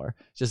enjoy it more.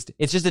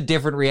 It's just a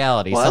different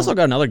reality. Well, I also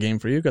got another game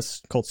for you.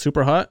 It's called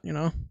Super Hot. You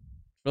know,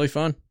 really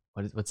fun.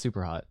 What's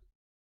Super Hot?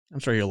 I'm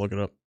sure you'll look it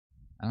up.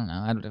 I don't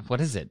know.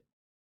 What is it?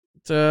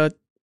 It's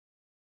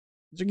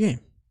a game.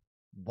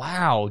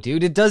 Wow,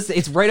 dude!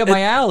 It's right up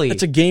my alley.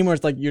 It's a game where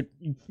it's like you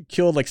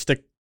kill like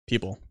stick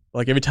people.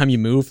 Like every time you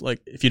move, like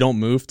if you don't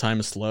move, time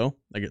is slow.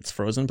 Like it's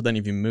frozen. But then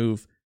if you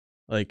move,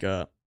 like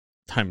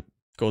time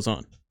goes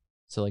on.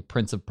 So like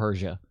Prince of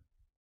Persia.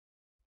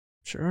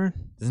 Sure.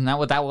 Isn't that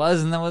what that was?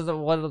 Isn't that was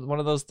one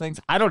of those things?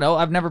 I don't know.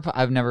 I've never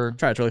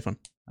tried. It's really fun.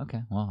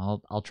 Okay.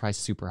 Well, I'll try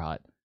Super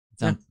Hot.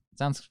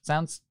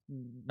 Sounds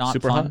not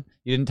super fun. hot.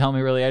 You didn't tell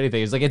me really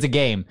anything. It's like it's a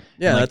game.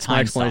 Yeah, that's my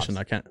explanation.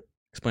 I can't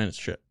explain its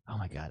shit. Oh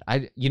my God.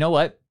 You know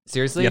what?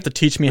 Seriously? You have to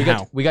teach me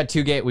how. We got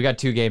two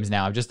games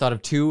now. I've just thought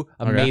of two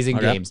amazing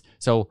games.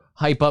 So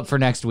hype up for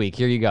next week.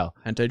 Here you go.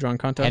 Hentai drawing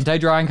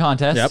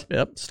contest.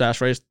 Yep. Stash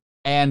race.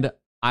 And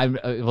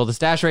the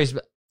stash race.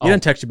 He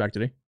didn't text you back,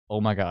 did he? Oh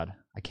my God.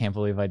 I can't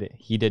believe I did.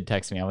 He did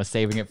text me. I was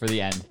saving it for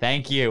the end.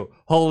 Thank you.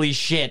 Holy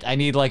shit. I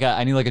need like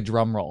a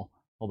drum roll.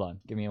 Hold on.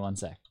 Give me 1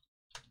 sec.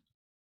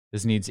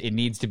 It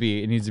needs to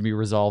be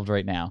resolved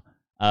right now.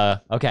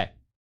 Okay.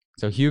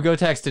 So Hugo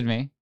texted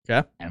me.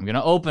 Okay. And I'm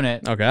gonna open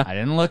it. Okay. I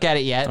didn't look at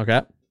it yet.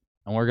 Okay.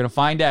 And we're gonna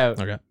find out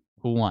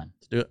who won.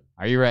 Let's do it.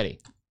 Are you ready?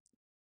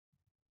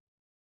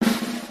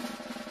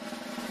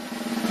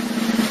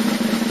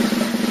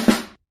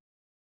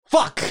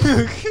 Fuck!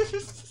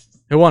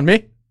 Who won? Me?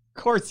 Of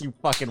course you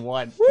fucking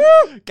won.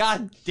 Woo!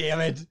 God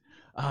damn it.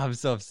 Oh, I'm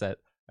so upset.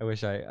 I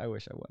wish I won.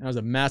 That was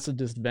a massive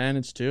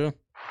disadvantage too.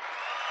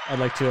 I'd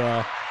like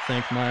to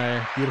thank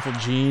my beautiful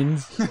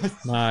genes,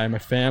 my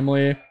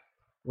family,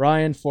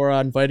 Ryan for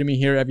inviting me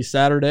here every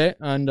Saturday,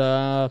 and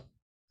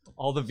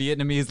all the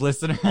Vietnamese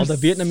listeners. All the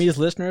Vietnamese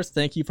listeners,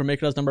 thank you for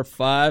making us number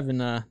 5 in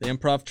the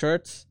improv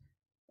charts.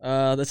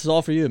 This is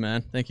all for you,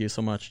 man. Thank you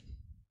so much.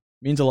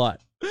 Means a lot.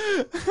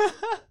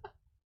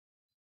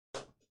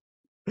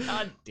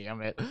 God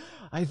damn it.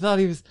 I thought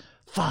he was...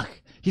 Fuck.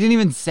 He didn't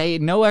even say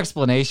it. No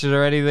explanation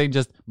or anything.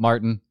 Just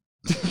Martin.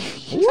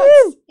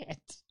 Woo!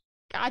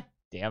 God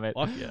damn it.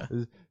 Fuck yeah.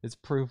 It's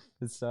proof.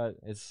 It's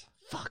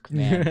fuck,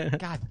 man.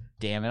 God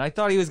damn it. I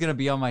thought he was going to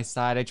be on my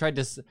side. I tried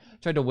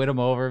to win him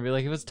over and be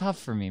like, it was tough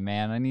for me,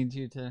 man. I need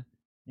you to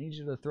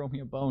throw me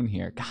a bone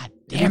here. God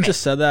damn it. You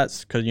just said that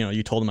because,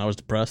 you told him I was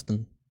depressed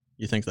and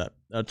you think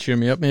that'd cheer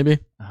me up, maybe?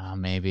 Oh,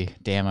 maybe.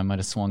 Damn, I might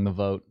have swung the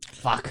vote.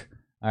 Fuck.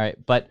 All right,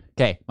 but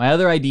okay. My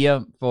other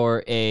idea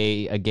for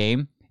a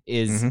game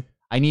is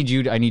I need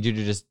you to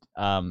just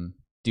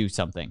do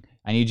something.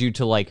 I need you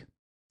to like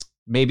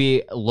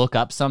maybe look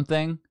up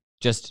something,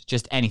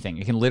 just anything.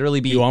 It can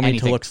literally be you want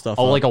anything. Me to look stuff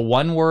up. Like a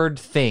 1-word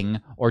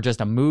thing or just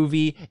a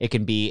movie. It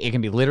can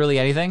be literally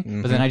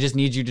anything. But then I just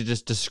need you to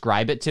just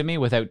describe it to me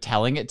without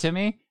telling it to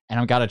me, and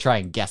I've got to try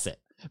and guess it.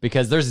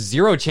 Because there's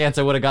 0 chance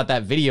I would have got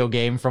that video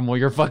game from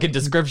your fucking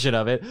description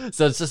of it.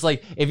 So it's just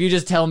like, if you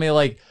just tell me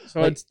it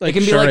can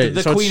be charades.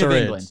 Like the Queen of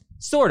England.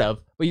 Sort of,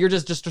 but you're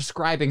just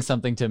describing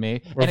something to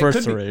me.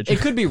 Reverse the rage.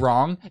 It could be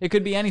wrong. It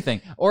could be anything.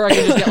 Or I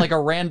can just get like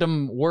a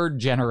random word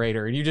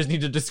generator and you just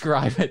need to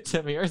describe it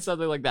to me or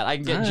something like that. I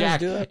can get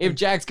Jack. If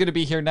Jack's going to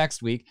be here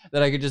next week,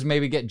 then I could just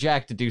maybe get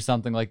Jack to do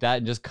something like that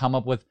and just come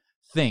up with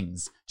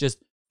things. Just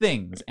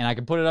things. And I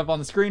can put it up on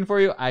the screen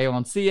for you. I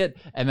won't see it.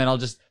 And then I'll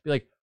just be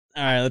like,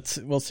 all right,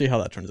 we'll see how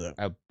that turns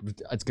out.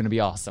 It's going to be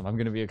awesome. I'm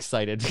going to be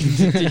excited to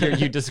hear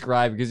you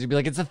describe because you'd be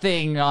like, it's a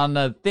thing on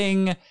the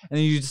thing, and then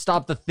you just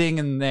stop the thing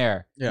in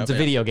there. Yeah, it's a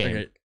video game.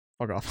 Okay.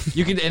 Fuck off.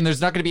 You can, and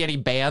there's not going to be any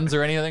bands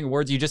or anything,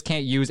 words. You just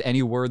can't use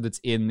any word that's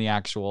in the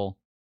actual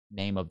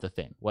name of the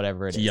thing,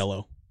 whatever it is.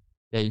 Yellow.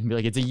 Yeah, you can be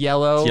like, it's a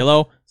yellow. It's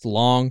yellow. It's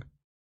long.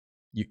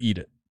 You eat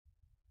it.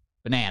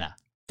 Banana.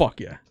 Fuck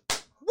yeah.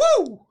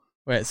 Woo!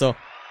 Wait, so...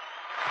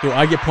 do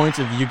I get points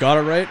if you got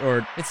it right,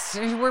 or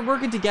we're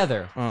working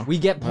together? We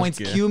get points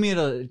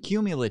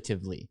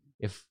cumulatively.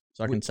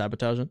 So I can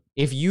sabotage it.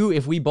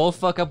 If we both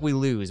fuck up, we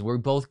lose. We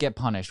both get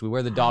punished. We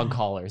wear the dog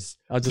collars.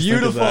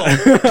 Beautiful,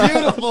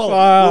 beautiful.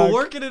 We're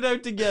working it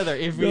out together.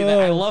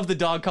 I love the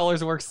dog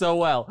collars. Work so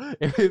well.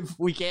 If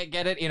we can't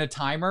get it in a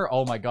timer,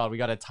 oh my god, we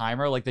got a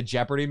timer like the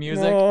Jeopardy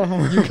music.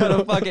 You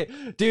gotta fuck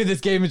it, dude. This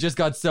game has just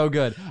got so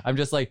good. I'm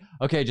just like,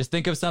 okay, just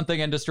think of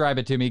something and describe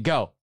it to me.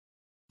 Go.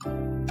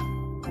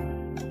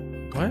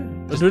 What?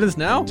 Let's do this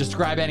now?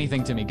 Describe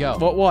anything to me. Go.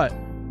 What?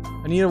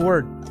 I need a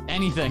word.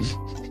 Anything.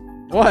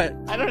 What?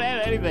 I don't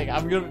add anything.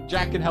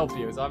 Jack can help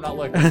you, so I'm not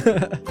looking.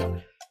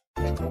 The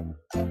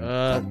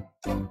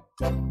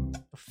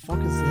fuck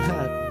is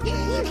that?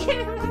 You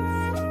can't.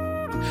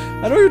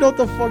 I don't even know what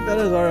the fuck that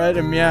is. Alright,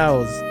 it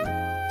meows.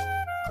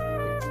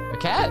 A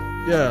cat?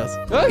 Yes.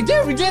 Oh,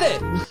 dude, we did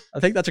it! I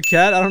think that's a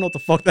cat. I don't know what the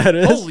fuck that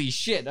is. Holy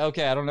shit.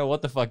 Okay, I don't know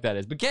what the fuck that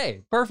is. But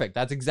okay, perfect.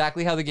 That's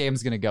exactly how the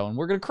game's gonna go, and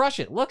we're gonna crush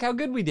it. Look how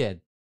good we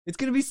did. It's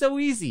gonna be so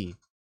easy.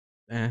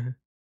 A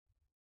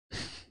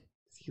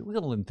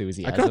little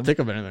enthusiasm. I couldn't think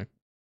of anything.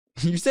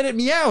 You said it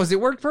meows.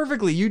 It worked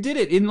perfectly. You did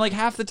it in like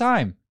half the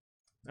time.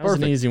 That was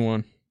an easy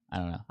one. I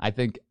don't know. I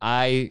think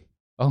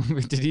oh,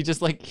 did he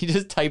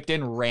just typed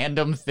in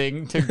random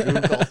thing to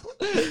Google?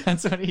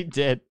 That's what he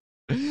did.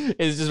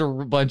 It's just a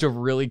bunch of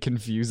really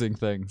confusing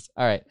things.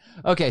 All right.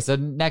 Okay, so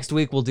next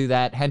week we'll do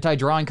that hentai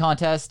drawing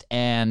contest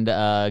and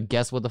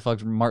guess what the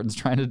fuck Martin's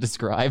trying to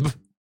describe.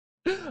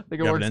 You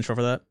have an intro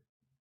for that?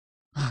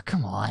 Oh,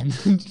 come on.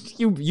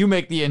 you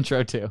make the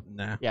intro too.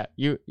 Nah. Yeah,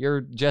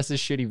 you're Jess's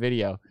shitty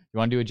video. You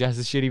want to do a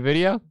Jess's shitty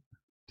video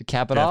to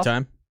cap it off?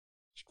 Time?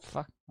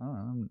 Fuck. I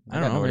don't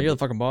know. You're the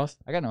fucking boss.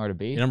 I got nowhere to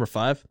be. You're number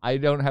 5? I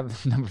don't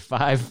have number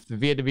 5. The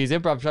Vietnamese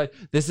Improv chart.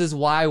 This is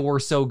why we're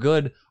so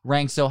good,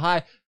 ranked so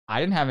high.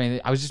 I didn't have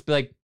anything. I was just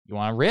like, you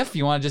want to riff?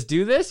 You want to just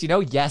do this?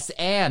 Yes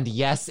and.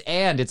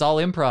 It's all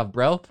improv,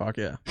 bro. Fuck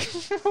yeah.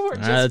 All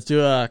right, let's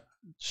do a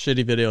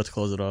shitty video to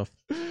close it off.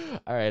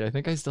 All right, I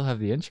think I still have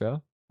the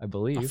intro. I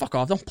believe. Oh, fuck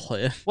off! Don't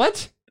play it.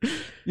 What?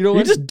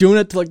 You're just doing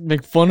it to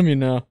make fun of me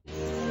now. I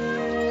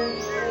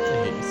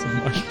hate you so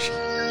much.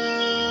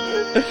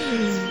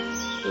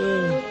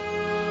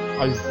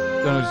 I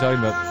don't know what you're talking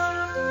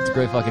about. It's a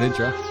great fucking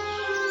intro.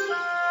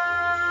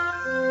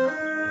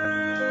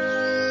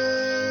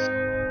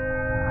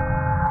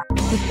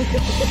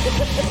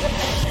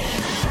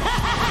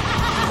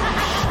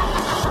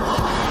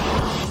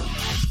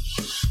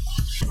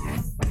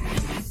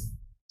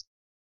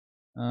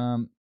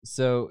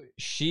 So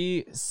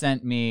she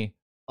sent me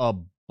a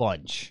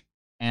bunch,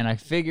 and I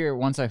figure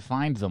once I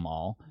find them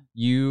all,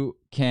 you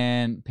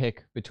can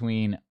pick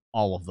between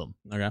all of them.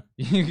 Okay.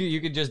 You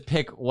could just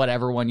pick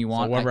whatever one you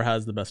want. So whoever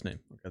has the best name.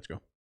 Okay, let's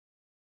go.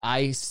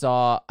 I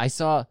saw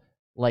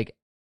like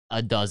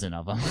a dozen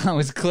of them. I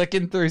was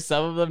clicking through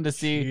some of them to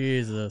see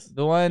Jesus.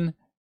 The one.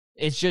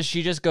 It's just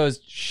she just goes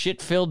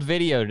shit-filled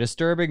video,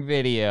 disturbing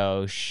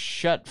video,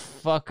 shut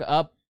fuck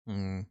up.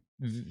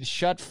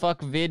 Shut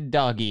fuck vid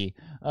doggy.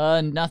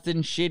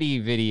 Nothing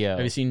shitty video.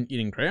 Have you seen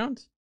Eating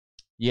Crayons?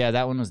 Yeah,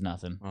 that one was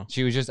nothing. Oh.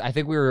 She was just I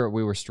think we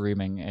were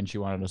streaming and she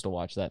wanted us to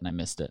watch that and I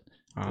missed it.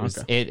 Oh,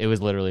 It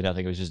was literally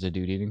nothing. It was just a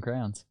dude eating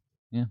crayons.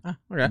 Yeah.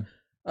 Okay.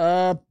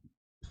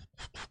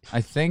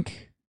 I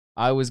think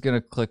I was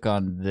gonna click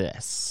on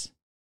this,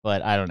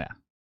 but I don't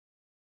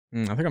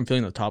know. I think I'm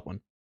feeling the top one.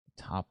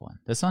 Top one.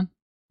 This one?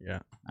 Yeah.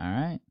 All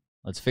right.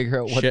 Let's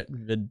figure out what shit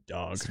vid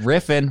dog.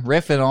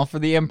 Riffing all for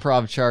the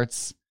improv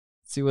charts.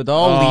 See what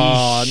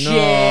holy shit.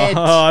 No.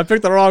 Oh, I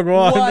picked the wrong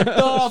one. What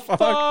the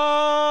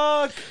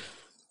fuck?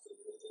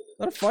 Is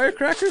that a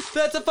firecracker?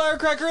 That's a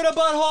firecracker in a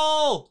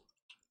butthole.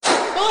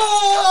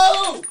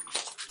 Oh!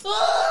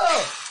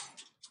 Oh!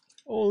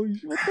 Holy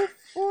shit, what the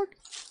fuck?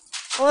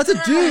 Oh, that's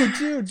a dude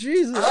too.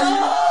 Jesus.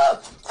 Ah!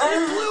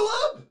 It blew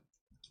up.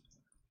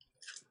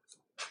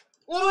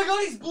 Oh my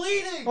god, he's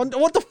bleeding. Oh,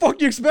 what the fuck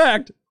do you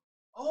expect?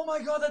 Oh my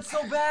god, that's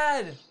so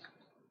bad.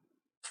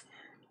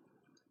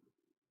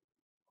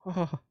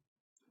 Oh.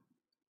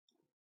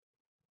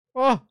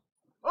 Oh.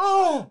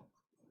 Oh!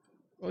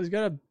 Oh, he's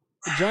got a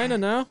vagina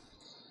now.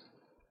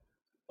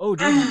 Oh,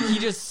 dude, he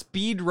just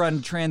speed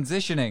run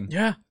transitioning.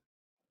 Yeah.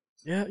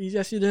 Yeah,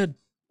 yes, he did.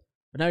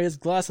 But now he has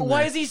glass in Why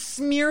there. is he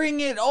smearing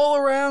it all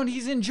around?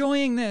 He's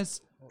enjoying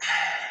this.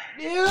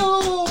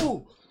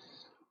 Ew!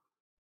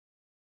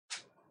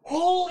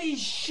 Holy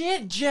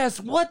shit, Jess,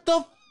 what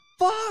the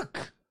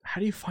fuck? How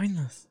do you find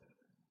this?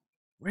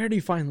 Where do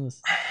you find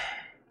this?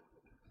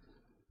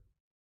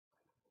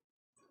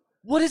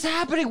 What is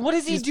happening? What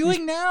is he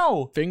doing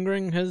now?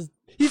 Fingering his...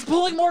 He's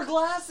pulling more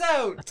glass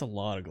out. That's a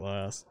lot of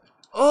glass.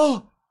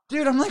 Oh,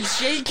 dude, I'm like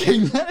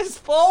shaking. That is...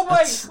 Oh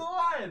my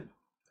god.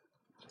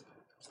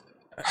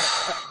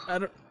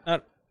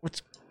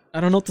 I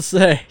don't know what to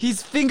say.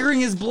 He's fingering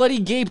his bloody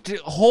gaped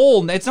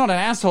hole. It's not an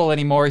asshole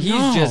anymore.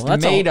 He's just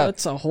made a...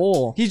 That's a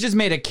hole. He's just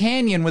made a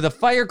canyon with a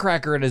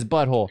firecracker in his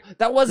butthole.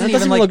 That wasn't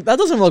that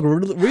doesn't look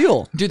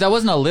real. Dude, that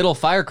wasn't a little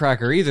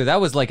firecracker either. That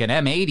was like an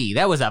M80.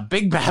 That was a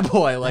big bad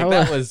boy. Like,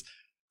 that was...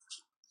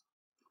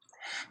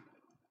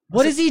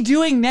 What is he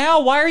doing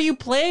now? Why are you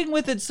playing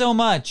with it so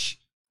much?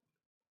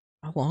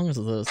 How long is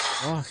this?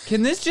 Fuck.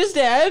 Can this just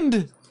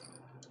end?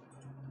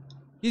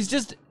 He's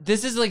just...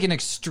 This is like an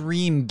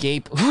extreme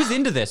gape. Who's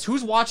into this?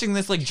 Who's watching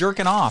this like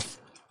jerking off?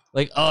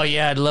 Like, oh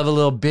yeah, I'd love a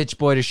little bitch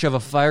boy to shove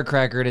a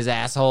firecracker in his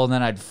asshole and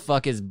then I'd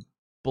fuck his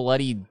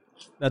bloody...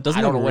 That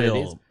doesn't look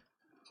real. What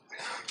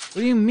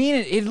do you mean?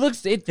 It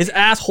looks... His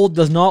asshole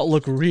does not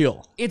look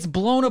real. It's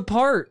blown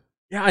apart.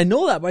 Yeah, I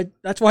know that, but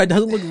that's why it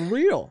doesn't look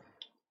real.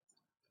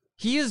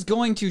 He is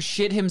going to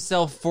shit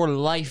himself for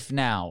life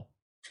now.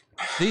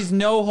 There's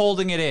no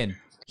holding it in.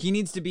 He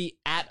needs to be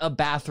at a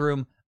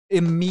bathroom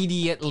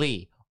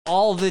immediately.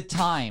 All the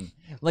time.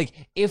 Like,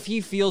 if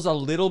he feels a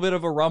little bit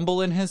of a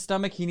rumble in his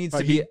stomach, he needs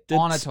to be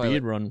on a toilet.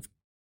 Speed run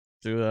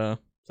through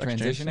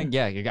transitioning.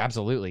 Yeah,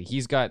 absolutely.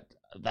 He's got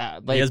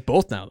that. Like, he has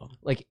both now, though.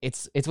 Like,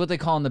 it's what they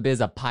call in the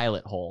biz a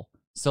pilot hole.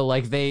 So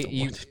like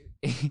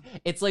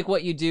it's like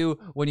what you do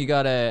when you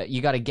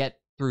gotta get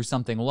through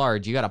something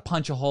large. You gotta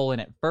punch a hole in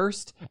it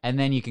first, and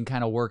then you can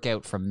kind of work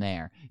out from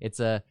there. It's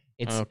a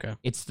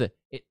It's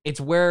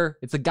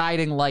the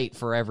guiding light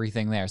for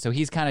everything there. So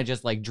he's kind of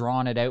just like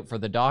drawn it out for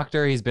the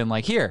doctor. He's been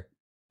like, here,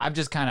 I've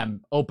just kind of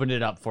opened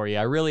it up for you.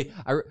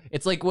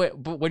 It's like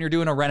when you're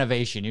doing a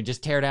renovation, you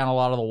just tear down a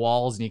lot of the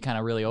walls and you kind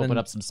of really open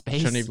up some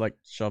space. Shouldn't he like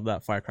shove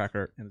that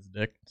firecracker in his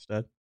dick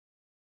instead?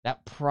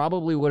 That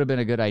probably would have been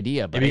a good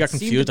idea. But maybe he got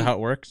confused at how it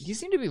works. He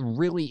seemed to be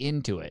really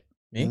into it.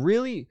 Me?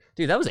 Really?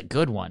 Dude, that was a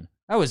good one.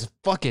 I wasn't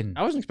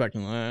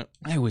expecting that.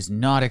 I was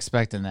not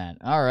expecting that.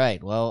 All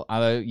right. Well,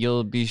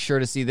 you'll be sure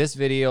to see this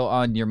video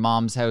on your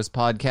mom's house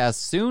podcast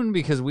soon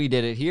because we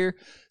did it here.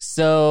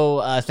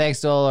 So thanks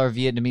to all our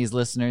Vietnamese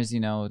listeners. You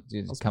know,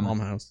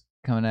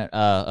 coming at.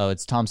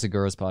 It's Tom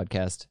Segura's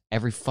podcast.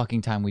 Every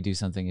fucking time we do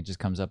something, it just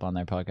comes up on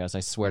their podcast. I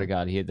swear to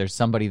God, there's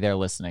somebody there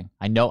listening.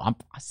 I know.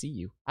 I see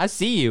you.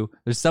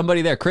 There's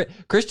somebody there.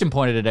 Christian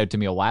pointed it out to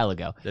me a while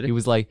ago. Did he? He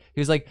was like,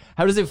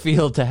 how does it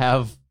feel to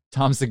have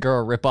Tom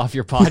Segura rip off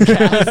your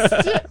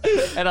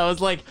podcast? And I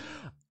was like,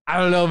 I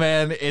don't know,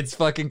 man. It's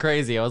fucking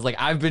crazy. I was like,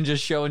 I've been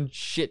just showing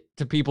shit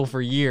to people for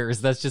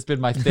years. That's just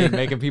been my thing,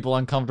 making people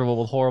uncomfortable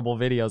with horrible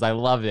videos. I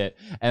loved it.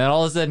 And then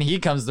all of a sudden he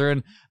comes through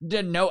and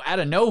didn't know out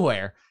of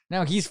nowhere.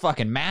 Now he's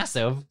fucking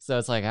massive. So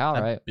it's like,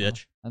 all right,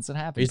 bitch. Well, that's what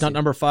happens. He's not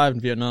number 5 in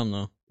Vietnam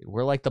though.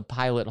 We're like the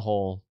pilot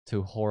hole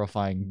to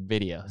horrifying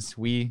videos.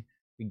 We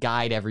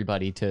guide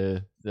everybody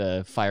to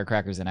the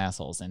firecrackers and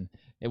assholes, and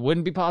it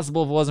wouldn't be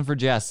possible if it wasn't for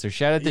Jess. So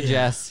shout out to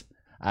Jess.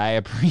 I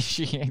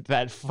appreciate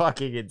that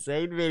fucking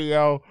insane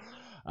video.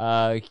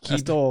 I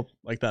still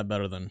like that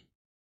better than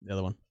the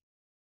other one.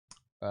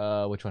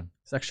 Which one?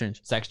 Sex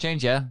change. Sex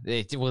change, yeah.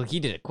 Well,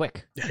 he did it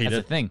quick. Yeah, That's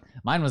the thing.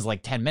 Mine was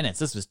like 10 minutes.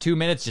 This was 2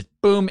 minutes, just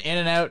boom, in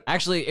and out.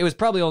 Actually, it was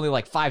probably only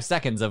like 5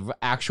 seconds of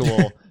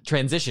actual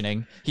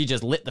transitioning. He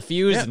just lit the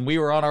fuse and we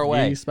were on our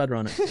way. You sped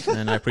run it,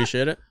 and I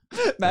appreciate it.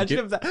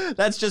 Imagine if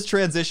that's just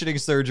transitioning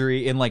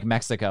surgery in like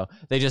Mexico.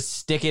 They just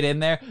stick it in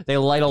there, they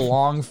light a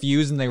long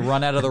fuse, and they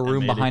run out of the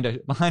room behind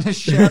a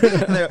shed.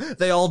 And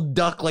they all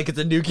duck like it's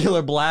a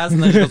nuclear blast,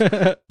 and then it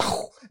goes,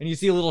 and you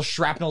see little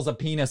shrapnels of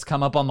penis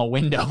come up on the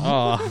window.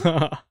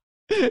 Oh.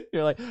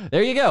 You're like,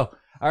 there you go.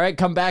 All right,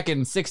 come back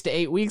in 6 to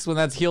 8 weeks when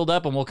that's healed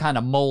up, and we'll kind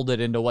of mold it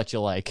into what you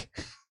like.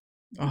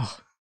 Oh,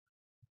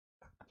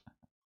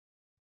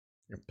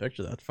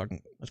 picture that.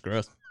 That's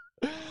gross.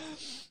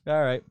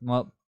 All right,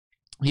 well.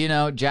 You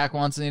know, Jack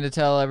wants me to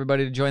tell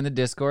everybody to join the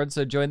Discord,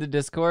 so join the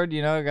Discord.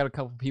 You know, I got a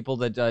couple people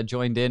that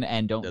joined in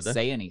and don't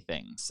say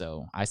anything,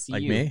 so I see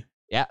like you. Me?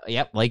 Yeah,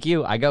 yep, like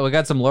you. We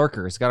got some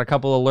lurkers. Got a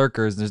couple of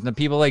lurkers. There's no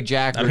people like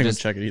Jack. I don't even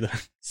check it either.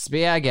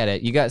 Yeah, I get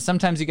it.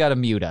 Sometimes you got to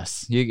mute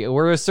us.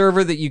 We're a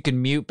server that you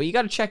can mute, but you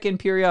got to check in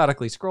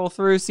periodically. Scroll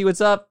through, see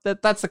what's up.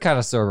 That's the kind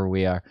of server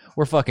we are.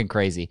 We're fucking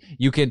crazy.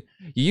 You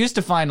used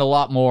to find a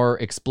lot more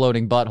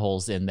exploding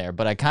buttholes in there,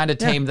 but I kind of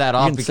tamed that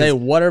off. You can say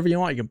whatever you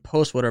want. You can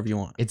post whatever you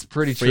want. It's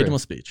pretty freedom true.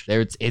 of speech.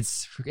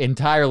 It's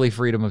entirely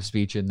freedom of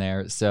speech in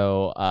there.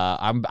 So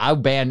I'll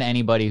ban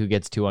anybody who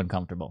gets too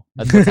uncomfortable.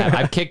 That's what's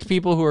happening. I've kicked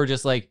people who are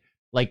just like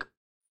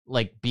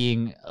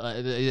being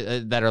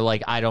that are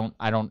like I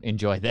don't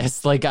enjoy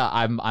this, like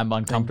I'm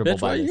uncomfortable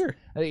by this.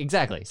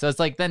 Exactly. So it's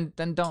like then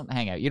don't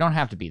hang out. You don't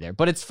have to be there,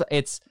 but it's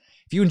if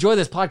you enjoy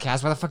this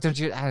podcast, why the fuck don't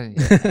you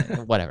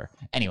whatever.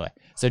 Anyway,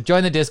 so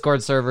join the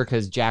Discord server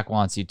because Jack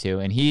wants you to,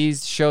 and he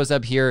shows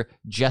up here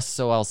just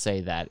so I'll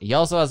say that. He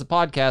also has a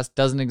podcast,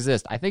 doesn't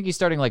exist. I think he's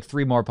starting like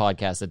 3 more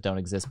podcasts that don't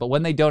exist, but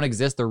when they don't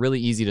exist, they're really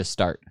easy to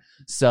start.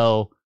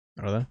 So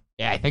are they?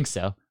 Yeah, I think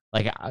so.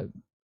 Like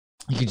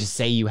you could just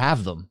say you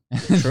have them.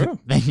 True.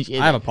 I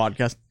have a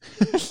podcast.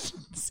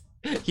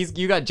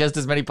 You got just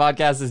as many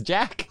podcasts as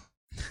Jack.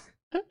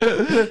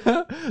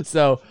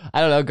 So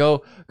I don't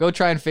know. Go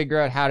try and figure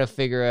out how to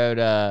figure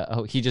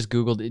out. He just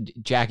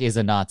Googled Jack is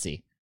a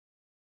Nazi.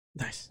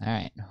 Nice. All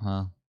right.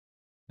 Well,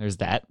 there's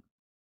that.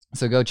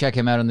 So go check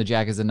him out on the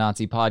Jack is a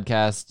Nazi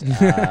podcast.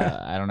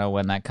 I don't know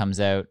when that comes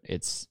out.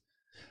 It's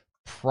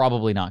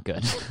probably not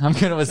good.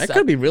 That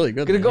could be really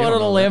good. Gonna go out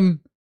on a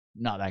limb.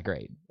 Not that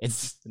great.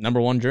 It's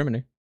number 1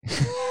 Germany.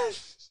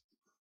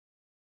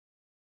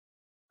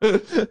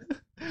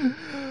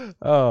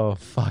 Oh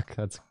fuck,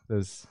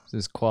 this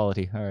is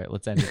quality. All right,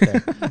 let's end it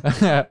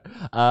there.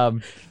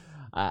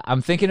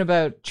 I'm thinking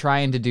about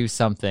trying to do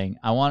something.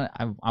 I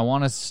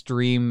want to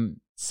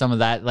stream some of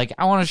that. Like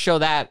I want to show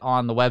that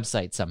on the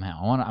website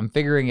somehow. I'm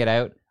figuring it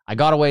out. I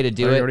got a way to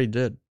do it. I already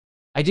did.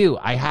 I do.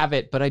 I have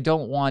it, but I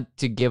don't want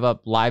to give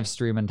up live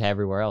streaming to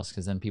everywhere else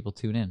because then people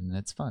tune in and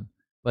it's fun.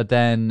 But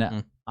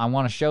then I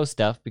want to show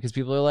stuff because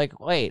people are like,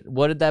 wait,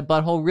 what did that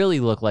butthole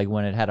really look like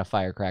when it had a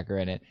firecracker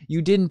in it?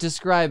 You didn't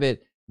describe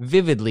it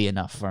vividly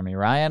enough for me,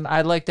 Ryan.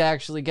 I'd like to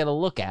actually get a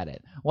look at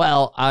it.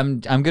 Well,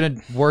 I'm going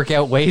to work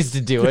out ways to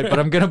do it, but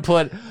I'm going to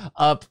put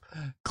up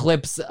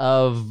clips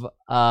of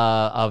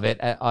it,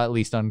 at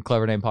least on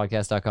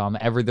clevernamepodcast.com.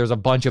 There's a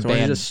bunch of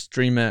bands. You just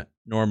stream it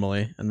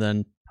normally and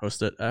then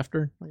post it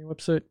after on your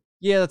website?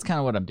 Yeah, that's kind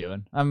of what I'm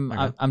doing.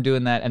 I'm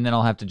doing that, and then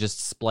I'll have to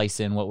just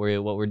splice in what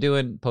we're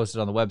doing, post it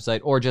on the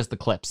website, or just the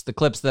clips. The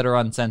clips that are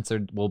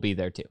uncensored will be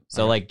there too.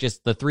 So like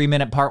just the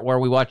 3-minute part where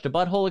we watched a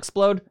butthole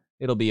explode,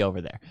 it'll be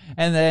over there.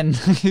 And then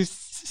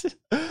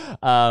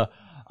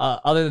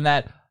other than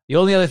that, the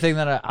only other thing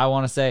that I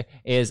want to say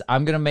is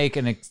I'm gonna make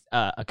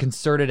a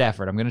concerted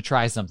effort. I'm gonna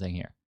try something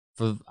here.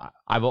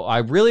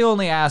 I really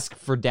only ask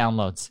for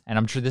downloads, and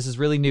I'm sure this is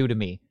really new to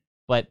me,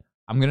 but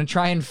I'm going to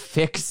try and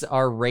fix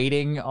our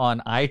rating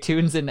on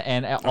iTunes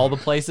and all the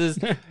places.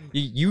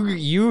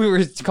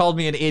 You called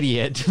me an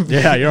idiot.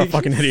 Yeah, you're a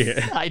fucking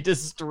idiot. I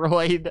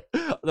destroyed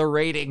the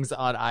ratings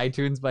on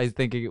iTunes by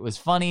thinking it was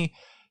funny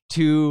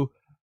to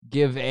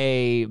give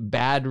a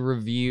bad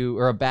review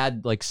or a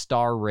bad like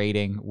star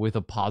rating with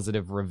a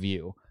positive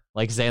review.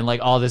 Like saying like,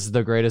 oh, this is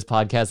the greatest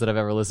podcast that I've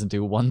ever listened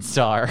to, 1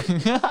 star.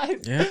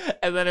 Yeah.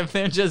 And then if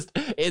they're just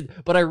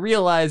but I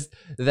realized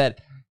that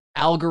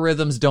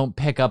algorithms don't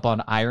pick up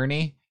on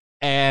irony,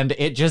 and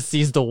it just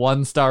sees the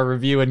 1-star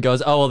review and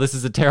goes, oh, well, this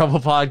is a terrible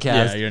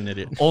podcast. Yeah, you're an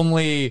idiot.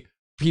 Only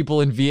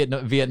people in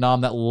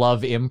Vietnam that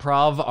love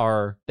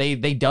improv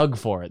they dug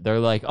for it. They're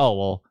like, oh,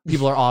 well,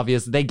 people are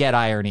obvious. They get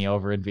irony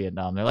over in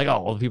Vietnam. They're like,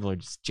 oh, well, people are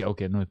just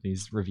joking with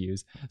these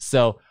reviews.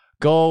 So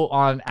go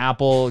on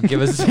Apple,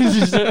 give us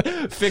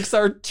fix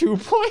our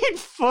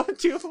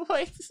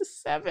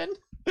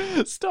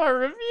 2.7 star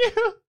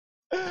review.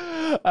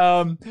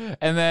 And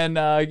then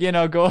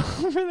go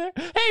over there.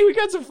 Hey, we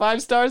got some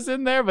 5 stars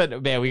in there,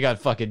 but man, we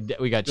got it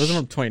was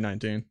from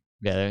 2019.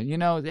 Yeah, you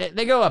know,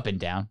 they go up and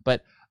down.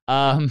 But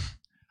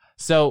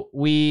so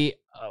we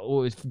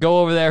go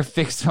over there,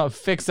 fix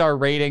our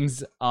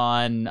ratings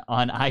on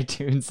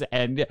iTunes,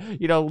 and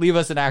you know, leave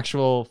us an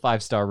actual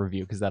 5-star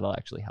review because that'll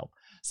actually help.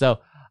 So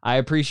I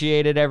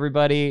appreciate it,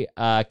 everybody.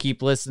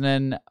 Keep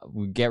listening.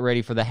 Get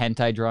ready for the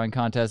hentai drawing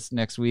contest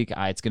next week.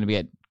 It's going to be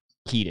at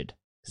Heated.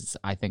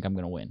 I think I'm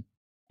going to win.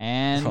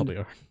 And probably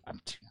are.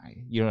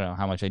 You don't know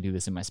how much I do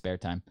this in my spare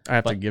time. I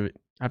have to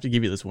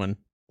give you this win.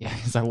 Yeah,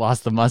 because I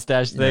lost the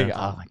mustache thing. Yeah.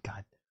 Oh my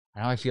god.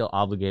 Now I feel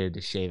obligated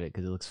to shave it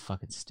because it looks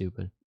fucking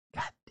stupid.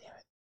 God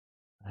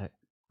damn it.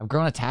 I've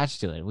grown attached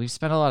to it. We've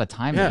spent a lot of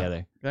time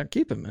together. Gotta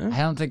keep it, man. I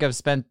don't think I've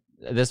spent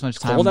this much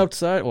time. Cold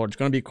outside, or it's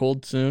gonna be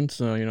cold soon,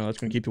 so you know that's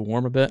gonna keep you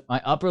warm a bit.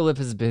 My upper lip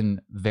has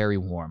been very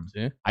warm.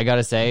 See? I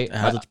gotta say, it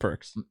has its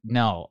perks.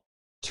 No,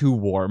 too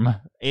warm.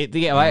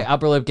 My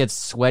upper lip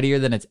gets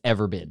sweatier than it's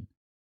ever been.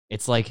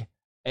 It's like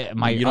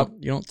you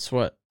don't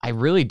sweat. I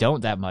really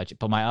don't that much,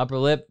 but my upper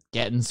lip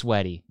getting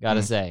sweaty.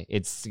 Gotta say,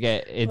 it's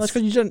that's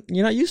because you're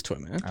not used to it,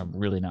 man. I'm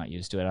really not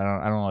used to it.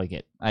 I don't like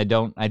it. I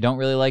don't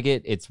really like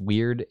it. It's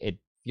weird. It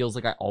feels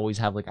like I always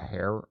have like a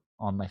hair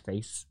on my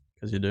face.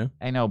 Because you do.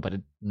 I know, but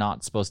it's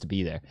not supposed to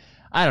be there.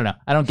 I don't know.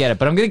 I don't get it,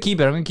 but I'm gonna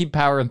keep it. I'm gonna keep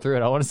powering through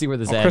it. I want to see where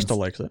this ends. Crystal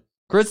likes it.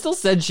 Crystal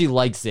said she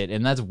likes it,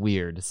 and that's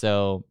weird.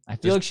 So I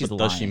feel like she's lying.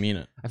 Does she mean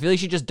it? I feel like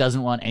she just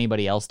doesn't want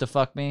anybody else to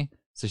fuck me.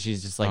 So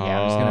she's just like,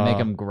 yeah, I'm just gonna make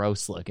him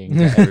gross looking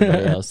to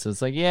everybody else. So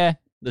it's like, yeah.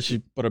 Does she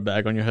put a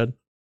bag on your head?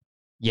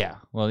 Yeah.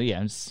 Well,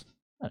 yeah. It's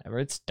whatever.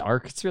 It's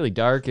dark. It's really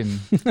dark, and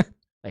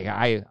like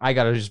I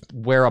gotta just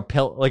wear a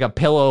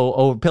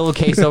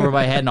pillowcase over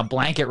my head and a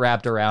blanket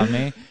wrapped around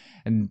me.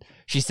 And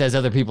she says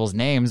other people's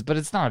names, but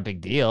it's not a big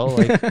deal.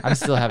 Like I'm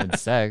still having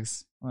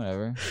sex.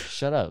 Whatever.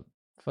 Shut up.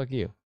 Fuck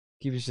you.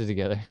 Keep your shit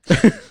together.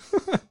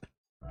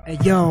 Hey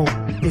yo,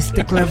 it's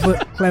the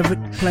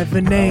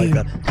clever name,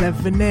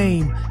 clever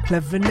name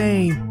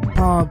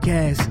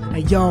podcast.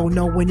 Hey yo,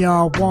 know when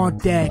y'all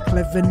want that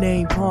clever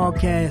name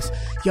podcast.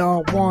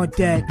 Y'all want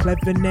that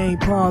clever name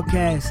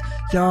podcast.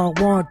 Y'all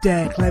want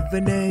that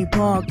clever name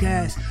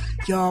podcast.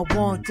 Y'all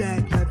want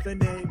that clever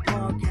name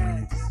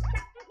podcast.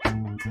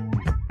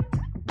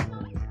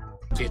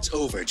 It's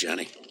over,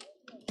 Johnny.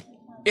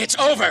 It's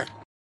over!